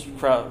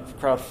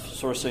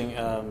crowdsourcing.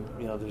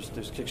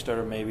 There's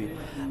Kickstarter maybe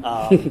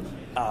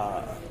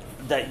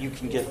that you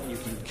can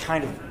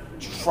kind of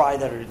try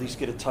that or at least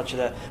get a touch of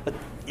that. But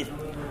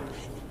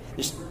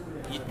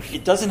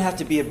it doesn't have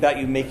to be about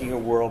you making a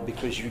world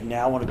because you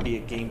now want to be a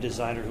game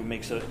designer who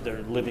makes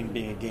their living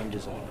being a game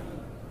designer.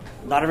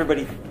 Not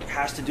everybody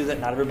has to do that.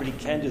 Not everybody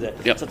can do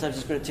that. Yep. Sometimes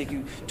it's going to take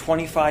you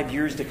 25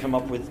 years to come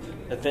up with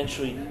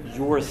eventually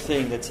your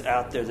thing that's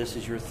out there. This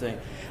is your thing.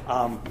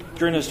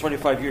 During those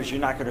 25 years, you're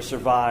not going to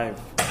survive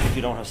if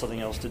you don't have something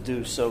else to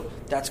do. So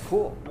that's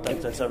cool.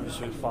 That's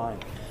absolutely fine.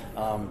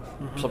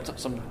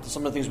 Some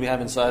of the things we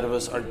have inside of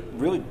us are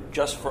really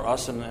just for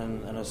us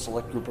and a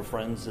select group of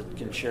friends that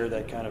can share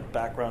that kind of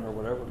background or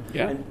whatever.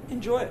 Yeah. And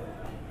enjoy it.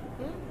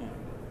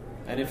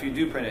 And if you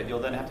do print it, you'll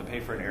then have to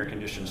pay for an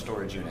air-conditioned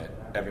storage unit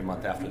every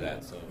month after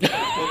that. So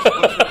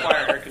books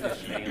require air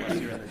conditioning unless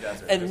you're in the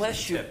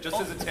desert.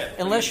 Just as a tip.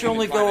 Unless you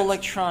only go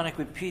electronic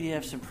with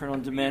PDFs and print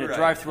on demand at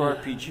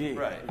DriveThruRPG.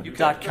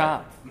 Right.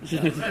 .com.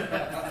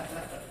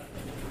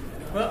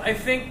 Well, I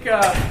think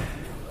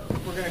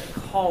we're going to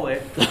call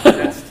it.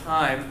 That's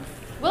time.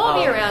 We'll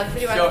be around, so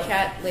do you want to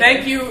chat later?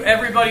 Thank you,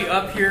 everybody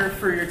up here,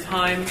 for your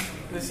time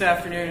this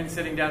afternoon and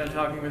sitting down and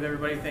talking with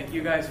everybody. Thank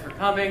you guys for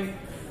coming.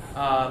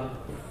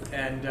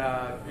 And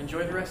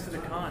enjoy the rest of the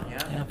con,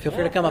 Yeah, feel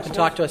free to come up and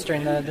talk to us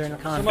during the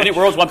con. Many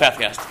Worlds, one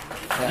Pathcast.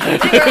 Many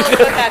Worlds,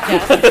 one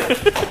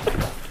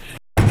Pathcast.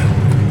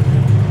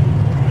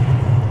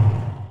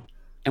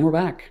 And we're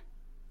back.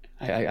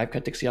 I've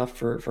cut Dixie off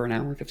for an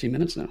hour and 15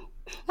 minutes now.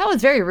 That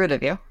was very rude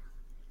of you.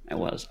 I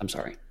was. I'm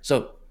sorry.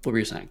 So, what were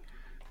you saying?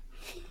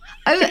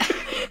 I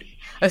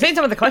was saying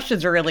some of the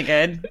questions were really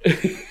good.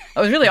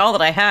 That was really all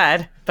that I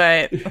had,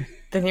 but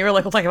then you were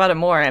like, we'll talk about it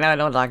more, and I don't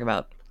know what to talk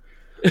about.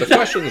 The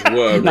questions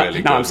were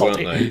really good, weren't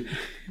they?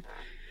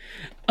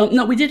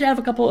 No, we did have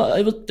a couple.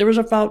 There was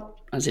about,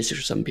 I'd say 6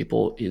 or 7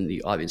 people in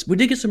the audience. We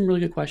did get some really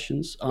good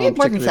questions. We had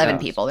more than 7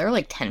 people. There were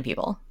like 10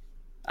 people.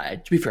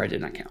 To be fair, I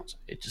did not count.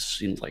 It just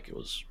seemed like it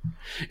was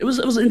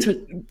an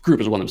intimate group,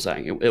 is what I'm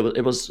saying.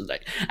 It was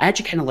like, I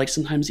actually kind of like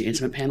sometimes the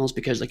intimate panels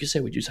because, like you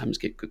said, we do sometimes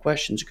get good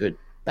questions, good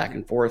back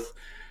and forth.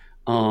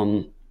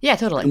 Yeah,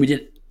 totally. And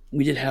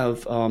we did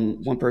have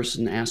one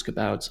person ask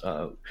about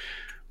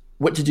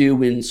what to do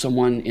when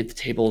someone at the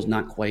table is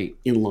not quite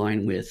in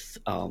line with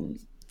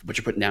what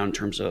you're putting down in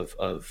terms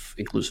of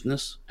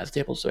inclusiveness at the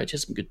table. So I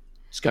just had some good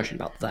discussion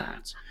about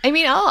that. I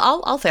mean,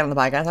 I'll say it on the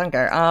podcast. I don't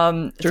care.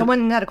 Sure.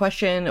 Someone had a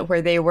question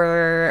where they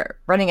were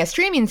running a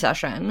streaming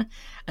session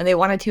and they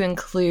wanted to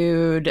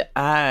include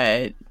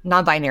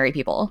non-binary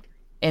people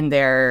in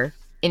their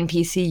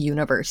NPC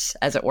universe,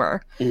 as it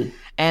were. Mm.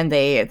 And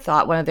they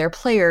thought one of their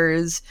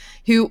players,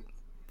 who,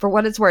 for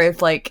what it's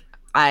worth, like,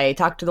 I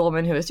talked to the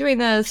woman who was doing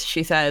this.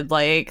 She said,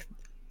 like,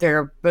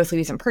 they're mostly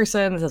decent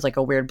person. This is like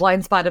a weird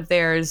blind spot of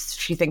theirs.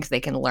 She thinks they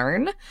can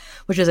learn,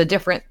 which is a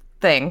different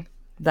thing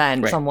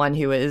than someone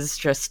who is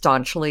just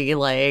staunchly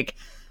like,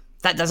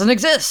 that doesn't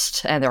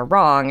exist and they're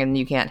wrong and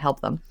you can't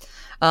help them.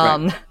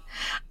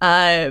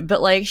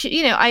 But like,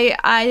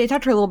 I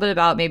talked to her a little bit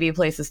about maybe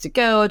places to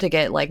go to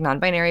get like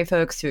non-binary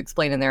folks to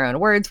explain in their own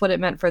words what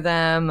it meant for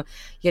them,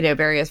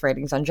 various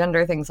writings on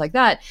gender, things like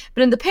that.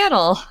 But in the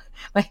panel,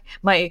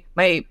 my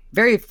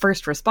very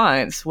first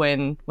response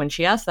when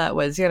she asked that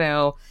was,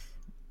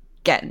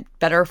 get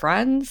better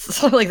friends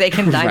so like they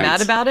can die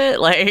mad about it.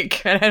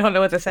 Like, I don't know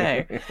what to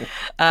say.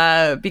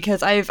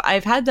 Because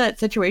I've had that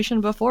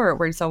situation before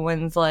where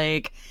someone's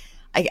like,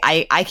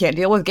 I can't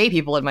deal with gay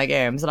people in my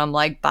games. And I'm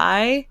like,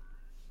 bye.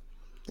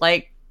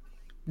 Like,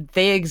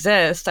 they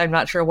exist. I'm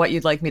not sure what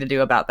you'd like me to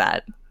do about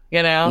that.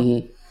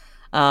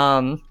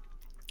 Mm-hmm.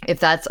 If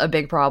that's a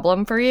big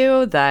problem for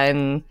you,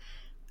 then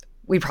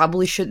we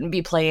probably shouldn't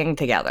be playing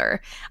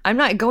together. I'm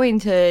not going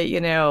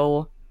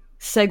to,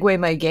 segue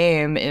my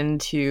game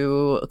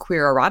into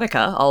queer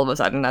erotica all of a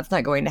sudden. That's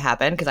not going to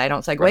happen because I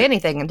don't segue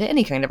anything into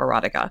any kind of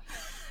erotica.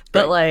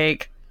 But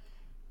like,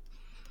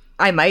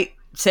 I might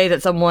say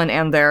that someone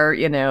and their,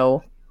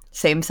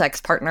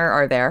 same-sex partner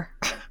are there.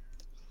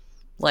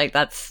 Like,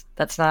 that's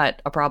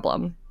not a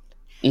problem.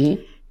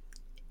 Mm-hmm.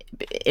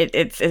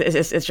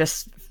 It's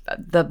just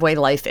the way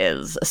life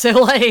is. So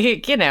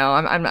like,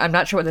 I'm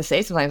not sure what to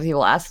say. Sometimes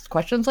people ask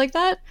questions like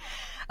that.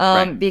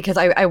 Because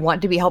I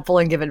want to be helpful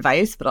and give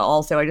advice, but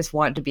also I just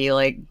want to be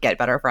like, get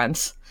better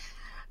friends.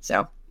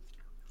 So.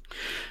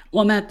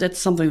 Well, Matt, that's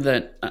something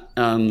that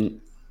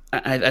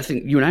I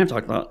think you and I have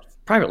talked about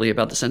privately,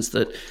 about the sense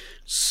that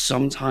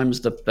sometimes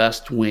the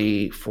best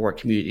way for a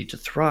community to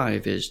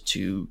thrive is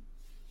to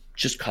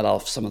just cut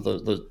off some of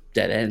those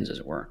dead ends, as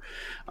it were.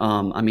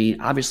 I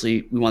mean,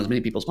 obviously, we want as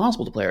many people as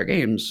possible to play our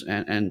games,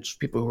 and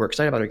people who are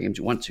excited about our games,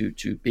 we want to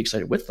be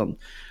excited with them.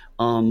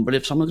 But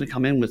if someone's going to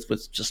come in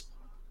with just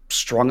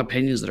strong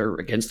opinions that are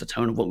against the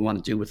tone of what we want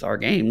to do with our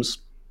games,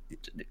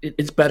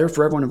 it's better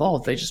for everyone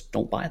involved if they just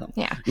don't buy them.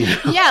 Yeah.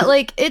 Yeah,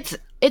 like, it's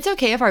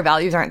okay if our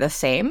values aren't the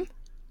same.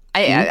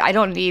 I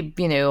don't need,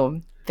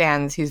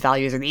 fans whose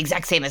values are the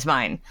exact same as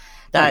mine.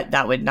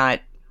 That would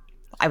not,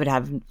 I would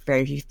have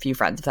very few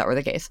friends if that were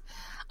the case.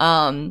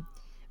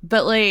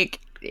 But like,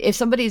 if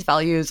somebody's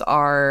values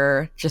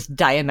are just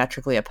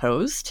diametrically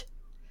opposed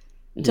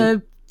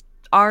to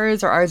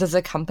ours, or ours as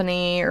a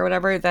company or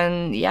whatever,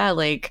 then yeah,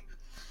 like,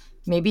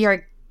 maybe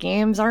our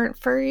games aren't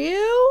for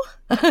you.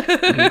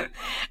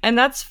 And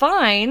that's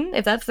fine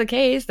if that's the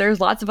case. There's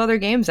lots of other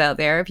games out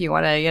there if you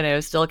want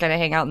to, still kind of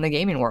hang out in the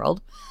gaming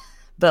world.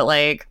 But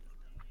like,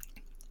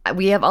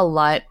 we have a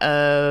lot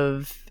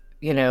of,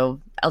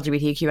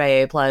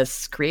 LGBTQIA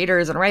plus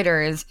creators and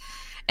writers,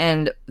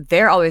 and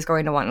they're always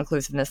going to want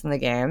inclusiveness in the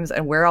games,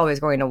 and we're always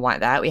going to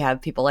want that. We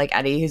have people like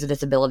Eddie, who's a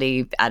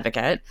disability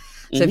advocate.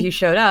 So if you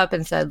showed up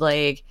and said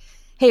like,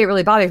 hey, it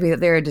really bothers me that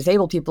there are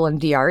disabled people in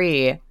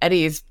DRE,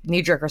 Eddie's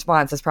knee-jerk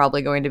response is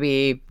probably going to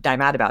be, die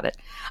mad about it.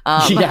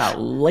 Yeah,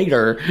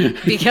 later.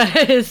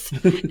 Because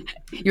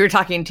you were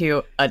talking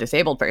to a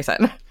disabled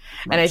person.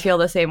 And I feel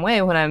the same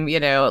way when I'm,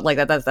 like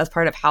that's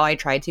part of how I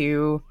try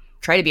to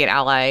be an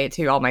ally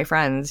to all my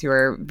friends who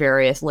are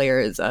various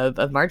layers of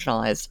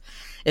marginalized,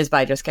 is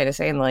by just kind of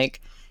saying like,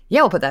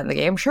 yeah, we'll put that in the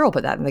game. Sure, we'll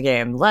put that in the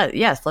game.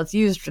 Let's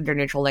use gender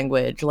neutral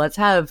language. Let's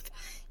have,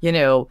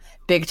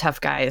 big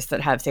tough guys that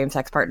have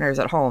same-sex partners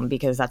at home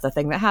because that's a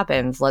thing that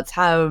happens. Let's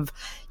have,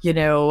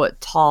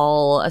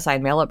 tall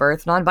assigned male at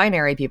birth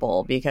non-binary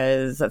people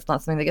because that's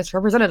not something that gets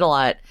represented a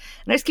lot.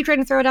 And I just keep trying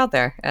to throw it out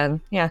there.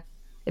 And yeah,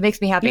 it makes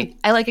me happy. Yeah.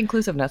 I like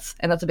inclusiveness,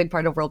 and that's a big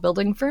part of world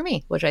building for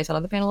me, which I said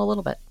on the panel a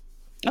little bit.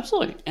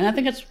 Absolutely. And I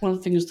think that's one of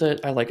the things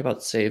that I like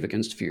about Save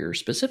Against Fear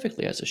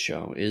specifically as a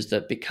show, is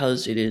that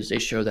because it is a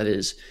show that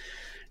is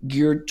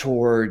geared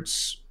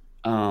towards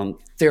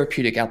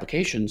therapeutic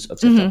applications of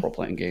tabletop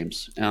role-playing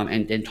games,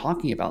 and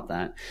talking about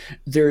that,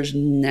 there's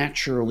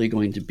naturally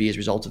going to be, as a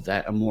result of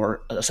that,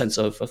 a sense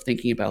of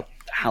thinking about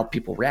how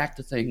people react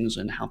to things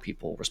and how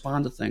people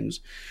respond to things.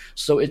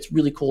 So it's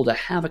really cool to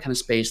have a kind of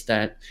space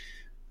that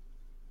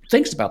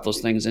thinks about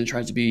those things and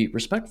tries to be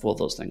respectful of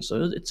those things.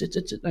 So it's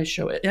a nice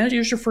show. And it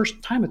was your first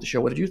time at the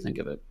show. What did you think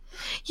of it?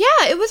 Yeah,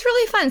 it was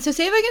really fun. So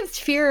Save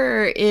Against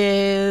Fear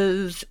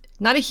is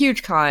not a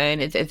huge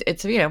con.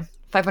 It's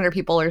 500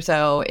 people or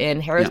so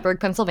in Harrisburg,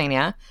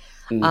 Pennsylvania.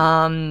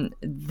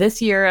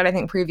 This year, and I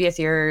think previous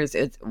years,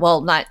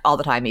 not all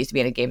the time. It used to be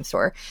in a game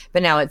store,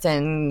 but now it's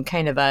in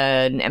kind of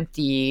an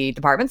empty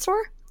department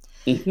store.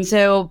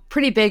 So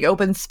pretty big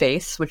open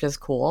space, which is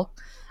cool.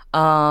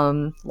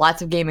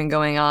 Lots of gaming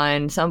going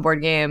on, some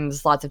board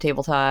games, lots of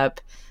tabletop,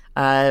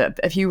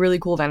 a few really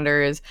cool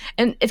vendors.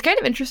 And it's kind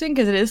of interesting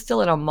because it is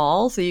still in a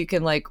mall, so you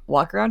can like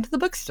walk around to the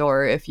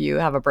bookstore if you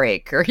have a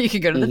break, or you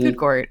can go to the food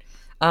court.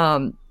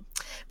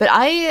 But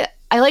I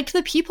liked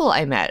the people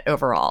I met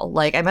overall.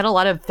 Like, I met a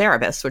lot of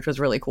therapists, which was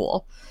really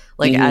cool.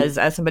 Like,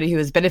 as somebody who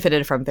has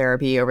benefited from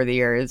therapy over the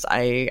years,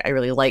 I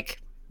really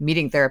like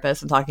meeting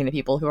therapists and talking to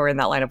people who are in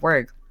that line of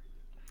work.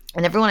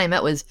 And everyone I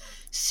met was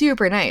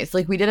super nice.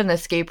 Like, we did an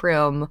escape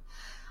room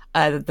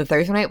the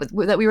Thursday night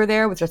that we were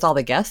there with just all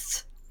the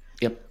guests.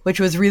 Yep. Which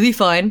was really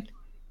fun.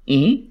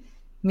 Me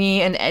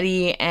and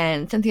Eddie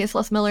and Cynthia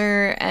Celeste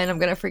Miller, and I'm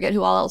going to forget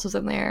who all else was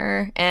in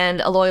there, and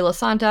Aloy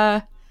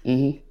LaSanta.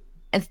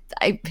 And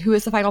who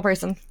is the final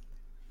person?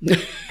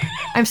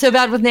 I'm so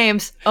bad with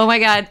names. Oh my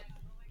god.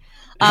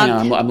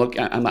 I'm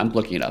looking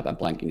it up. I'm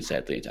blanking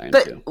sadly Italian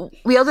too.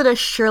 We all did a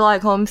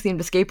Sherlock Holmes themed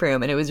escape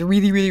room, and it was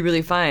really, really,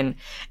 really fun.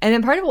 And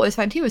then part of what was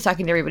fun too was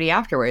talking to everybody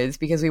afterwards,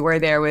 because we were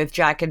there with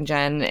Jack and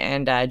Jen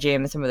and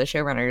James, some of the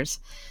showrunners,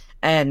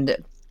 and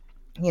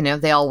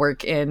they all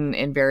work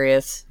in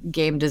various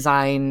game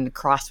design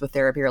crossed with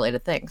therapy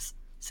related things.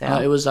 So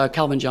it was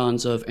Calvin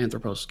Johns of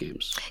Anthropos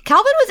Games.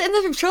 Calvin was in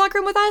the Sherlock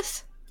room with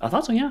us? I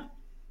thought so, yeah.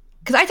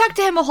 Because I talked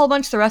to him a whole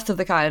bunch the rest of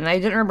the con, and I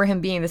didn't remember him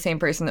being the same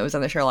person that was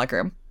in the Sherlock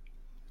room.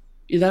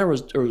 Either that or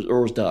was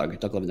Doug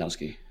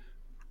Lewandowski.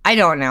 I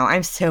don't know.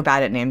 I'm so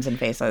bad at names and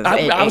faces.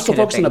 I was so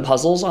focused on the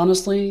puzzles,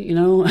 honestly,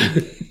 To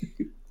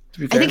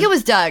be fair. I think it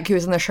was Doug who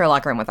was in the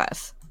Sherlock room with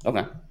us.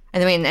 Okay.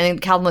 And then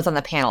Calvin was on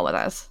the panel with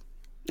us.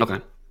 Okay.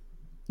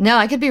 No,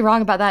 I could be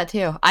wrong about that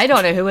too. I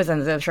don't know who was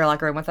in the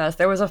Sherlock room with us.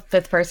 There was a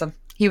fifth person.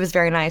 He was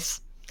very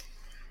nice.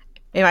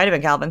 It might have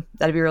been Calvin.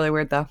 That'd be really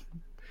weird though.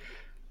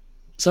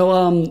 So,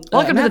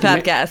 welcome to the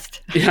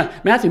podcast. Yeah,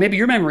 Matthew, maybe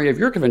your memory of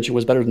your convention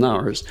was better than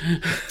ours.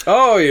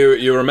 Oh,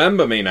 you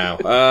remember me now.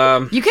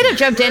 You could have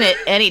jumped in at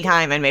any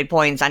time and made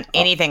points on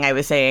anything I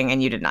was saying,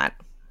 and you did not.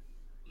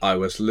 I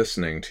was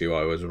listening to you.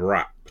 I was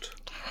rapt.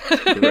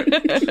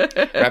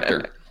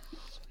 Raptor.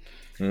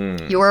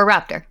 You were a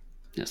raptor.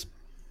 Yes.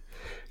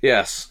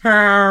 Yes. Hang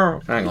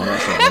on,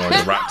 that's not the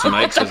noise a raptor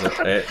makes, is it?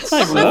 It's,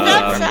 What's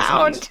that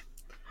sound?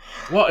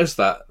 What is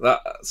that?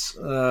 That's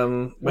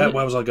where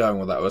was I going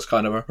with that? It was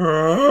kind of a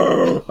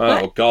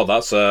oh god,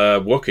 that's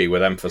a Wookiee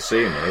with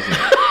emphysema, isn't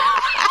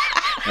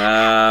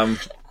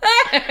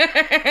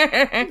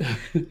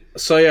it?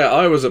 So yeah,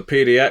 I was at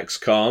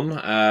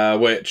PDXCon,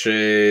 which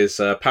is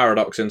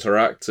Paradox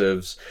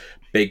Interactive's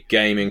big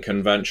gaming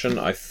convention.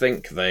 I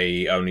think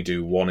they only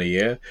do one a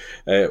year.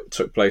 It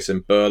took place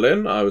in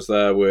Berlin. I was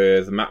there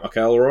with Matt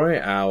McElroy,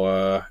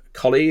 our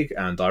colleague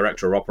and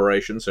director of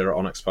operations here at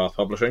Onyx Path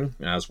Publishing,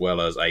 as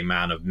well as a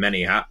man of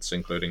many hats,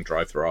 including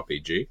Drive-Thru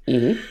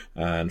RPG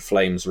and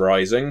Flames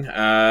Rising.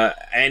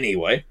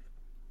 Anyway,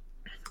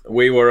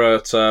 we were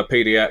at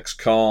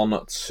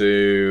PDXCon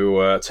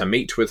to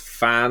meet with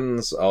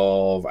fans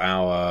of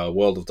our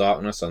World of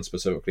Darkness and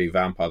specifically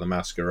Vampire the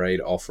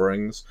Masquerade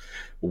offerings.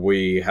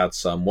 We had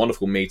some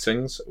wonderful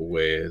meetings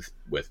with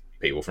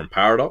people from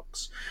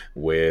Paradox,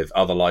 with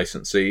other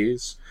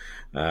licensees,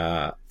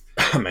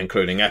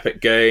 including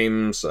Epic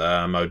Games,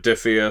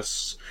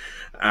 Modifius,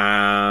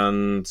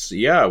 and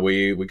yeah,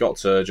 we got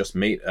to just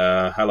meet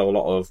a hell of a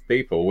lot of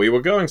people. We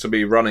were going to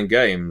be running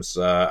games,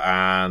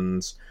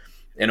 and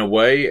in a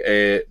way,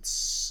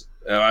 it's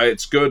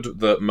good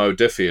that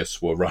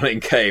Modifius were running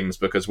games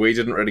because we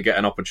didn't really get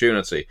an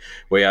opportunity.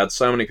 We had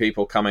so many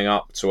people coming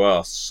up to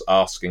us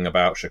asking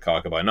about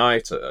Chicago by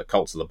Night,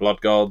 Cults of the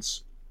Blood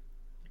Gods,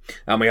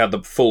 and we had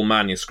the full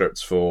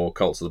manuscripts for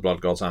Cults of the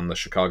Blood Gods and the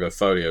Chicago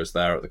Folios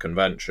there at the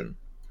convention.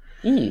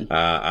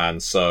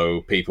 And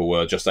so people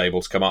were just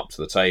able to come up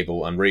to the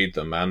table and read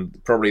them.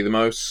 And probably the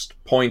most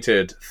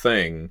pointed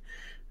thing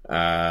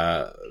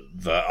that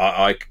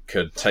I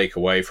could take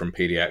away from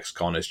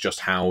PDXCon is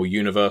just how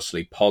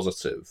universally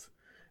positive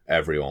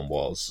everyone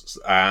was.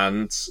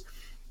 And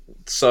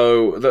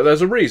so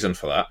there's a reason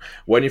for that.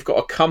 When you've got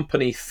a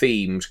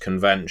company-themed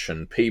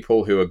convention,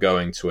 people who are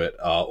going to it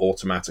are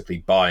automatically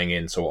buying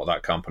into what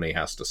that company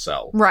has to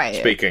sell. Right.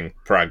 Speaking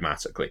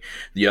pragmatically.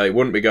 Yeah, they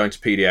wouldn't be going to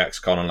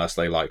PDXCon unless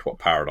they liked what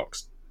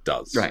Paradox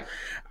does. Right.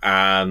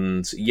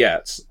 And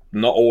yet,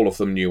 not all of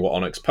them knew what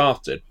Onyx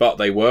Path did, but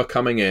they were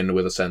coming in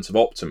with a sense of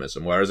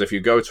optimism. Whereas if you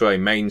go to a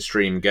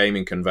mainstream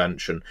gaming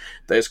convention,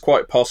 it's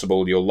quite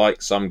possible you'll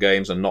like some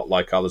games and not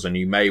like others, and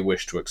you may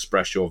wish to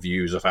express your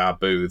views of our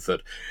booth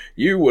that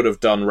you would have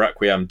done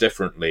Requiem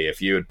differently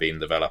if you had been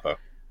the developer.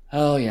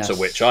 Oh, yes. To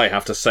which I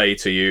have to say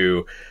to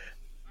you,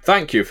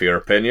 thank you for your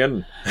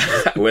opinion,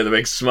 with a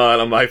big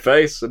smile on my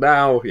face.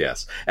 Now,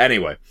 yes.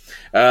 Anyway,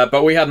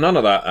 but we had none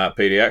of that at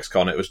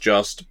PDXCon. It was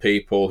just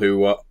people who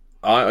were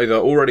either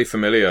already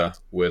familiar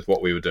with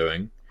what we were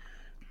doing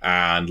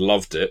and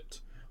loved it,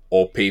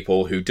 or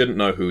people who didn't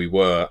know who we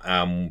were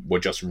and were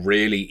just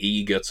really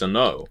eager to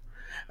know.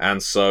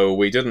 And so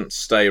we didn't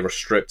stay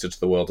restricted to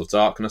the World of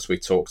Darkness. We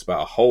talked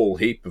about a whole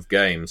heap of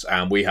games,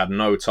 and we had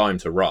no time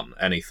to run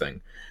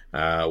anything.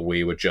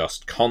 We were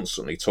just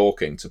constantly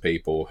talking to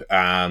people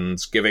and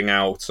giving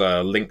out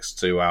links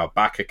to our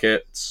backer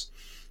kits,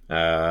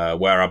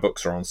 where our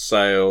books are on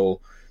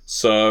sale.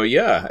 So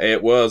yeah,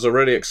 it was a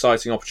really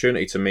exciting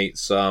opportunity to meet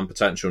some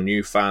potential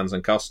new fans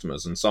and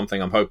customers, and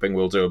something I'm hoping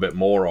we'll do a bit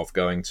more of,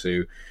 going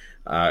to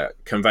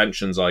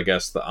conventions, I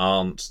guess, that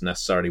aren't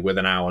necessarily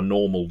within our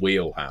normal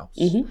wheelhouse.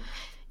 Mm-hmm.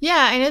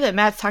 Yeah, I know that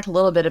Matt's talked a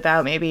little bit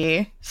about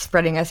maybe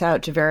spreading us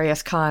out to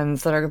various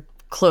cons that are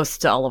close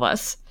to all of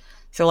us.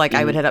 So, like,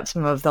 I would hit up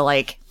some of the,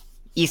 like,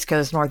 East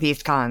Coast,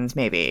 Northeast cons,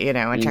 maybe,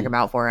 and check them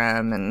out for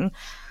him, and,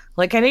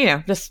 like, kind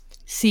of, just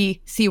see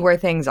where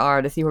things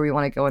are, to see where we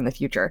want to go in the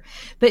future.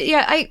 But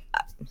yeah,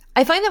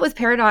 I find that with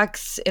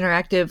Paradox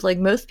Interactive, like,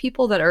 most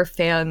people that are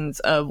fans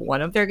of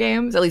one of their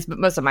games, at least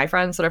most of my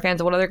friends that are fans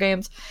of one of their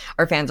games,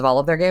 are fans of all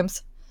of their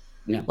games.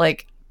 Yeah.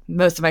 Like,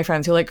 most of my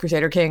friends who like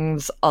Crusader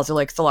Kings also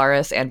like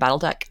Stellaris and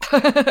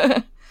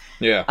Battletech.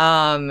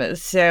 Yeah.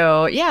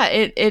 So yeah,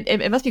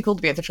 it must be cool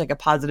to be in such like a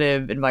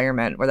positive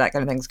environment where that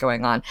kind of thing's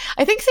going on.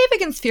 I think Save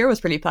Against Sphere was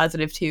pretty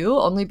positive too,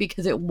 only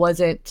because it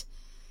wasn't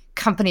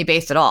company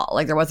based at all.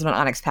 Like, there wasn't an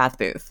Onyx Path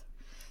booth.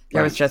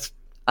 There was just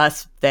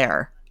us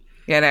there.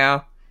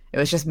 It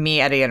was just me,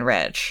 Eddie, and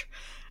Rich,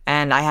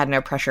 and I had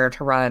no pressure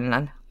to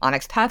run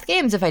Onyx Path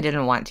games if I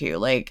didn't want to.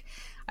 Like,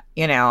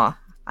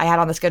 I had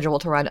on the schedule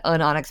to run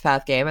an Onyx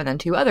Path game and then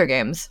 2 other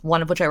games,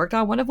 one of which I worked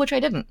on, one of which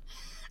I didn't,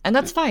 and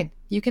that's fine.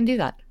 You can do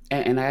that.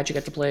 And I actually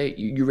got to play.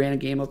 You ran a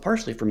game of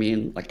Parsley for me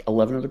and like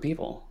 11 other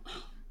people.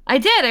 I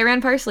did. I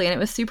ran Parsley, and it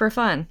was super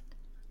fun.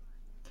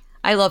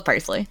 I love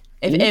Parsley.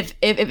 If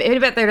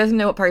anybody out there doesn't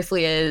know what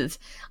parsley is,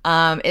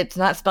 it's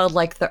not spelled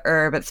like the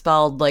herb. It's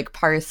spelled like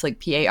parse, like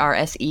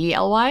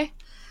Parsely.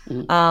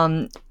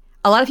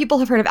 A lot of people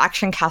have heard of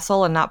Action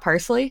Castle and not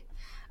Parsley.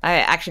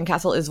 Action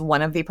Castle is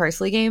one of the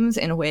Parsley games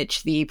in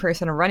which the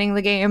person running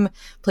the game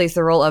plays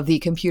the role of the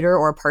computer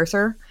or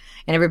parser,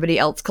 and everybody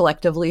else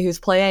collectively who's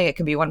playing, it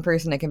can be one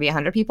person, it can be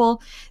 100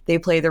 people, they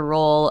play the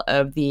role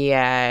of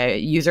the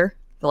user,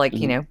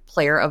 the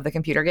player of the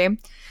computer game.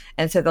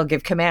 And so they'll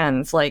give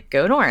commands like,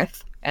 go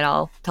north, and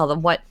I'll tell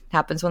them what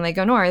happens when they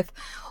go north.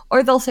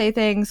 Or they'll say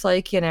things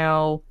like,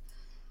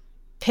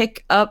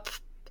 pick up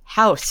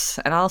house,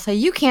 and I'll say,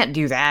 you can't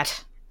do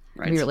that.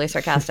 Right. Be really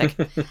sarcastic.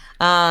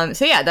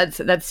 So yeah,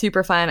 that's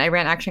super fun. I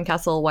ran Action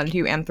Castle 1,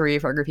 2, and 3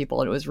 for a group of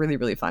people, and it was really,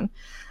 really fun.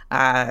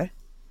 And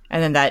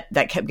then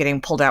that kept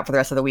getting pulled out for the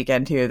rest of the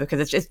weekend too,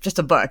 because it's just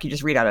a book. You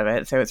just read out of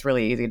it, so it's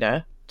really easy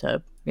to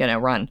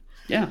run.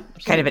 Yeah,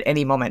 absolutely. Kind of at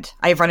any moment.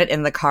 I've run it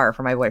in the car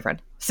for my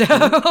boyfriend. So,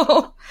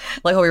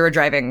 like when we were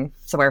driving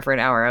somewhere for an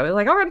hour, I was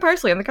like, I'll run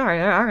Parsley in the car.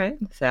 Yeah, all right.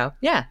 So,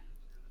 yeah.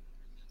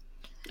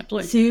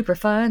 Absolutely. Super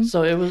fun.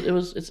 So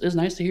it's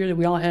nice to hear that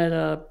we all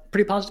had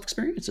pretty positive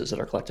experiences at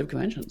our collective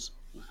conventions.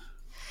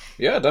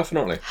 Yeah,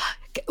 definitely.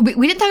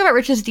 We didn't talk about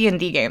Rich's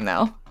D&D game,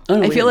 though. Oh,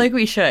 no, I feel like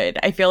we should.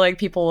 I feel like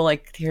people will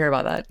like to hear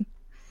about that.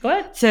 Go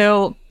ahead.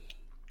 So,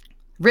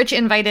 Rich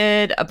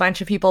invited a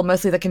bunch of people,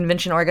 mostly the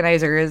convention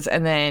organizers,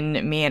 and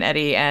then me and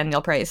Eddie and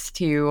Neil Price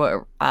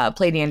to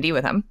play D&D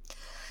with him.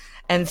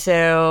 And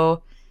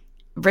so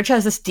Rich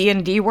has this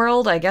D&D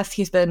world, I guess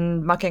he's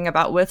been mucking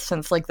about with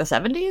since like the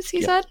 70s,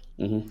 he said.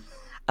 Mm-hmm.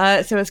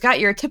 So it's got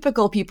your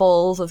typical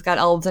peoples, it's got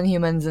elves and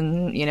humans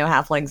and,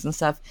 halflings and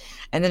stuff.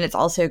 And then it's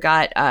also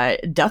got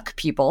duck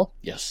people.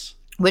 Yes.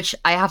 Which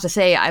I have to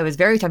say, I was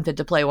very tempted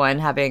to play one,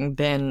 having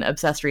been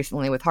obsessed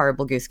recently with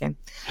Horrible Goose Game.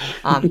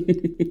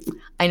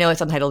 I know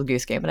it's untitled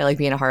Goose Game, but I like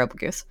being a horrible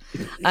goose.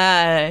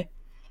 And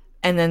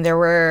then there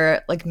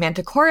were like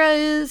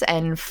manticoras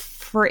and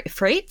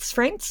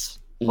fraints.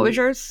 What was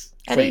yours,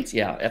 Eddie? Fraints,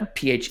 yeah.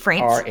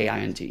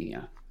 Phraint,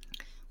 yeah.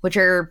 Which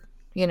are,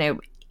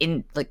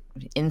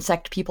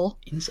 insect people.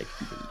 Insect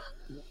people.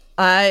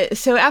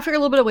 So after a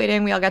little bit of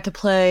waiting, we all got to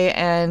play,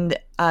 and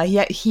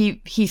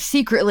he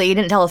secretly, he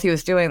didn't tell us he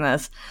was doing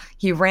this,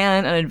 he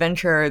ran an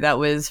adventure that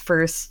was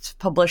first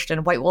published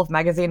in White Wolf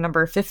magazine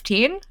number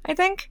 15, I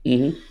think,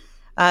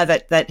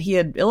 that he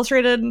had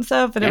illustrated and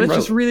stuff, and it was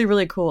just really,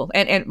 really cool,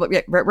 and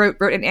wrote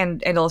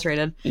and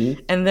illustrated,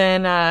 and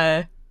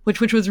then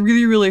which was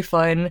really, really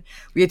fun.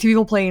 We had 2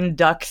 people playing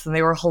ducks, and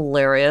they were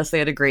hilarious. They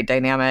had a great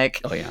dynamic.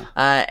 Oh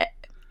yeah.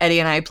 Eddie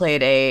and I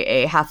played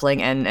a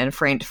halfling and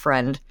Phraint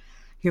friend,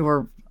 who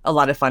were a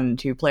lot of fun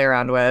to play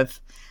around with.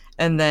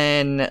 And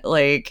then,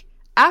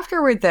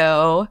 afterward,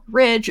 though,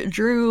 Ridge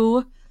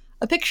drew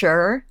a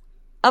picture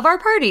of our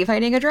party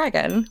fighting a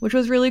dragon, which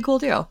was really cool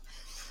too.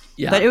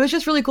 Yeah. But it was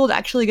just really cool to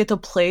actually get to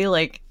play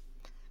like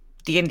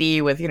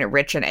D&D with,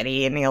 Rich and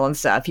Eddie and Neil and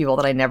stuff, people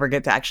that I never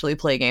get to actually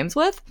play games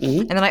with.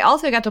 Mm-hmm. And then I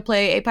also got to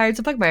play a Pirates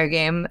of Pugmire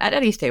game at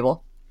Eddie's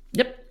table.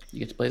 Yep. You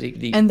get to play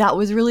the And that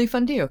was really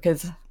fun too,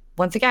 because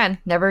once again,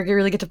 never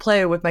really get to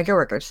play with my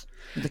coworkers.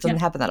 It doesn't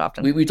happen that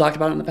often. We talked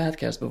about it in the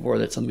Pathcast before.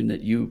 That's something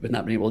that you have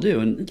not been able to do.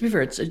 And to be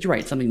fair, you're right.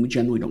 It's something we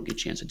generally don't get a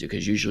chance to do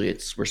because usually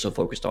we're so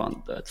focused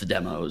on the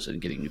demos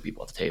and getting new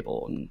people at the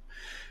table and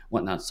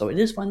whatnot. So it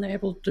is fun to be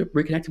able to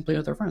reconnect and play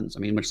with our friends. I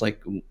mean, much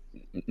like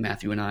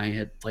Matthew and I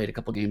had played a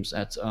couple games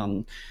at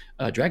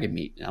Dragon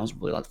Meet, and that was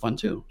really a lot of fun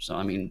too. So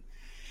I mean,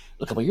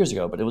 a couple of years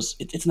ago, but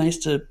it's nice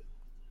to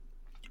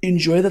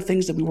enjoy the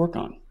things that we work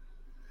on,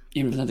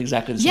 even if it's not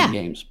exactly the same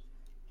games.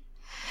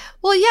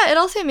 Well, yeah, it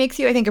also makes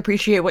you, I think,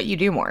 appreciate what you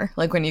do more.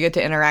 Like when you get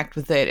to interact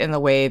with it in the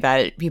way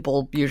that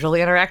people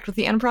usually interact with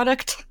the end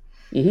product.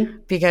 Mm-hmm.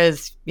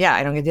 Because,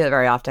 I don't get to do that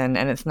very often.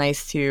 And it's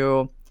nice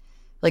to,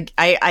 like,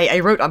 I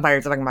wrote on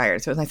Pirates of Pugmire,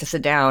 so it's nice to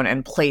sit down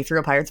and play through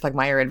a Pirates of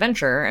Pugmire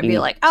adventure and be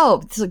like,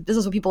 oh, this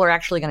is what people are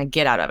actually going to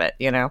get out of it,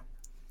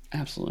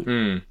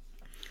 Absolutely.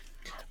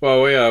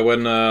 Well, yeah,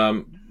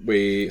 when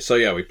we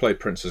played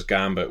Prince's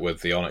Gambit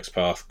with the Onyx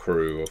Path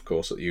crew, of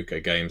course, at the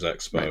UK Games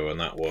Expo, and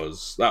that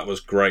was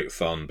great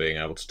fun being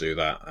able to do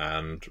that.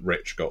 And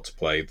Rich got to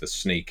play the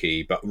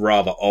sneaky but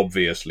rather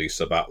obviously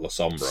Sabat La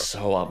Sombra.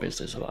 So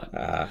obviously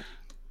Sabat.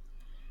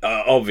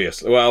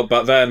 Obviously, well,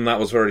 but then that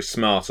was very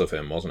smart of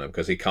him, wasn't it?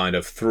 Because he kind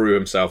of threw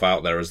himself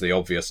out there as the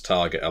obvious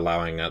target,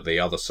 allowing the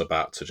other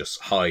Sabat to just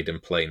hide in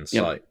plain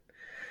sight.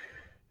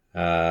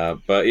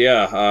 But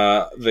yeah,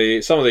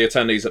 some of the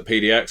attendees at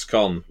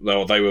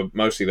PDXCon, they were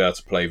mostly there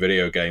to play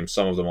video games,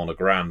 some of them on a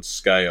grand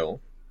scale,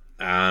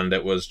 and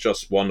it was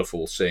just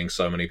wonderful seeing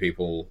so many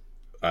people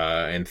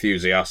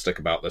enthusiastic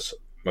about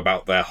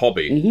their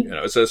hobby. Mm-hmm.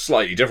 It's a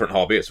slightly different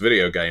hobby, it's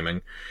video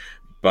gaming,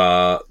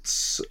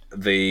 but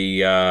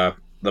the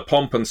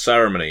pomp and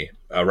ceremony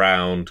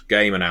around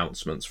game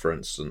announcements, for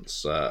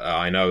instance,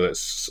 I know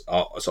that's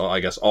I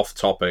guess off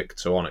topic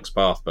to Onyx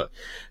Path, but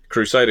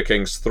Crusader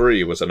Kings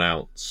 3 was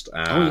announced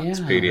at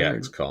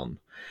PDXCon.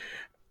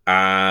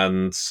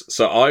 And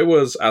so I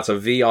was at a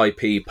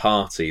VIP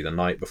party the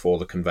night before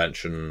the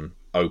convention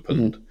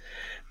opened.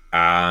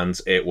 And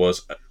it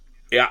was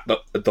at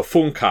the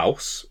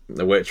Funkhaus,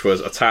 which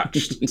was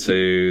attached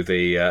to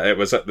it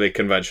was at the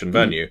convention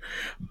venue.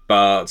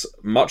 But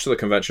much of the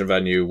convention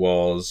venue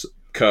was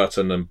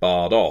curtained and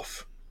barred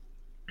off.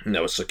 And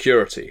there was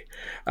security.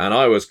 And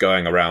I was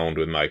going around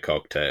with my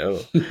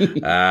cocktail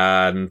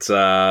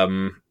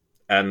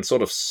and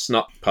sort of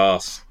snuck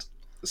past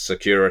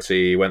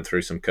security, went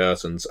through some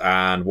curtains,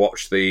 and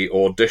watched the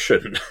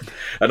audition,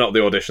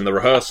 the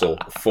rehearsal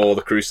for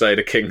the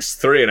Crusader Kings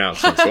 3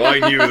 announcement. So I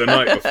knew the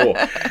night before.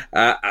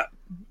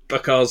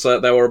 Because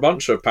there were a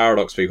bunch of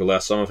Paradox people there,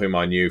 some of whom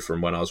I knew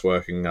from when I was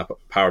working up at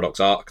Paradox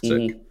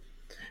Arctic.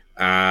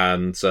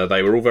 And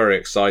they were all very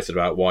excited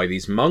about why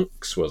these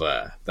monks were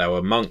there. There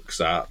were monks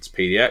at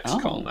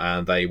PDXCon,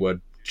 and they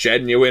were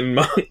genuine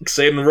monks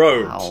in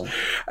robes. Wow.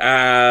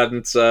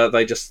 And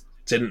they just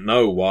didn't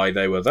know why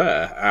they were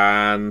there.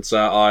 And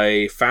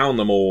I found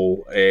them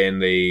all in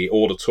the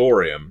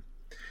auditorium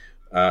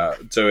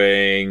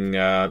doing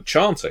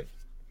chanting.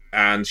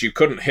 And you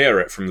couldn't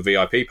hear it from the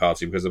VIP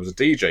party because there was a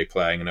DJ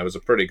playing and there was a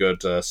pretty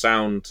good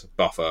sound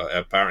buffer.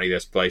 Apparently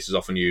this place is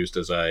often used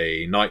as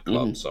a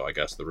nightclub, so I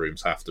guess the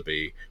rooms have to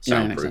be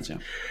soundproof. Yeah,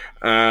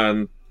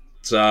 and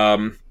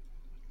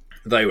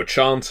they were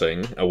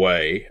chanting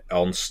away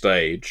on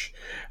stage,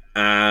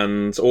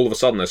 and all of a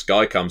sudden this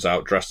guy comes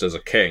out dressed as a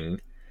king,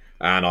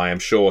 and I am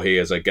sure he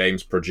is a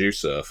games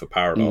producer for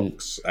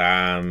Paradox,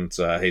 and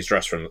he's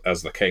dressed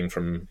as the king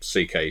from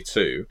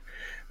CK2.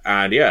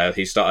 And yeah,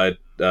 he started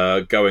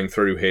going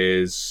through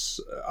his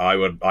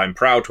I'm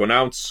proud to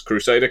announce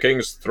Crusader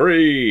Kings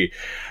 3,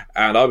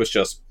 and I was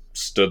just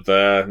stood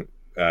there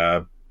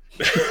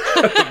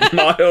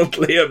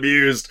mildly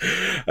amused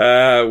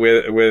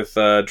with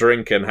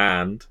drink in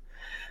hand.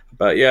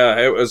 But yeah,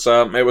 it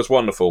was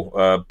wonderful.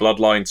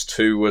 Bloodlines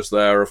 2 was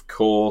there, of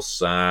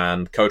course,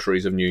 and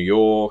Coteries of New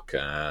York,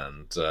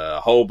 and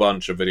a whole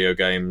bunch of video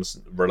games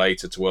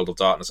related to World of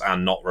Darkness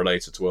and not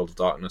related to World of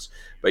Darkness.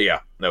 But yeah,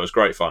 that was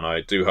great fun.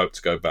 I do hope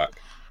to go back.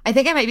 I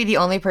think I might be the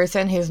only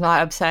person who's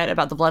not upset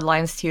about the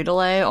Bloodlines 2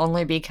 delay,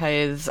 only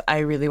because I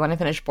really want to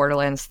finish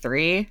Borderlands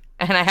 3,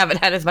 and I haven't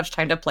had as much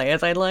time to play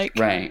as I'd like.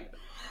 Right.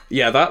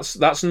 Yeah,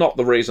 that's not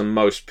the reason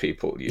most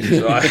people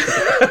use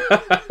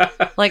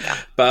like,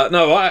 but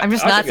no, I'm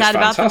just not sad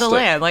about the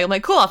delay. I'm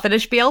like, cool, I'll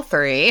finish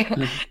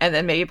BL3, and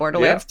then maybe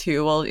Borderlands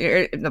 2 will,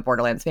 not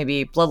Borderlands,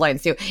 maybe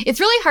Bloodlines 2. It's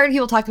really hard when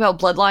people talk about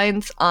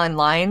Bloodlines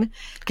online,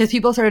 because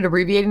people started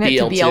abbreviating it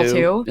to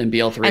BL2 and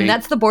BL3. And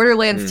that's the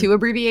Borderlands 2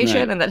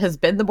 abbreviation, and that has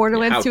been the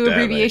Borderlands 2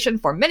 abbreviation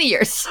for many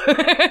years.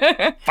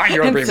 Find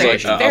your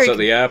abbreviation. I was at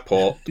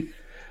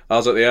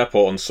the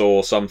airport and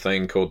saw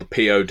something called the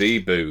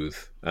POD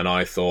booth, and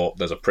I thought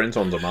there's a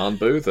print-on-demand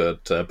booth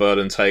at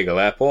Burden-Tegel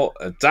Airport.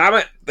 Damn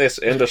it, this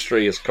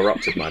industry has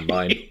corrupted my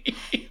mind.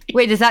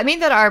 Wait, does that mean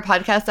that our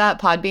podcast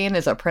app, Podbean,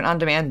 is a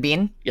print-on-demand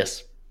bean?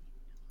 Yes.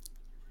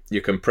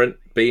 You can print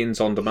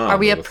beans on demand. Are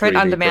we a with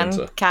print-on-demand 3D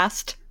printer.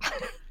 cast?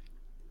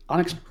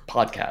 Onyx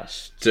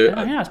podcast. Do,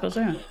 I suppose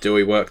so. do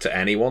we work to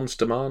anyone's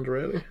demand,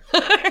 really?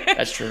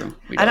 That's true.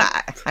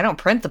 I don't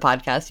print the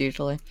podcast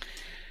usually.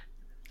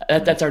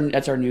 That's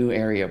our new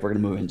area we're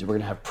going to move into. We're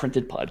going to have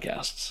printed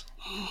podcasts.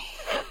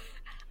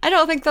 I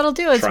don't think that'll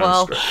do as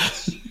well.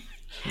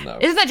 No.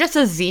 Isn't that just a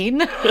zine?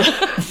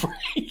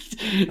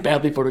 Right.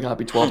 Badly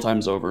photocopied 12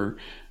 times over.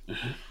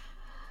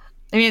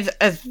 I mean,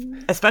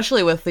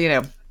 especially with,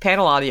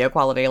 panel audio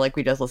quality like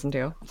we just listened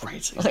to. Right,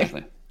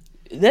 exactly.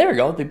 There we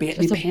go. The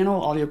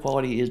panel audio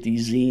quality is the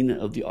zine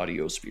of the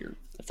audio sphere.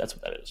 That's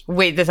what that is.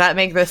 Wait, does that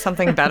make this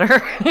something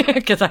better?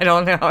 Because I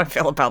don't know how I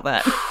feel about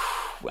that.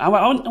 I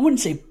wouldn't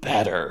say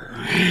better.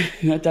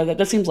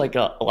 That seems like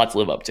a lot to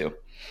live up to.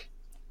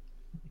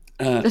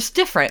 Just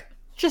different.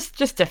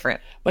 Just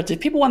different. But if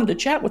people wanted to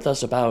chat with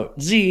us about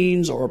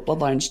zines or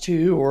Bloodlines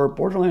 2 or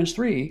Borderlands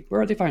 3,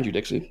 where would they find you,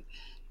 Dixie?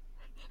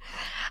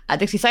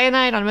 Dixie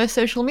Cyanide on most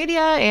social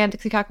media, and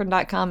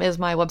DixieCochran.com is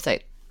my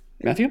website.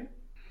 Matthew?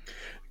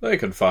 They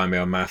can find me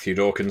on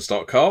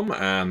MatthewDawkins.com,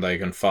 and they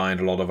can find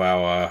a lot of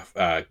our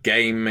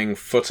gaming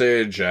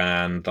footage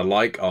and the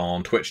like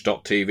on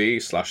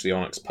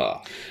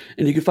twitch.tv/TheOnyxPath.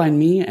 And you can find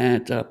me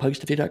at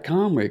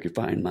pugstuffy.com, where you can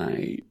find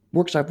my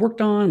works I've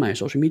worked on, my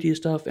social media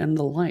stuff, and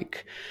the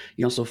like.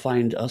 You also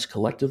find us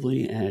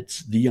collectively at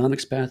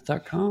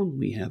theonyxpath.com.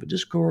 We have a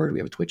Discord, we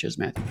have a Twitch, as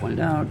Matthew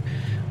pointed out.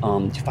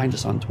 You find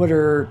us on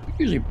Twitter. We're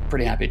usually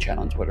pretty happy to chat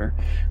on Twitter.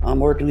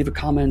 Or you can leave a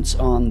comment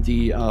on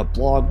the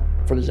blog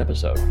for this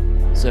episode.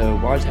 So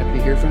we're always happy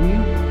to hear from you.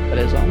 But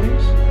as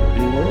always,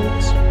 many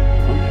worlds,